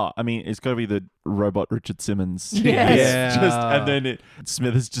 Jordan. Oh, I mean, it's got to be the robot Richard Simmons. Yes. Yeah. And then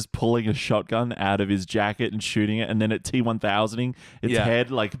Smithers just pulling a shotgun out of his jacket and shooting it, and then at T-1000ing its Yeah.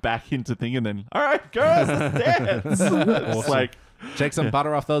 head like back into thing, and then, all right, girls, let's dance. It's like, Shake some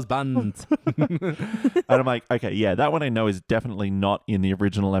butter off those buns. and I'm like, okay, yeah, that one I know is definitely not in the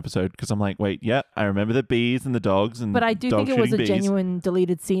original episode because I'm like, wait, yeah, I remember the bees and the dogs and But I do dogs think it was a shooting bees. genuine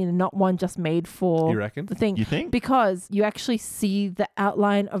deleted scene and not one just made for You reckon? the thing. You think? Because you actually see the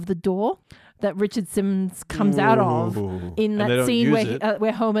outline of the door that Richard Simmons comes out of Ooh. in And they that don't scene use where it.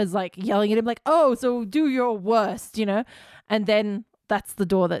 where Homer's like yelling at him like, oh, so do your worst, and then that's the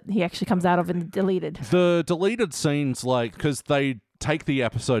door that he actually comes out of in the deleted. The deleted scenes, because they take the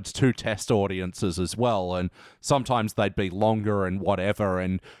episodes to test audiences as well, and sometimes they'd be longer and whatever,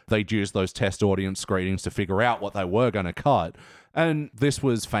 and they'd use those test audience screenings to figure out what they were going to cut. And this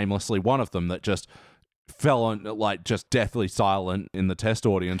was famously one of them that just fell on, just deathly silent in the test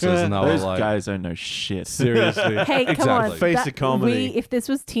audiences, and they were Those like, guys don't know shit. Seriously. Hey, come on. Exactly. Face of comedy. If this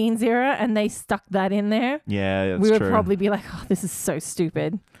was Teens era and they stuck that in there, Yeah, that's we would true. probably be like, oh, this is so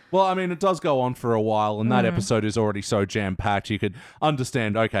stupid. Well, I mean, it does go on for a while, and that episode is already so jam-packed, you could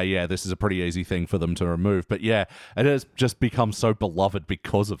understand, okay, yeah, this is a pretty easy thing for them to remove. But yeah, it has just become so beloved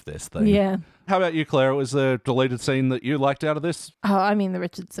because of this thing. Yeah. How about you, Claire? Was there a deleted scene that you liked out of this? Oh, I mean, the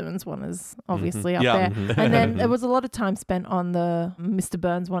Richard Simmons one is obviously up Yeah. there. And then there was a lot of time spent on the Mr.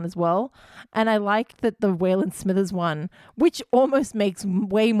 Burns one as well. And I liked that the Waylon Smithers one, which almost makes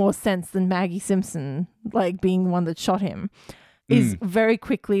way more sense than Maggie Simpson, being the one that shot him, is very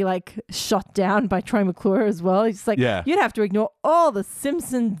quickly shot down by Troy McClure as well. He's like, Yeah. you'd have to ignore all the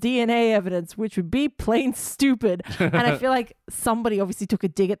Simpson DNA evidence, which would be plain stupid. And I feel like somebody obviously took a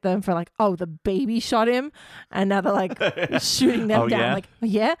dig at them for oh, the baby shot him. And now they're shooting them Oh, down.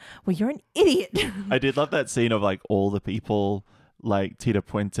 yeah? Yeah, well, you're an idiot. I did love that scene of all the people like Tita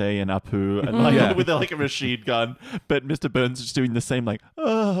Puente and Apu and like with like a machine gun, but Mr. Burns is doing the same like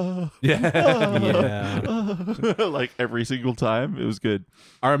like every single time. It was good.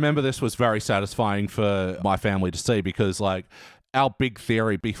 I remember this was very satisfying for my family to see because like our big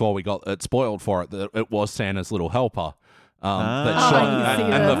theory before we got it spoiled for it that it was Santa's little helper. That shot,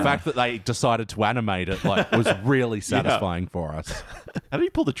 and the fact that they decided to animate it like was really satisfying for us. How did he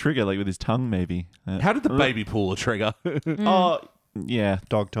pull the trigger? Like with his tongue, maybe? How did the baby pull the trigger? Oh, yeah.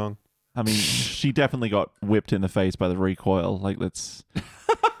 Dog tongue. I mean, she definitely got whipped in the face by the recoil. Like, let's be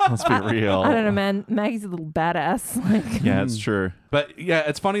real. I don't know, man. Maggie's a little badass. Like, Yeah, it's true. But yeah,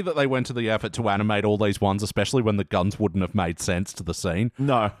 it's funny that they went to the effort to animate all these ones, especially when the guns wouldn't have made sense to the scene.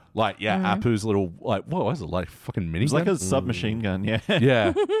 No. Like, Apu's little, like, what was it? Like, fucking mini It was like a submachine gun, yeah.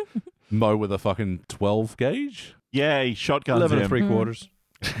 Yeah. Mo with a fucking 12 gauge? Yeah, he shotguns 11 him. 3/4.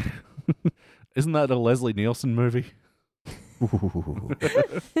 Isn't that a Leslie Nielsen movie?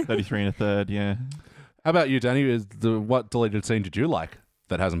 33 and a third, yeah. How about you, Danny? What deleted scene did you like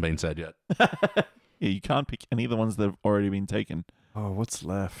that hasn't been said yet? Yeah, you can't pick any of the ones that have already been taken. Oh, what's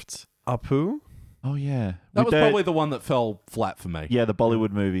left? Apu? Oh, yeah. That With was probably the one that fell flat for me. Yeah, the Bollywood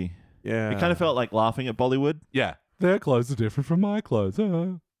movie. Yeah. It kind of felt like laughing at Bollywood, Yeah. Their clothes are different from my clothes.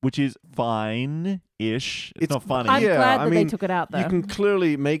 which is fine-ish. It's not funny. I'm Yeah, glad I that they mean, took it out, though. You can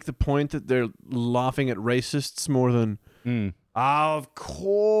clearly make the point that they're laughing at racists more than, of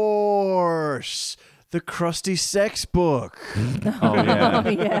course, the crusty sex book. Oh, yeah. Oh,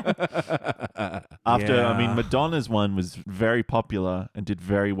 yeah. After, I mean, Yeah. Madonna's one was very popular and did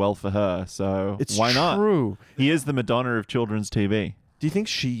very well for her, so It's why not? true. He is the Madonna of children's TV. Do you think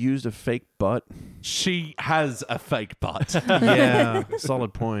she used a fake butt? She has a fake butt. Yeah,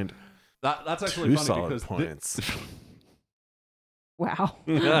 solid point. That's actually Two funny solid because points. Wow.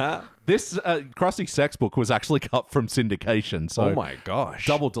 this Krusty Sex Book was actually cut from syndication. So Oh my gosh.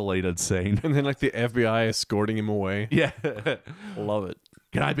 double deleted scene. And then like the FBI escorting him away. Yeah. Love it.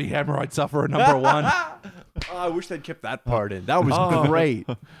 Can I be hemorrhoid sufferer number one? Oh, I wish they'd kept that part in. That was great.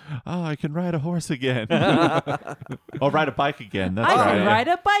 Oh, I can ride a horse again. Or ride a bike again. That's I right. can ride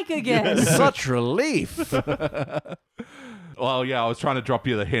a bike again. Such relief. Well, yeah, I was trying to drop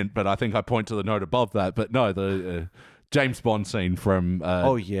you the hint, but I think I point to the note above that. But no, the James Bond scene from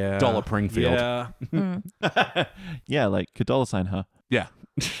Oh yeah. Dollar Pringfield. Yeah. Yeah, like could dollar sign her. Yeah.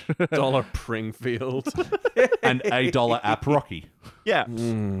 Dollar Pringfield. And $1 app Rocky. Yeah.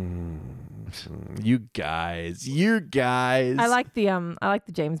 You guys. I like the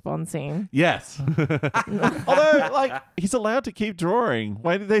James Bond scene. Yes. Although, like, he's allowed to keep drawing.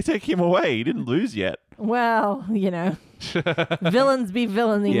 Why did they take him away? He didn't lose yet. Well, villains be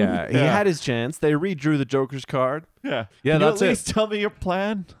villainy. Yeah, he had his chance. They redrew the Joker's card. Yeah. Yeah, Can you that's at it. least tell me your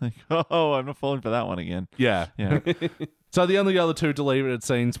plan? Like, oh, I'm not falling for that one again. Yeah. Yeah. So the only other two deleted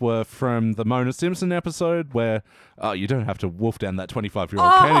scenes were from the Mona Simpson episode where you don't have to wolf down that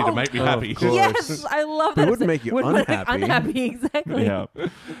 25-year-old candy to make me happy. course. Yes, I love that. It wouldn't episode. make you Wouldn't make unhappy. unhappy, exactly. Yeah.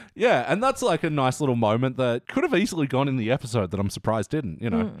 Yeah, and that's like a nice little moment that could have easily gone in the episode that I'm surprised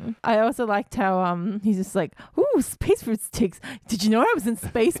didn't, I also liked how he's just like, ooh, space fruit sticks. Did you know I was in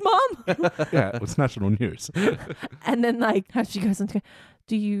space, Mom? Yeah, it was national news. And then like how she goes on to go,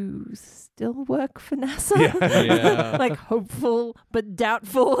 do you still work for NASA? Yeah. Like hopeful but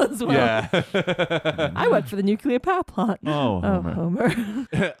doubtful as well. Yeah. I work for the nuclear power plant. Oh, Homer.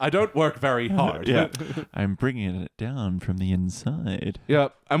 Homer. I don't work very hard. Yeah. I'm bringing it down from the inside.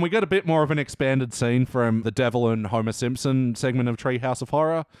 Yep. And we get a bit more of an expanded scene from the Devil and Homer Simpson segment of Treehouse of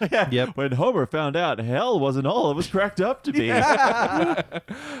Horror. Yep. When Homer found out hell wasn't all it was cracked up to be.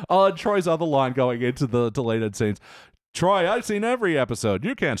 Oh, and Troy's other line going into the deleted scenes. Troy, I've seen every episode.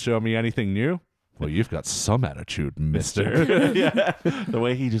 You can't show me anything new. Well, you've got some attitude, mister. Yeah. The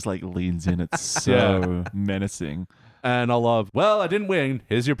way he just like leans in, it's so menacing. And I love, well, I didn't win.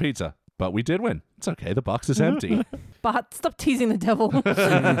 Here's your pizza. But we did win. It's okay. The box is empty. But stop teasing the devil.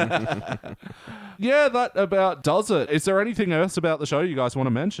 Yeah, that about does it. Is there anything else about the show you guys want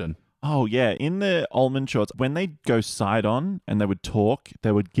to mention? Oh, yeah. In the Ullman shorts, when they go side on and they would talk,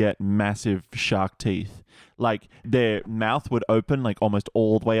 they would get massive shark teeth. Like their mouth would open like almost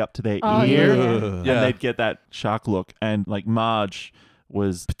all the way up to their Oh, ear. yeah. And Yeah. they'd get that shark look. And like Marge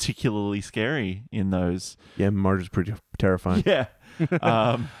was particularly scary in those. Yeah, Marge is pretty terrifying. Yeah.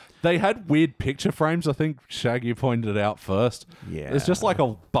 They had weird picture frames. I think Shaggy pointed it out first. Yeah. There's just like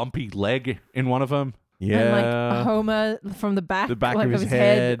a bumpy leg in one of them. Yeah. And like Homer from the back The back like, of his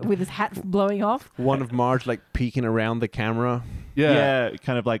head head. with his hat blowing off. One of Marge like peeking around the camera. Yeah,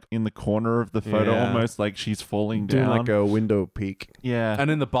 kind of like in the corner of the photo, Yeah. almost like she's falling Doing down. like a window peek. Yeah. And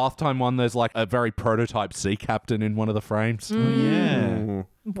in the bath time one, there's like a very prototype sea captain in one of the frames. Oh, yeah. Ooh.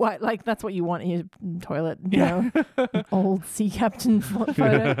 What, like, that's what you want in your toilet, you know? An old sea captain photo.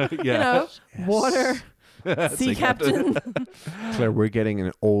 Yeah. You know, Yes. water, sea captain. Claire, we're getting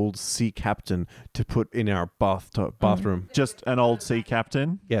an old sea captain to put in our bathroom. Just an old sea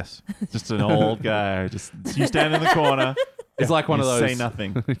captain. Yes. Just an old guy. Just you stand in the corner. It's like one you of those. say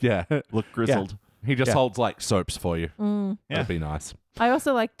nothing. Yeah. Look grizzled. He just Yeah. holds like soaps for you. Mm. That'd be nice. I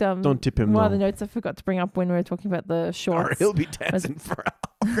also liked Don't tip him one of though. the notes I forgot to bring up when we were talking about the Or shorts. he'll be dancing for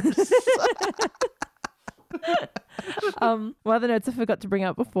One of the notes I forgot to bring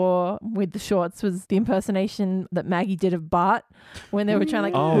up before with the shorts was the impersonation that Maggie did of Bart when they were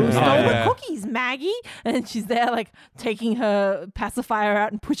trying Oh, who stole yeah. the cookies, Maggie? And she's there like taking her pacifier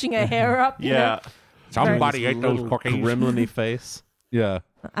out and pushing her hair up. you Yeah. know? Somebody ate those cookies. gremlin-y face. Yeah.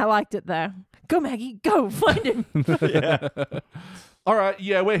 I liked it there. Go, Maggie, go find him. All right.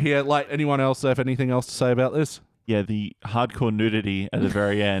 Yeah, we're here. Like, anyone else have anything else to say about this? Yeah, the hardcore nudity at the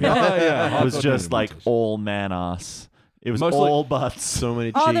very end Oh, yeah. was just like all man ass. It was Mostly- all butts. So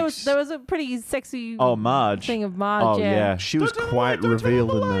many cheeks. Oh, there was a pretty sexy Marge. thing of Marge. Oh, yeah. yeah. She was quite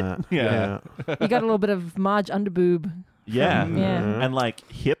revealed in that. Yeah. You got a little bit of Marge underboob. Yeah. Yeah. And like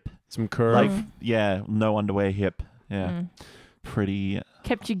hip. Some curve. Like, yeah, no underwear hip. Yeah. Mm. Pretty.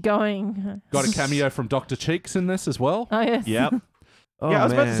 Kept you going. Got a cameo from Dr. Cheeks in this as well. Oh, yes. Yep. Oh, yeah, I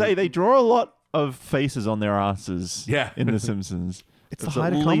was about to man. say, they draw a lot of faces on their asses Yeah. in The Simpsons. It's the There's height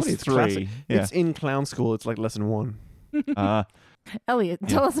at of comedy. least It's classic. 3. Yeah. It's in clown school. It's like lesson 1. Elliot,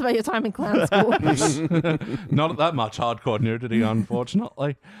 tell us about your time in clown school. Not that much hardcore nudity,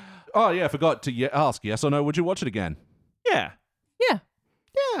 unfortunately. Oh, yeah, I forgot to ask yes or no. Would you watch it again? Yeah. yeah.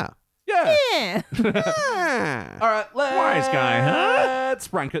 Yeah. Yeah. Yeah. Ah. All right, Wise guy, huh?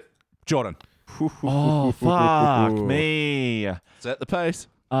 let's rank it. Jordan, Oh, fuck me. set the pace.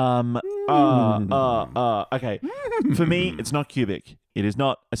 Okay. For me, it's not cubic. It is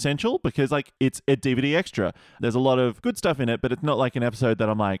not essential because, like, it's a DVD extra. There's a lot of good stuff in it, but it's not like an episode that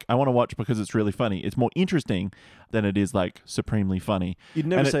I'm like, I want to watch because it's really funny. It's more interesting than it is, like, supremely funny. You'd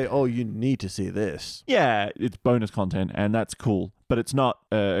never And say, oh, you need to see this. Yeah, it's bonus content, and that's cool, but it's not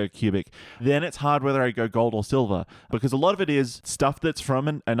cubic. Then it's hard whether I go gold or silver, because a lot of it is stuff that's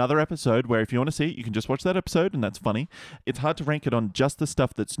from another episode where if you want to see it, you can just watch that episode, and that's funny. It's hard to rank it on just the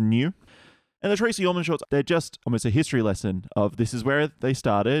stuff that's new. And the Tracy Ullman shorts, they're just almost a history lesson of this is where they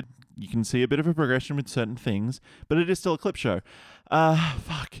started. You can see a bit of a progression with certain things, but it is still a clip show.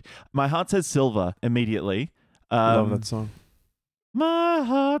 Fuck. My heart says silver immediately. Love that song. My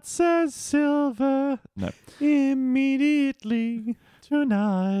heart says silver. No. Immediately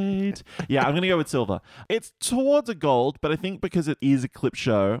tonight. Yeah, I'm going to go with silver. It's towards a gold, but I think because it is a clip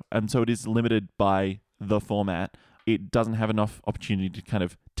show, and so it is limited by the format, it doesn't have enough opportunity to kind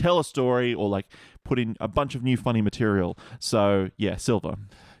of tell a story or like put in a bunch of new funny material. So yeah, silver.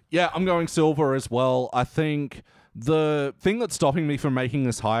 Yeah, I'm going silver as well. I think the thing that's stopping me from making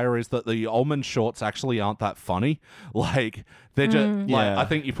this higher is that the Ullman shorts actually aren't that funny. Like, they're just, Yeah. I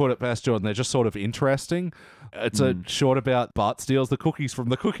think you put it best, Jordan, they're just sort of interesting. It's a short about Bart steals the cookies from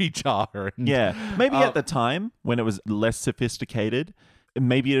the cookie jar. And, Yeah. Maybe at the time when it was less sophisticated,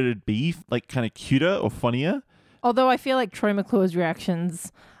 maybe it'd be like kind of cuter or funnier. Although I feel like Troy McClure's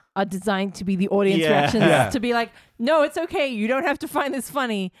reactions are designed to be the audience Yeah. reactions, Yeah. to be like, no, it's okay. You don't have to find this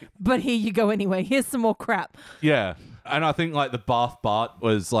funny, but here you go anyway. Here's some more crap. Yeah. And I think like the Bath Bart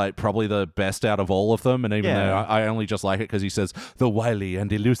was like probably the best out of all of them. And even Yeah. though I only just like it because he says the wily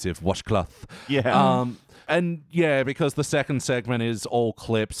and elusive washcloth. Yeah. And yeah, because the second segment is all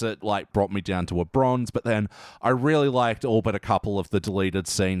clips, it like brought me down to a bronze. But then I really liked all but a couple of the deleted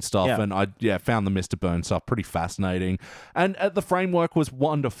scene stuff, Yeah. and I found the Mr. Burns stuff pretty fascinating. And the framework was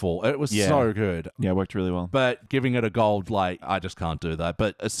wonderful; it was Yeah. so good. Yeah, it worked really well. But giving it a gold, like I just can't do that.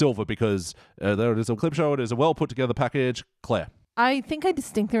 But a silver because there it is a clip show. It is a well put together package. Claire. I think I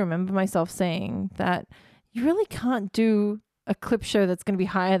distinctly remember myself saying that you really can't do a clip show that's going to be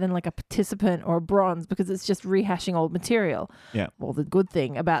higher than like a participant or a bronze because it's just rehashing old material. Yeah. Well, the good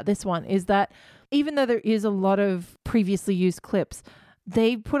thing about this one is that even though there is a lot of previously used clips,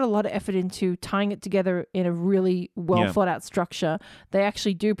 they put a lot of effort into tying it together in a really well thought out structure. They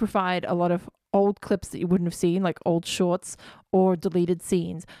actually do provide a lot of old clips that you wouldn't have seen, like old shorts or deleted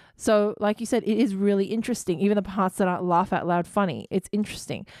scenes. So like you said, it is really interesting. Even the parts that aren't laugh out loud funny, it's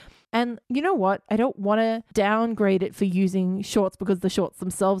interesting. And you know what? I don't want to downgrade it for using shorts because the shorts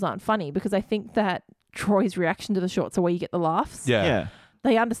themselves aren't funny, because I think that Troy's reaction to the shorts are where you get the laughs. Yeah.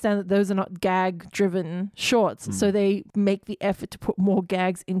 they understand that those are not gag-driven shorts, so they make the effort to put more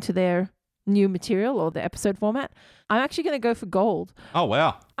gags into their new material or the episode format. I'm actually going to go for gold. Oh,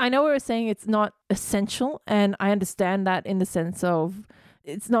 wow. I know we were saying it's not essential, and I understand that in the sense of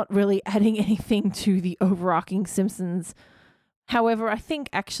it's not really adding anything to the overarching Simpsons. However, I think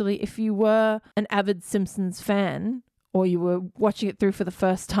actually if you were an avid Simpsons fan, or you were watching it through for the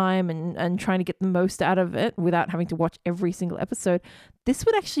first time and trying to get the most out of it without having to watch every single episode, this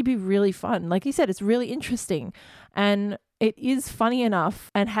would actually be really fun. Like you said, it's really interesting. And it is funny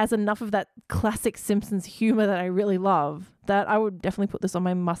enough and has enough of that classic Simpsons humor that I really love that I would definitely put this on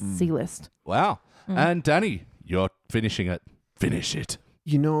my must-see list. Wow. And Danny, you're finishing it. Finish it.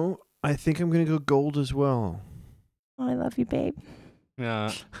 You know, I think I'm going to go gold as well. I love you, babe.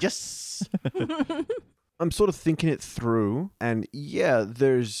 Yeah. Yes. I'm sort of thinking it through, and yeah,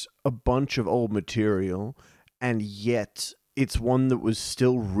 there's a bunch of old material, and yet it's one that was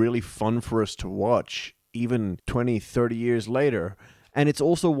still really fun for us to watch, even 20, 30 years later. And it's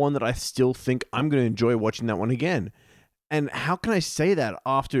also one that I still think I'm going to enjoy watching that one again. And how can I say that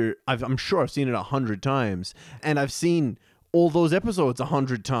after I'm sure I've seen it 100 times, and I've seen all those episodes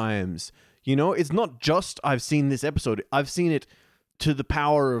 100 times. You know, it's not just I've seen this episode, I've seen it to the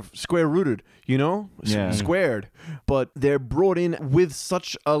power of square rooted, you know, squared, but they're brought in with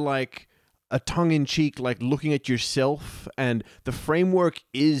such a tongue-in-cheek, like looking at yourself, and the framework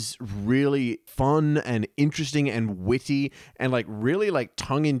is really fun and interesting and witty and like really like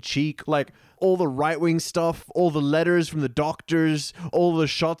tongue-in-cheek, like all the right-wing stuff, all the letters from the doctors, all the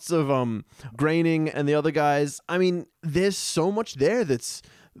shots of Groening and the other guys. I mean, there's so much there that's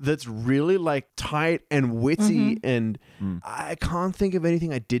really like tight and witty, and I can't think of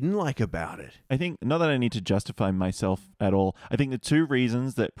anything I didn't like about it. I think, not that I need to justify myself at all, I think the two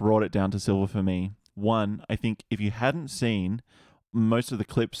reasons that brought it down to silver for me, one, I think if you hadn't seen most of the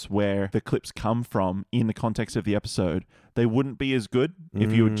clips where the clips come from in the context of the episode, they wouldn't be as good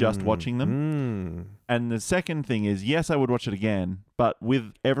if you were just watching them. And the second thing is, yes, I would watch it again, but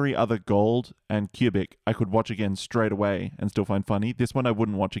with every other gold and cubic, I could watch again straight away and still find funny. This one I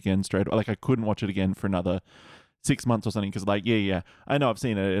wouldn't watch again straight away. Like, I couldn't watch it again for another 6 months or something, because like, yeah, I know I've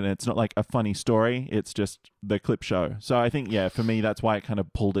seen it, and it's not like a funny story, it's just the clip show. So I think, yeah, for me, that's why it kind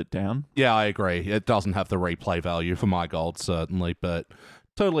of pulled it down. Yeah, I agree. It doesn't have the replay value for my gold, certainly, but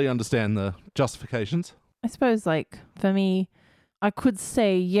totally understand the justifications. I suppose, like, for me, I could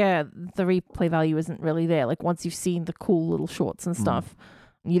say, yeah, the replay value isn't really there. Like, once you've seen the cool little shorts and stuff,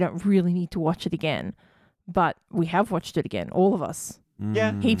 you don't really need to watch it again. But we have watched it again, all of us.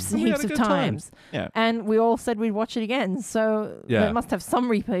 Yeah. Heaps and heaps of times. Yeah. And we all said we'd watch it again. So it must have some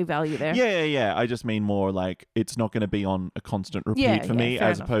replay value there. Yeah. I just mean more like it's not going to be on a constant repeat for me,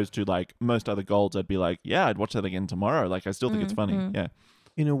 as opposed to like most other golds. I'd be like, yeah, I'd watch that again tomorrow. Like, I still think it's funny. Yeah.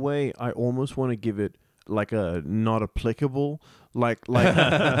 In a way, I almost want to give it like a not applicable, like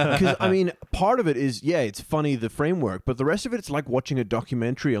because I mean, part of it is, yeah, it's funny, the framework, but the rest of it, it's like watching a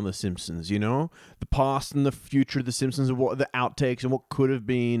documentary on The Simpsons, you know, the past and the future of The Simpsons, and what the outtakes and what could have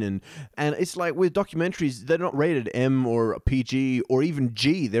been, and it's like with documentaries, they're not rated M or PG or even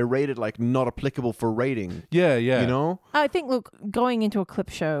G, they're rated like not applicable for rating. Yeah, you know. I think, look, going into a clip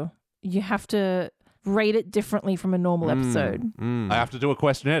show, you have to rate it differently from a normal episode. I have to do a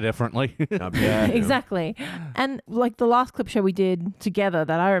questionnaire differently. Exactly. And like the last clip show we did together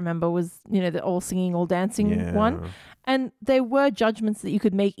that I remember was, you know, the all singing, all dancing one. And there were judgments that you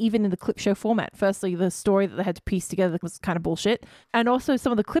could make even in the clip show format. Firstly, the story that they had to piece together was kind of bullshit. And also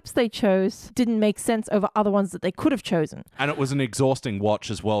some of the clips they chose didn't make sense over other ones that they could have chosen. And it was an exhausting watch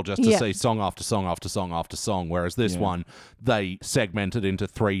as well, just to see song after song after song after song. Whereas this one, they segmented into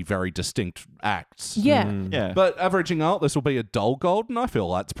 3 very distinct acts. Yeah. But averaging out, this will be a dull gold, and I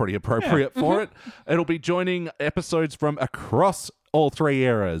feel that's pretty appropriate for it. It'll be joining episodes from across all 3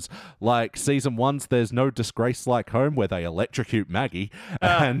 eras, like season 1's There's No Disgrace Like Home, where they electrocute Maggie,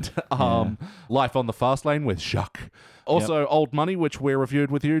 and Life on the Fast Lane with Jacques. Also, Old Money, which we reviewed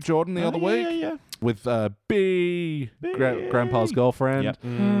with you, Jordan, the other week. With B, Grandpa's girlfriend.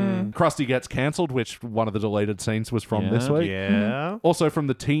 Krusty Gets Cancelled, which one of the deleted scenes was from this week. Also from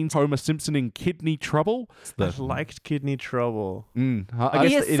the teens, Homer Simpson in Kidney Trouble. I liked Kidney Trouble. I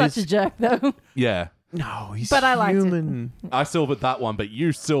guess he is such a jerk, though. Yeah. No, he's but I liked human. I silvered that one, but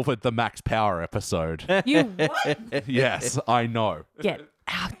you silvered the Max Power episode. You what? Yes, I know. Get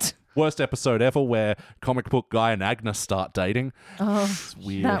out. Worst episode ever where comic book guy and Agnes start dating. Oh, It's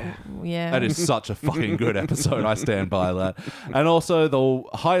weird. yeah. That is such a fucking good episode. I stand by that. And also the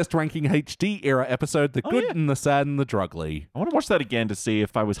highest ranking HD era episode, The Good and the Sad and the Drugly. I want to watch that again to see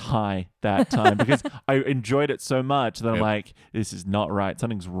if I was high that time because I enjoyed it so much that I'm like, this is not right.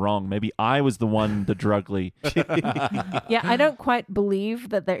 Something's wrong. Maybe I was the one, the drugly. Yeah, I don't quite believe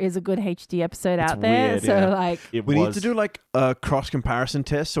that there is a good HD episode out there. weird, So yeah. like, We need to do like a cross comparison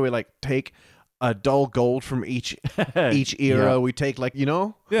test. So we like take a dull gold from each era. Yeah. We take like, you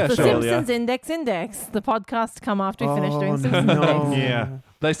know? Yeah, the sure. Simpsons Index, the podcast to come after we finish doing Simpsons no. Index. Yeah.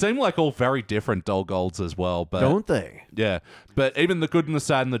 They seem like all very different dull golds as well. But Don't they? yeah, but even The Good and the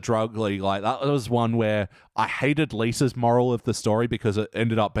Sad and the Drugly, like that was one where I hated Lisa's moral of the story because it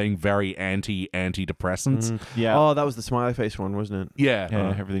ended up being very antidepressants. Yeah. Oh, that was the smiley face one, wasn't it? Yeah.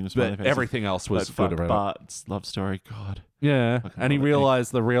 Yeah, everything was But smiley faces. everything else was That good fucked about it. Bart's love story. God. Yeah, and he love it.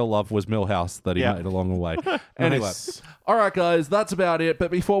 realized the real love was Millhouse that he Yeah. made along the way. Anyway, Nice. all right, guys, that's about it.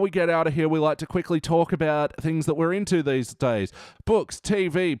 But before we get out of here, we like to quickly talk about things that we're into these days: books,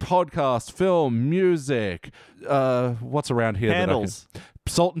 TV, podcast, film, music. What's around here? Candles. That I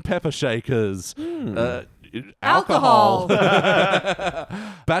can... Salt and pepper shakers. Alcohol.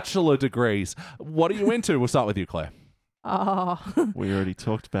 Bachelor degrees. What are you into? We'll start with you, Claire. Oh, We already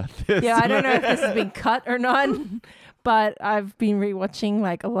talked about this. yeah. I don't know if this has been cut or not, but I've been rewatching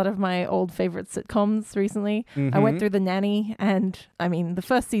like a lot of my old favorite sitcoms recently. I went through The Nanny, and I mean, the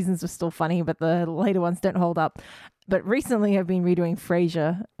first seasons were still funny, but the later ones don't hold up. But recently, I've been redoing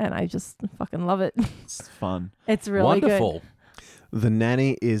Frasier, and I just fucking love it. It's fun. It's really Wonderful. good. The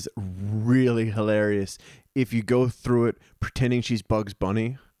Nanny is really hilarious. If you go through it pretending she's Bugs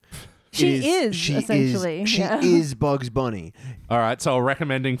Bunny. She is essentially. She Yeah. is Bugs Bunny. All right, so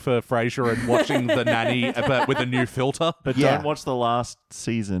recommending for Frasier and watching The Nanny, but with a new filter. But Yeah. don't watch the last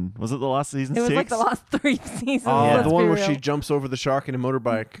season. Was it the last season? It was 6? like the last 3 seasons. Oh, let's the one be where real. she jumps over the shark in a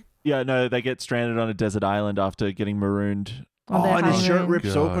motorbike. Yeah, no, they get stranded on a desert island after getting marooned. On Oh, their and his shirt honeymoon.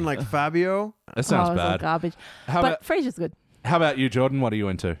 rips God. open like Fabio. That sounds it was all bad. garbage. How But Frasier's good. about you, Jordan? What are you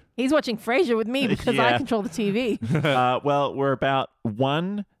into? He's watching Frasier with me because I Yeah. control the TV. Well, we're about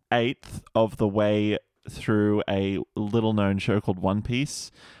 1/8 of the way through a little-known show called One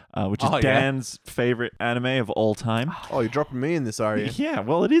Piece, which is Oh, yeah. Dan's favorite anime of all time. Oh, you're dropping me in this, are you? Yeah,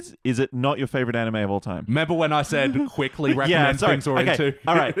 well, it is. Is it not your favorite anime of all time? Remember when I said quickly recommend sorry. things we're Okay, into?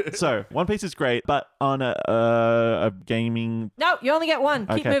 all right. So One Piece is great, but on a gaming. No, you only get one.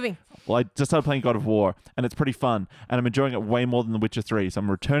 Keep Okay. moving. Well, I just started playing God of War, and it's pretty fun, and I'm enjoying it way more than The Witcher 3. So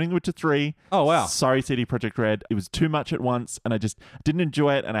I'm returning The Witcher 3. Oh, wow. Sorry, CD Projekt Red. It was too much at once, and I just didn't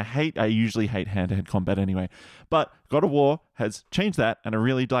enjoy it, and I usually hate hand-to-hand combat anyway. But God of War has changed that, and I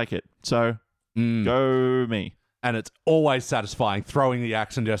really like it. So go me. And it's always satisfying throwing the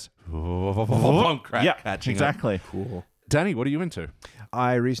axe and just catching exactly. it. Danny, what are you into?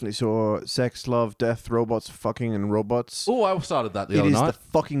 I recently saw Sex, Love, Death, Robots, Fucking, and Robots. Oh, I started that the It other is night. the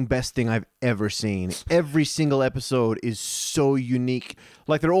fucking best thing I've ever seen. Every single episode is so unique.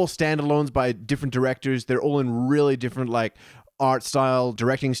 Like, they're all standalones by different directors. They're all in really different, like, art style,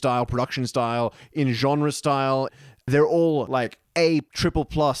 directing style, production style, in genre style. They're all, like, triple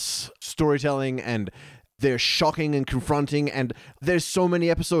plus storytelling, and they're shocking and confronting, and there's so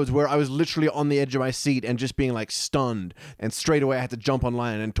many episodes where I was literally on the edge of my seat and just being like stunned, and straight away I had to jump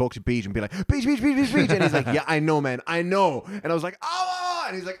online and talk to Beach and be like, Beach, and he's like, yeah, I know, man, I know, and I was like, ah,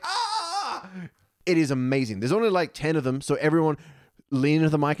 and he's like, ah. It is amazing. There's only like 10 of them, so everyone lean into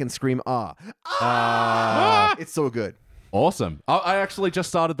the mic and scream ah. It's so good. Awesome. I actually just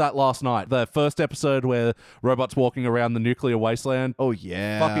started that last night. The first episode where robots walking around the nuclear wasteland. Oh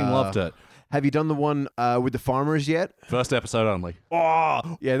yeah, Fucking loved it. Have you done the one with the farmers yet? First episode only.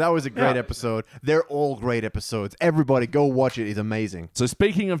 Oh, yeah, that was a great episode. They're all great episodes. Everybody go watch it. It's amazing. So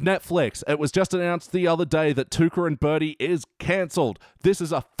speaking of Netflix, it was just announced the other day that Tuca and Birdie is cancelled. This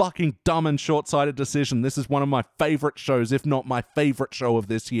is a fucking dumb and short-sighted decision. This is one of my favorite shows, if not my favorite show of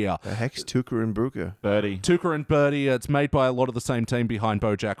this year. The heck's Tuca and Bruca? Birdie. Tuca and Birdie, it's made by a lot of the same team behind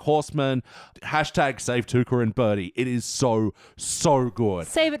BoJack Horseman. Hashtag save Tuca and Birdie. It is so, so good.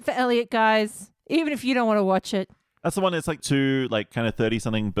 Save it for Elliot, guys. Even if you don't want to watch it. That's the one that's like two, like, kind of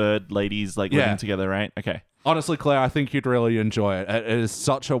 30-something bird ladies, like, Yeah. living together, right? Okay. Honestly, Claire, I think you'd really enjoy it. It is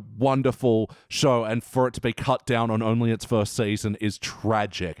such a wonderful show, and for it to be cut down on only its first season is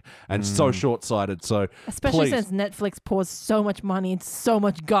tragic and so short-sighted. So Especially please, since Netflix pours so much money into so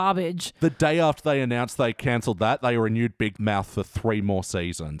much garbage. the day after they announced they cancelled that, they renewed Big Mouth for 3 more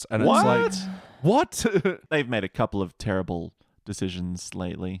seasons. And What? it's like, what? They've made a couple of terrible decisions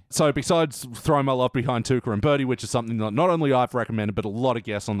lately. So besides throwing my love behind Tuka and Birdie, which is something that not only I've recommended, but a lot of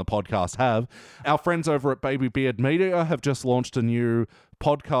guests on the podcast have, our friends over at Baby Beard Media have just launched a new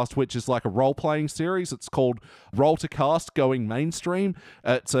podcast, which is like a role-playing series. It's called Roll to Cast Going Mainstream.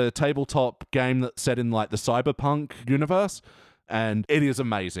 It's a tabletop game that's set in like the cyberpunk universe. And it is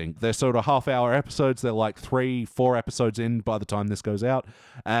amazing. They're sort of half-hour episodes. They're like 3-4 episodes in by the time this goes out.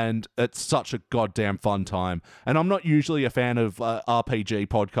 And it's such a goddamn fun time. And I'm not usually a fan of RPG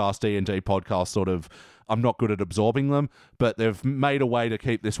podcast, D&D podcast sort of. I'm not good at absorbing them. But they've made a way to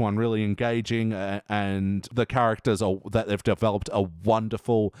keep this one really engaging. And the characters that they've developed are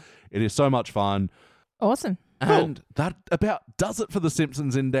wonderful. It is so much fun. Awesome. And that about does it for the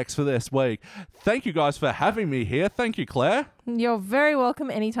Simpsons Index for this week. Thank you guys for having me here. Thank you, Claire. You're very welcome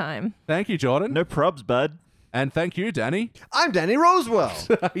anytime. Thank you, Jordan. No probs, bud. And thank you, Danny. I'm Danny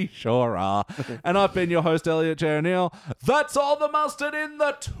Rosewell. You sure are. And I've been your host, Elliot J. O'Neill. That's all the mustard in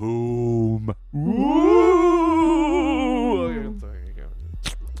the tomb. Ooh.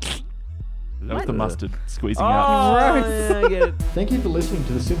 That was the mustard squeezing out. Thank you for listening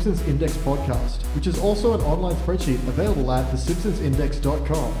to the Simpsons Index podcast, which is also an online spreadsheet available at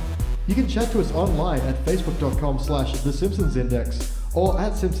thesimpsonsindex.com. You can chat to us online at facebook.com/thesimpsonsindex or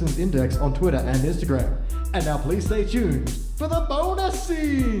at Simpsons Index on Twitter and Instagram. And now please stay tuned for the bonus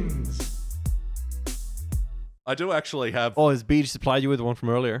scenes. I do actually have... Oh, has Beach supplied you with one from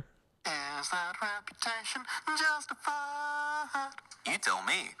earlier? Is that reputation justified? You tell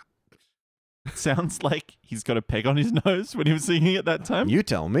me. Sounds like he's got a peg on his nose when he was singing at that time. You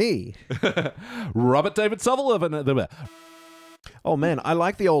tell me. Robert David Sutherland. Oh man, I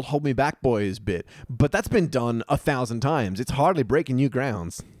like the old Hold Me Back Boys bit, but that's been done 1,000 times. It's hardly breaking new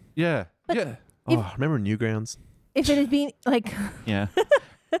grounds. Yeah. Yeah. Oh, remember Newgrounds? If it had been like, Yeah.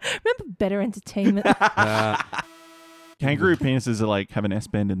 remember Better Entertainment? Kangaroo penises are like have an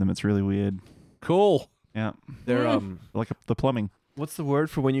S-bend in them. It's really weird. Cool. Yeah. They're Like the plumbing. what's the word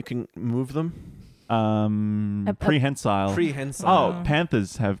for when you can move them? Prehensile. Prehensile. Oh,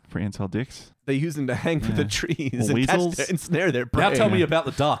 panthers have prehensile dicks. They use them to hang from the trees Or and catch weasels. their, ensnare their prey. Now tell me about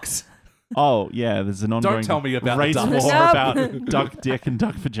the ducks. Oh, yeah, there's an ongoing tell me about race the war ducks. No. about duck dick and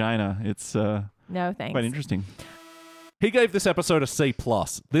duck vagina. It's No, thanks. quite interesting. He gave this episode a C+.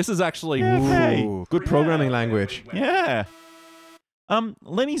 This is actually... Hey. Ooh, good programming language. Yeah.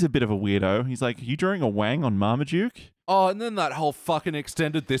 Lenny's a bit of a weirdo. He's like, you drawing a wang on Marmaduke? Oh, and then that whole fucking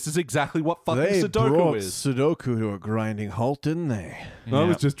extended, this is exactly what fucking They Sudoku brought is. Sudoku to a grinding halt, didn't they? I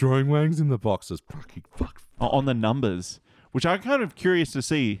was just drawing wangs in the boxes. Fucking fuck. On the numbers, which I'm kind of curious to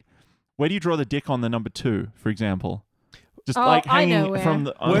see. Where do you draw the dick on the number 2, for example? Just Oh, like I know hanging where. from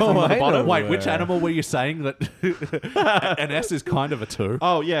the, Where- from I the know bottom. Wait, which where. animal were you saying that an S is kind of a 2?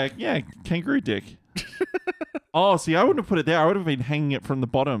 Oh, yeah, kangaroo dick. Oh, see, I wouldn't have put it there. I would have been hanging it from the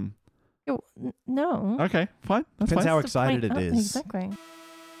bottom. No. Okay, fine. That's Depends fine. how That's the excited point. it Oh, is. Exactly.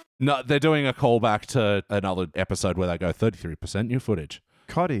 No, they're doing a callback to another episode where they go 33% new footage.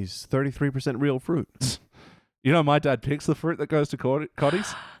 Coddies, 33% real fruit. You know, my dad picks the fruit that goes to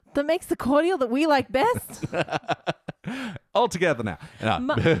Coddies. That makes the cordial that we like best. All together now.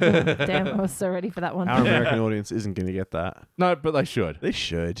 No. Damn, I was so ready for that one. Our American audience isn't going to get that. No, but they should. They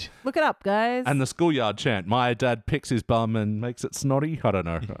should. Look it up, guys. And the schoolyard chant, my dad picks his bum and makes it snotty. I don't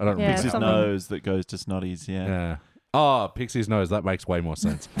know. I don't Yeah, remember. It's his something- nose that goes to snotties, yeah. Yeah. Oh, picks his nose. That makes way more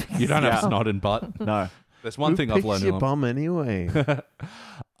sense. You don't have Yeah. snot and butt. No. There's one Who thing I've picks learned. your in bum anyway?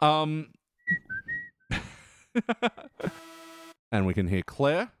 And we can hear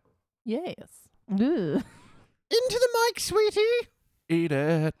Claire. Yes. Ugh. Into the mic, sweetie. Eat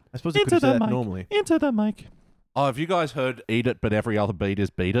it. I suppose you Into could have the said that mic. normally. Into the mic. Oh, have you guys heard eat it, but every other beat is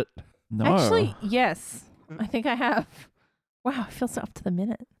beat it? No. Actually, yes. I think I have. Wow, I feel so up to the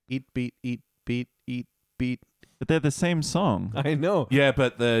minute. Eat, beat, eat, beat, eat, beat. But they're the same song. I know. Yeah,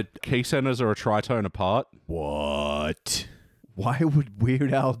 but the key centers are a tritone apart. What? Why would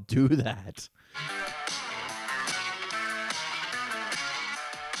Weird Al do that?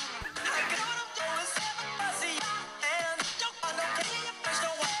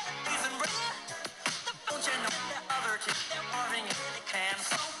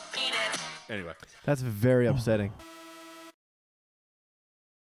 Anyway. That's very upsetting.